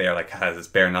is just there, like, has his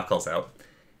bare knuckles out.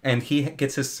 And he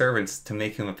gets his servants to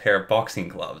make him a pair of boxing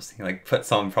gloves. He, like,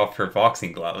 puts on proper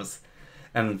boxing gloves.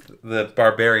 And the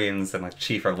barbarians and, like,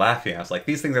 chief are laughing. I was like,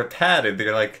 these things are padded.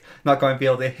 They're, like, not going to be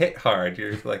able to hit hard.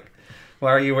 You're like, why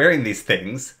are you wearing these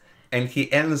things? And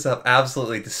he ends up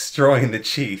absolutely destroying the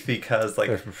chief because,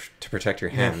 like... To protect your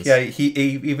hands. Yeah, he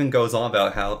even goes on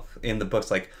about how, in the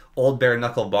books, like, old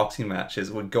bare-knuckle boxing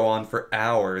matches would go on for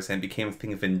hours and became a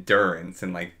thing of endurance.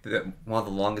 And, like, one of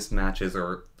the longest matches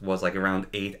was, like, around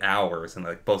 8 hours. And,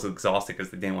 like, both exhausted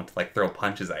because they didn't want to, like, throw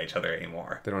punches at each other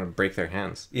anymore. They don't want to break their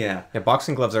hands. Yeah. Yeah,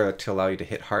 boxing gloves are to allow you to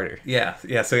hit harder. Yeah,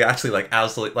 so he actually, like,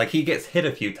 absolutely... Like, he gets hit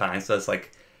a few times, so it's,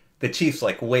 like... The chief's,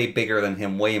 like, way bigger than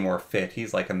him, way more fit.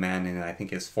 He's, like, a man in, I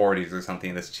think, his 40s or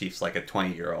something. This chief's, like, a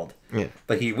 20-year-old. Yeah.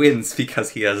 But he wins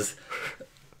because he has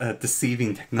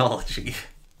deceiving technology.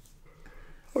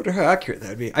 I wonder how accurate that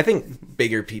would be. I think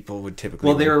bigger people would typically...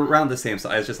 Well, they were around the same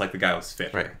size, just like the guy was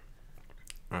fit. Right.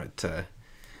 But,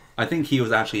 I think he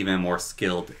was actually even more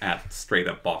skilled at straight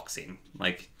up boxing.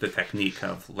 Like the technique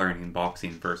of learning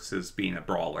boxing versus being a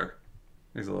brawler.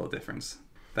 There's a little difference.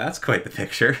 That's quite the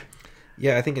picture.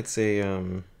 Yeah, I think it's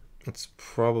it's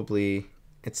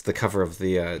the cover of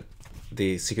the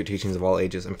Secret Teachings of All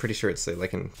Ages. I'm pretty sure it's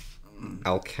like an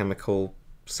alchemical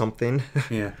something.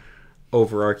 Yeah.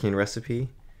 Overarching recipe.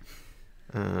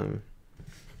 An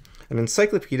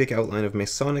encyclopedic outline of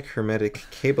Masonic, Hermetic,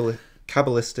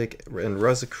 Kabbalistic, and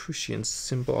Rosicrucian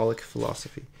symbolic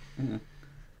philosophy. Mm-hmm.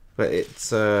 But it's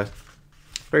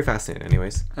very fascinating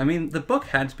anyways. I mean, the book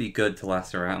had to be good to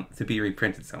last around, to be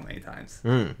reprinted so many times.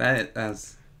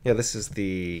 Yeah, this is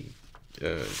the...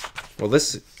 well,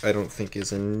 this I don't think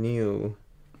is a new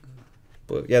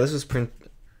book. Yeah, this was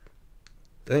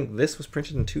I think this was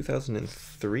printed in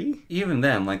 2003? Even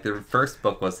then, like, the first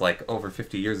book was, like, over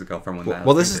 50 years ago from when that was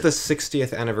Well, this is the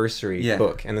 60th anniversary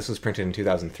book, and this was printed in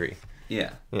 2003.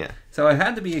 Yeah. Yeah. So it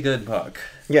had to be a good book.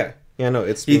 Yeah. Yeah, no,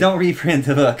 it's... You don't reprint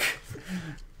a book.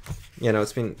 Yeah, no,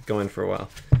 it's been going for a while.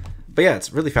 But yeah,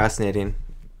 it's really fascinating,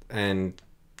 and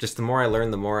just the more I learn,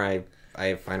 the more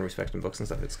I find respect in books and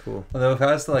stuff. It's cool. Although if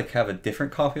I was to, like, have a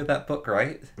different copy of that book,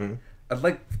 right? Mm-hmm.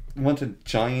 I'd want a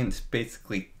giant,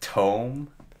 basically, tome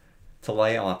to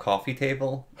lay on a coffee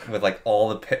table with, like, all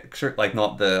the picture, like,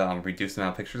 not the reduced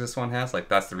amount of pictures this one has, like,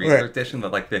 that's the research edition,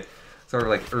 but, like, the sort of,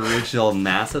 like, original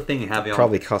massive thing, and have it on...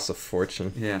 Probably costs a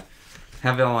fortune. Yeah.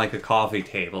 Have it on, like, a coffee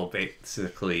table,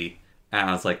 basically,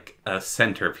 as, like, a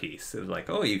centerpiece. It's like,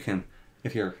 oh, you can,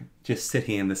 if you're just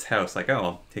sitting in this house, like,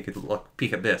 oh, take a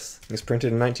peek at this. It was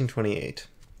printed in 1928.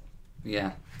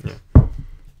 Yeah. Yeah.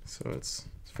 So it's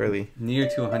fairly... Near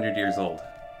to 100 years old.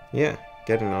 Yeah,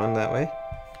 getting on that way.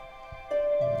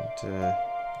 And, yeah,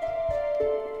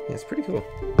 it's pretty cool.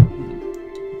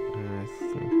 I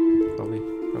think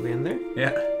probably in there. Yeah.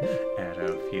 Add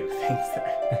a few things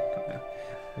there.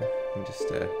 And just